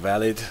still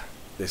valid.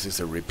 This is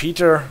a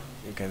repeater.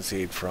 You can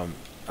see it from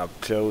up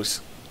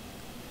close.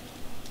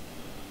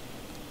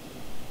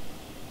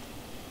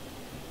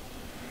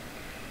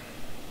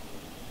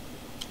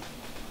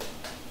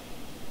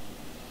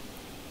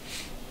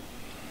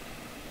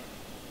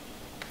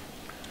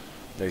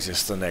 This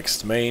is the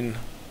next main.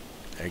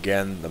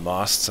 Again, the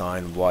mast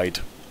sign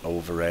white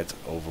over red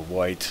over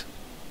white,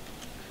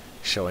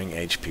 showing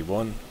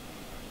HP1.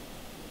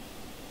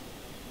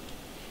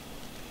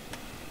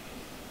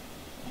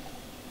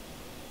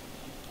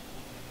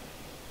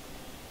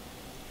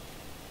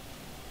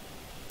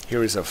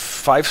 Here is a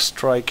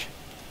 5-strike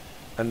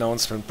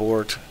announcement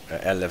board,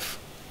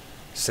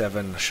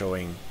 LF7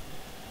 showing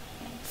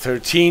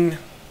 13,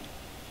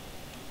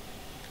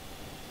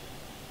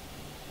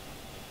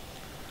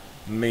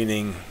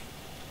 meaning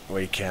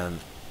we can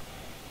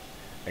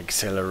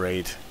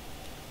accelerate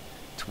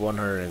to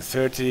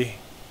 130.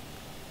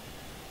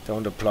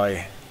 Don't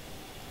apply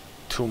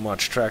too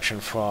much traction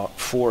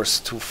force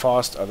too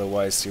fast,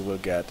 otherwise you will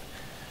get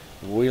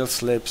wheel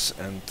slips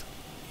and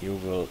you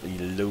will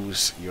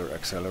lose your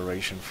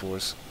acceleration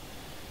force.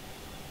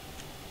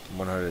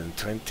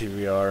 120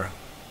 we are,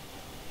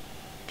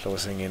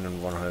 closing in on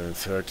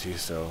 130,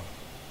 so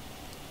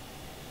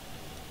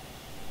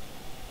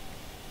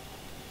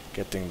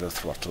getting the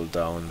throttle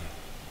down.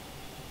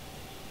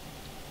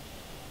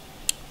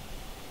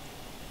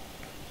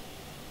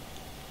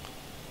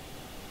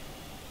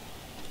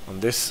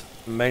 On this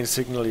main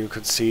signal you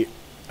could see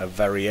a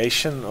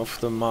variation of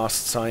the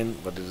mast sign,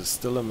 but it is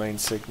still a main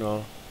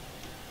signal.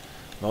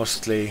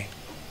 Mostly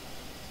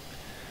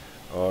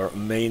or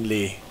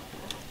mainly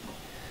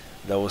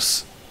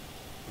those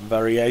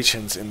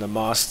variations in the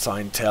mast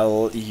sign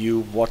tell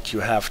you what you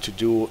have to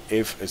do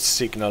if a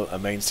signal, a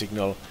main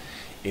signal,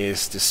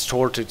 is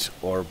distorted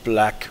or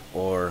black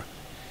or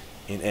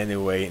in any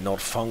way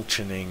not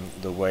functioning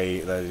the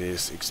way that it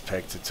is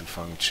expected to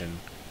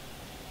function.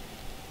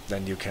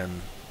 Then you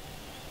can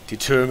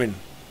determine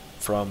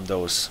from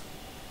those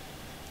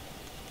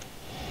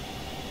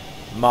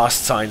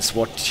mast signs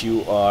what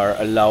you are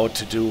allowed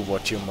to do,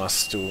 what you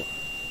must do.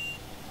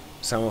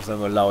 Some of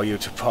them allow you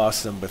to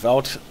pass them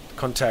without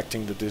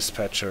contacting the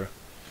dispatcher.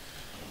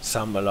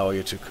 Some allow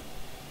you to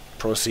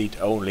proceed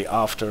only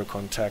after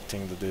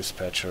contacting the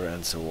dispatcher,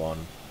 and so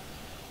on.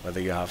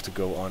 Whether you have to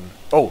go on...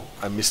 Oh,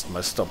 I missed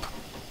my stop.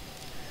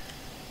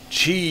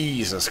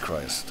 Jesus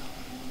Christ.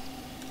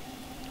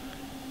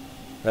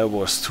 That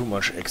was too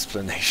much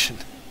explanation.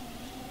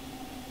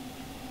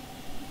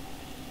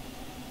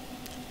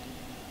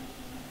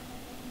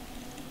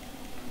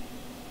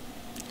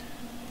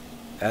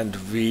 And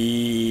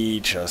we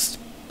just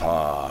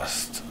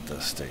passed the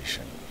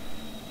station.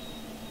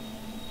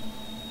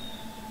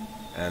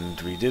 And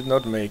we did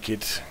not make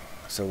it,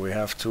 so we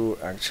have to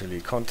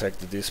actually contact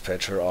the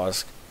dispatcher,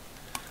 ask,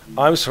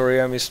 I'm sorry,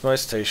 I missed my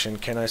station,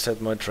 can I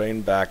set my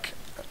train back?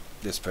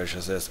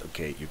 Dispatcher says,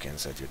 okay, you can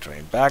set your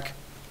train back,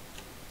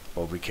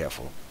 but be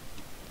careful.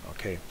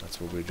 Okay, that's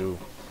what we do.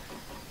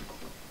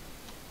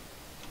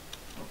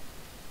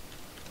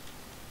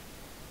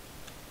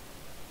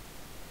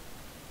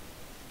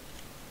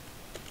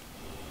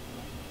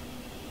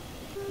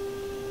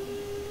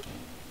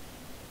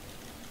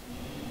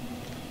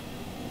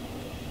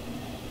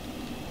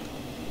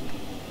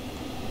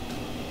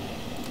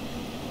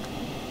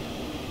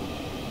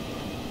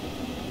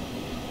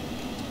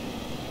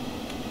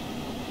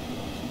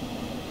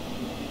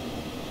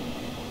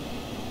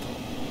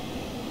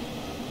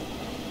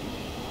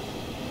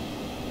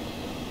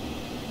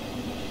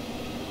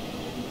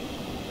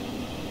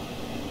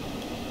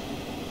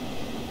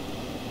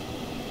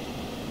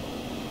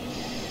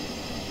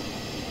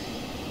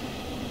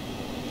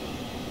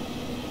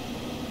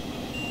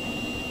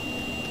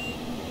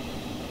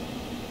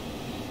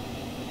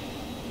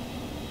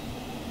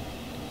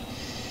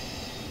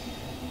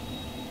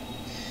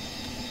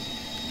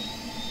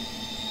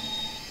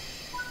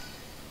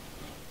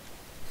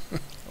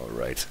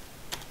 right.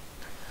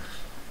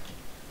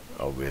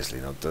 Obviously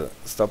not the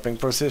stopping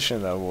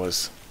position that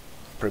was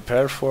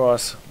prepared for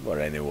us, but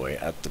anyway,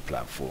 at the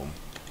platform.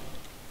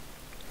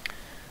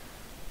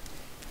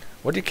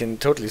 What you can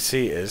totally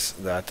see is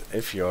that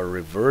if you're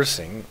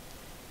reversing,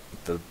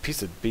 the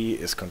PZB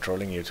is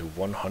controlling you to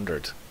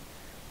 100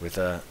 with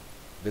a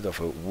bit of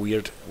a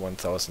weird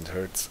 1000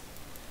 Hertz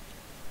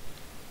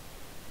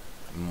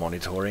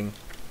monitoring.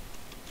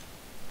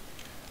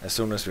 As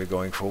soon as we're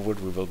going forward,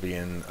 we will be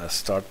in a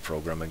start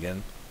program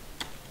again.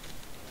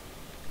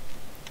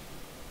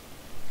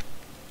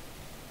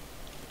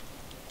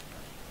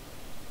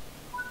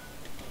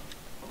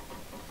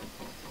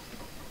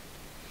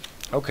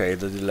 Okay,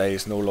 the delay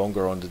is no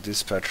longer on the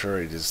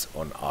dispatcher, it is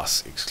on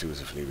us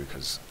exclusively,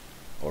 because,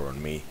 or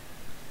on me,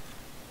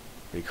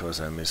 because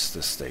I missed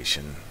the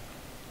station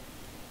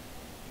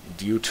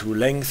due to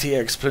lengthy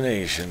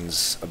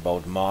explanations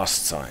about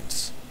mast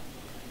signs.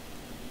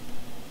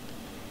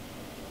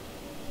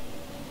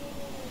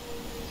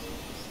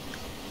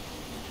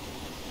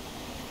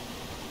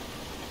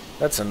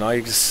 That's a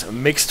nice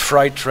mixed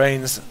freight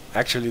trains.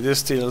 Actually,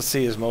 this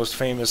DLC is most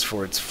famous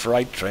for its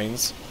freight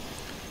trains,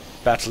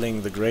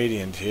 battling the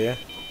gradient here.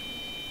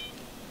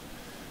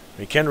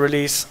 We can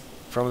release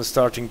from the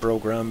starting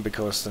program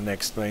because the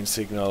next main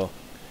signal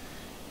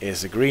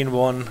is a green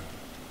one,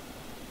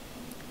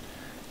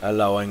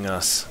 allowing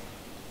us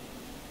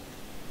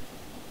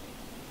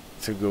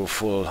to go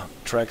full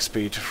track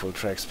speed. Full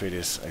track speed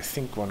is, I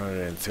think,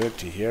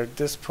 130 here at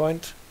this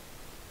point.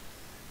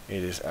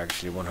 It is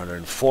actually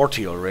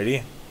 140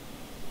 already.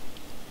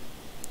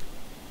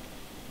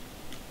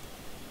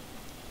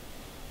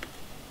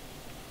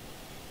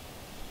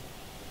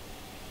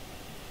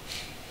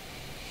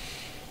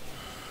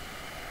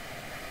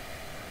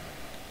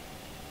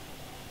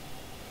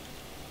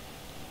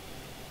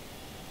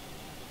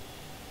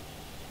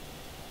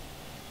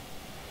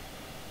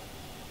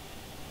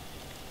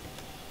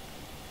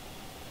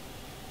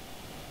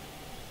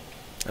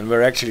 And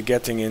we're actually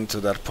getting into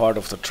that part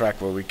of the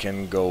track where we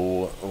can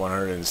go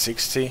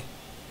 160.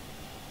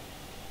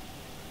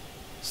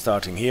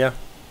 Starting here,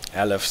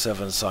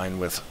 LF7 sign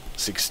with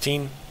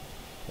 16.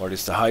 What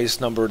is the highest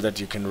number that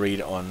you can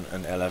read on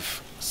an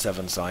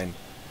LF7 sign?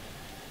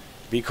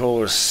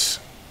 Because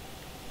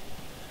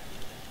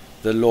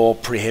the law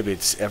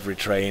prohibits every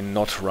train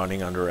not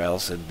running under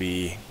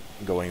LZB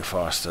going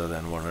faster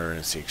than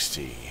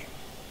 160.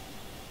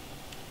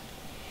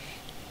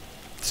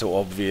 So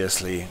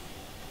obviously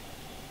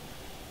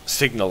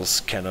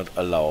signals cannot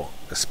allow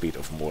a speed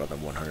of more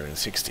than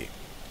 160.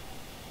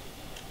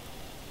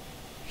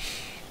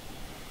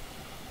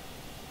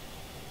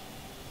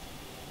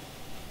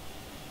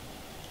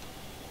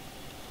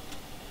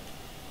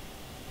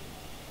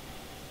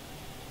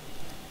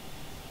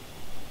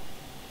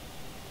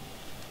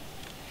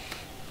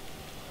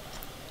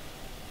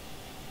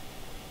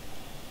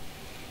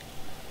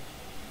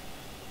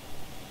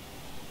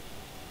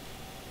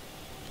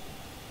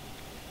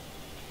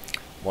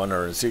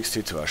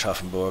 (160) to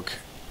Aschaffenburg.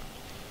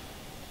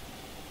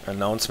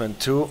 Announcement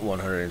 2,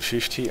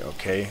 150,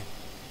 okay.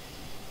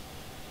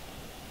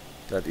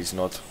 That is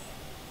not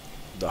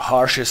the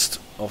harshest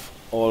of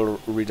all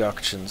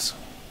reductions.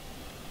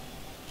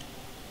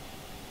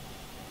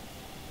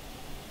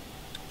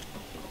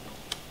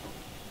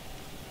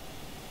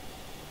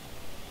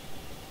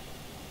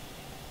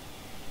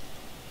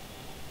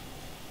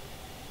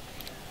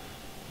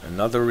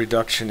 Another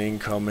reduction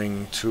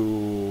incoming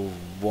to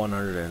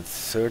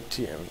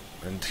 130,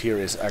 and here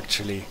is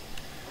actually,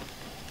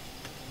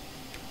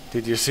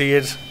 did you see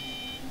it?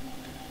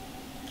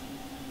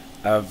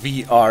 A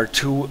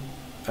VR2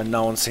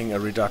 announcing a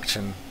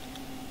reduction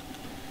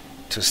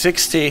to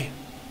 60.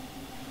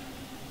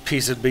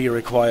 PZB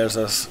requires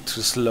us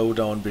to slow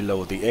down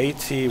below the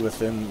 80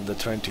 within the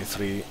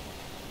 23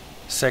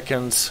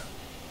 seconds,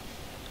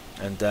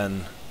 and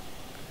then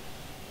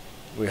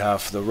we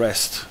have the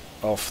rest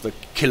of the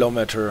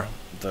kilometer,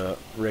 the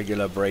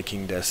regular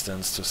braking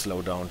distance, to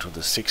slow down to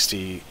the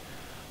 60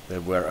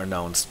 that were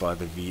announced by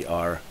the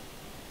VR2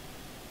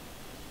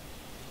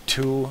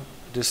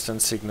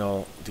 distance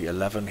signal. The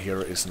 11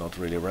 here is not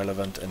really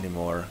relevant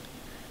anymore,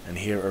 and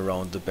here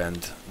around the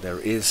bend there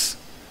is,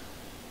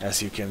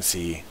 as you can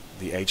see,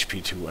 the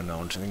HP2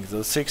 announcing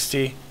the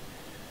 60,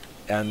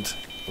 and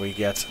we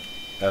get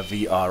a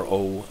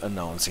VRO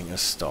announcing a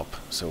stop.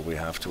 So we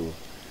have to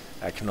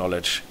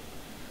acknowledge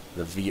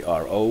the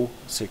VRO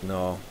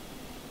signal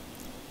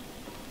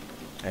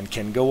and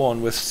can go on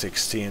with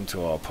 60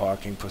 into our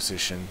parking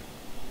position.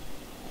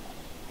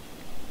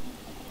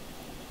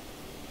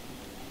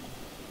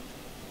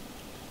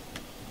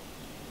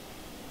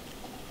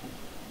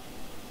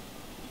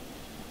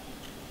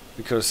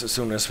 Because as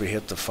soon as we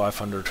hit the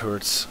 500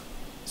 Hertz,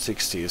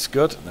 60 is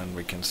good, then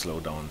we can slow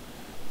down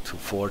to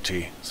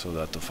 40 so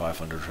that the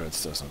 500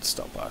 Hertz doesn't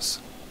stop us.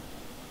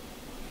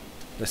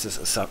 This is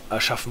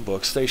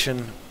Aschaffenburg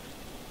station.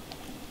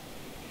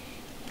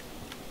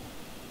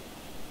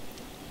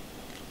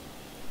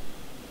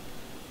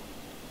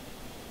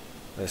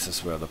 This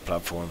is where the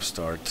platforms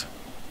start.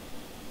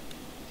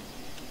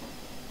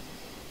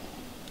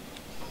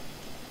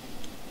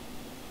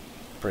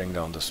 bring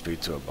down the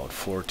speed to about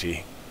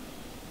 40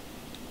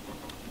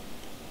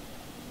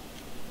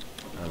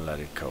 and let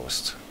it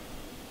coast.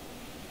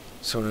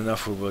 Soon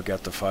enough we will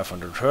get the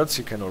 500 Hertz.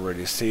 You can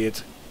already see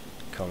it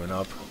coming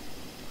up.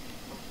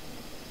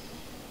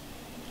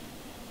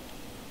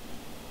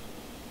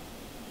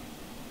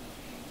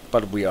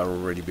 But we are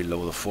already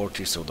below the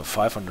 40, so the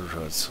 500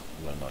 Hertz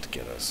will not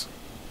get us.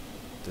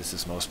 This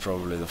is most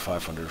probably the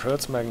 500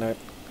 Hertz magnet.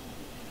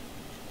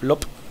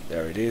 Blop,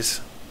 there it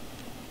is.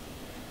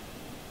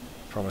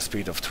 From a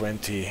speed of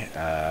 20,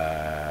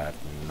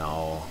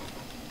 now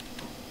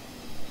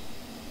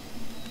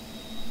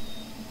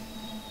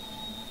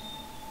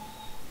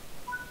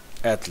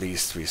at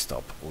least we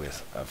stop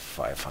with a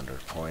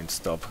 500 point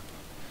stop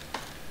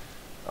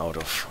out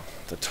of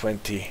the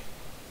 20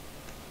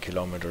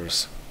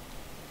 kilometers.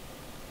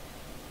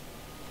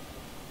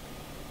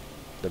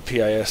 The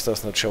PIS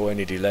does not show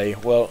any delay.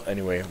 Well,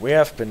 anyway, we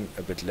have been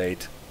a bit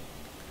late,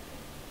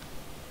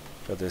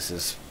 but this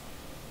is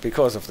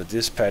because of the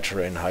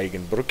dispatcher in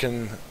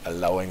Heigenbrücken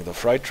allowing the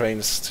freight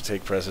trains to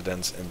take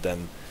precedence, and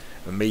then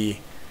me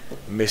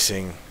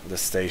missing the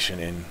station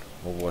in,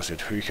 what was it,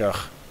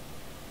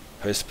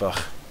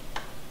 Hösbach,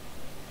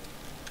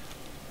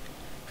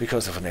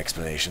 because of an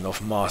explanation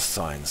of mast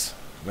signs.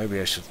 Maybe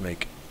I should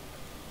make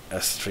a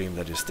stream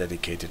that is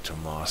dedicated to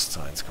mast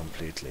signs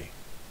completely.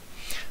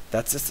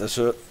 That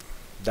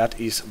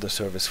is the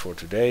service for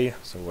today.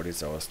 So what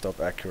is our stop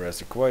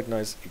accuracy? Quite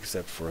nice,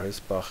 except for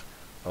Hösbach,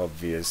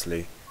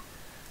 obviously.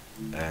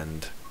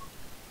 And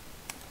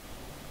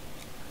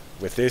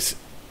with this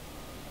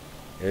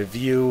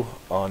view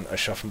on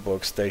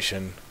Aschaffenburg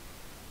station,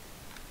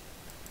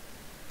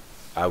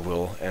 I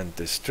will end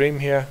this stream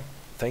here.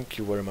 Thank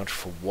you very much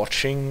for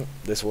watching.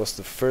 This was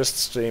the first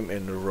stream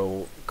in a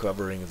row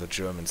covering the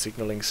German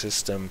signaling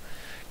system,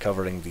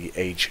 covering the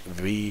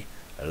HV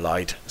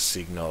light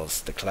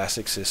signals, the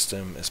classic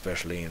system,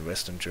 especially in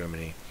Western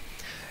Germany,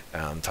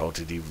 and how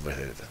to deal with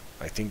it.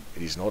 I think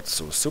it is not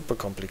so super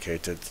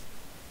complicated,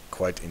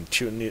 quite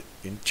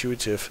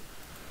intuitive,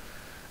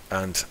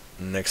 and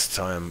next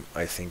time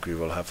I think we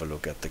will have a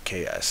look at the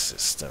KS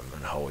system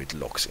and how it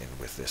locks in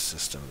with this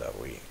system that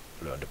we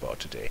learned about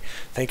today.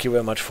 Thank you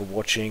very much for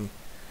watching,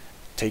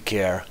 take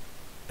care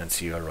and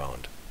see you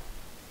around.